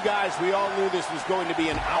these two guys, we all knew this was going to be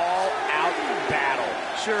an all-out battle.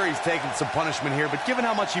 Sure, he's taking some punishment here, but given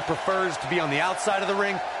how much he prefers to be on the outside of the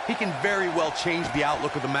ring, he can very well change the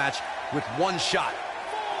outlook of the match with one shot.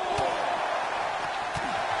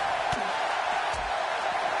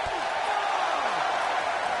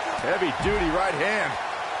 Heavy-duty right hand.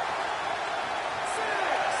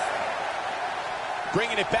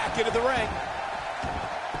 Bringing it back into the ring.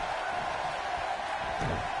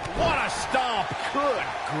 What a stomp. Good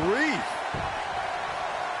grief.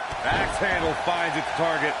 Axe handle finds its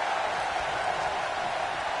target.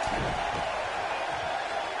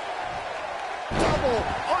 Double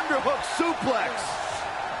underhook suplex.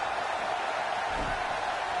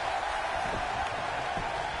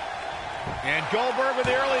 And Goldberg with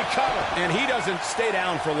the early cover. And he doesn't stay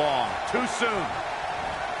down for long. Too soon.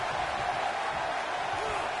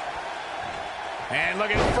 And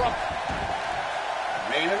look at from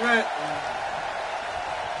Main event.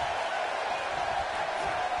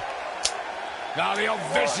 now the old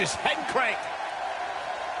vicious head crank.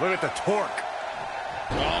 Look at the torque.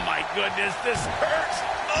 Oh my goodness, this hurts.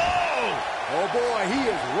 Oh boy, he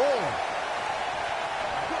is rolling.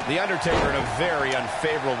 The Undertaker in a very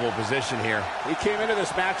unfavorable position here. He came into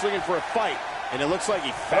this match looking for a fight, and it looks like he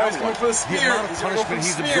He's found going one. for the The spear. amount of punishment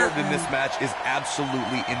he's absorbed in this match is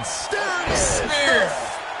absolutely insane. Spear.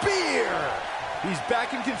 Spear. He's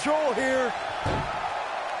back in control here.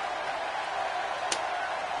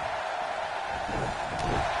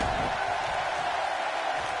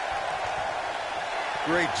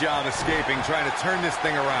 Great job escaping, trying to turn this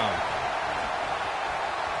thing around.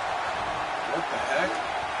 What the heck?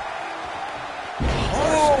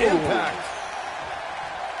 Oh! Impact.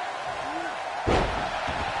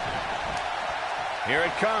 Here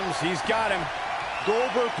it comes. He's got him.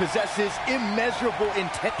 Goldberg possesses immeasurable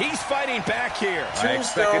intent. He's fighting back here. I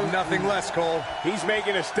expected nothing less, Cole. He's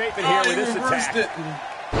making a statement here with this attack. It.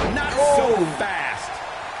 Not so fast.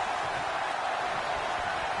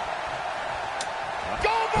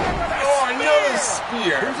 Goldberg with a spear. Another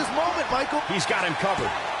spear. Here's his moment, Michael. He's got him covered.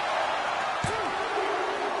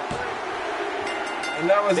 And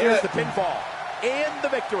that was There's it. the pinfall and the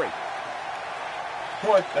victory.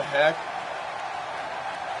 What the heck?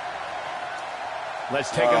 Let's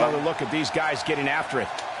take another look at these guys getting after it.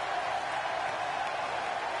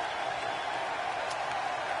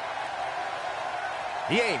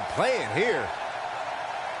 He ain't playing here.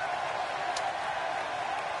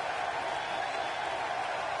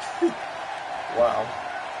 Wow.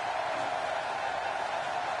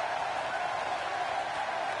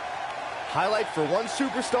 Highlight for one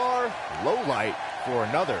superstar, low light for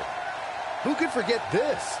another. Who could forget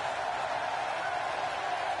this?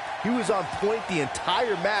 He was on point the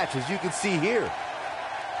entire match, as you can see here.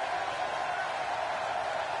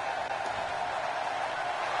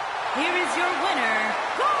 Here is your winner,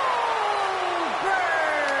 Goldberg!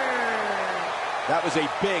 That was a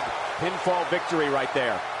big pinfall victory right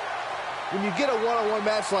there. When you get a one-on-one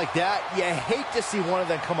match like that, you hate to see one of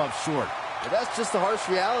them come up short. But that's just the harsh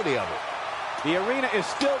reality of it. The arena is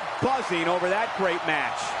still buzzing over that great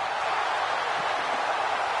match.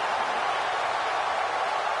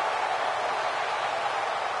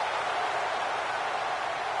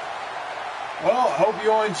 Well, I hope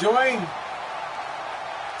you all enjoy.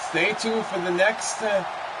 Stay tuned for the next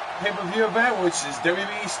pay-per-view event, which is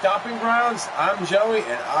WWE Stomping Grounds. I'm Joey,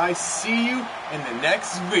 and I see you in the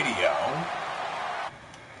next video.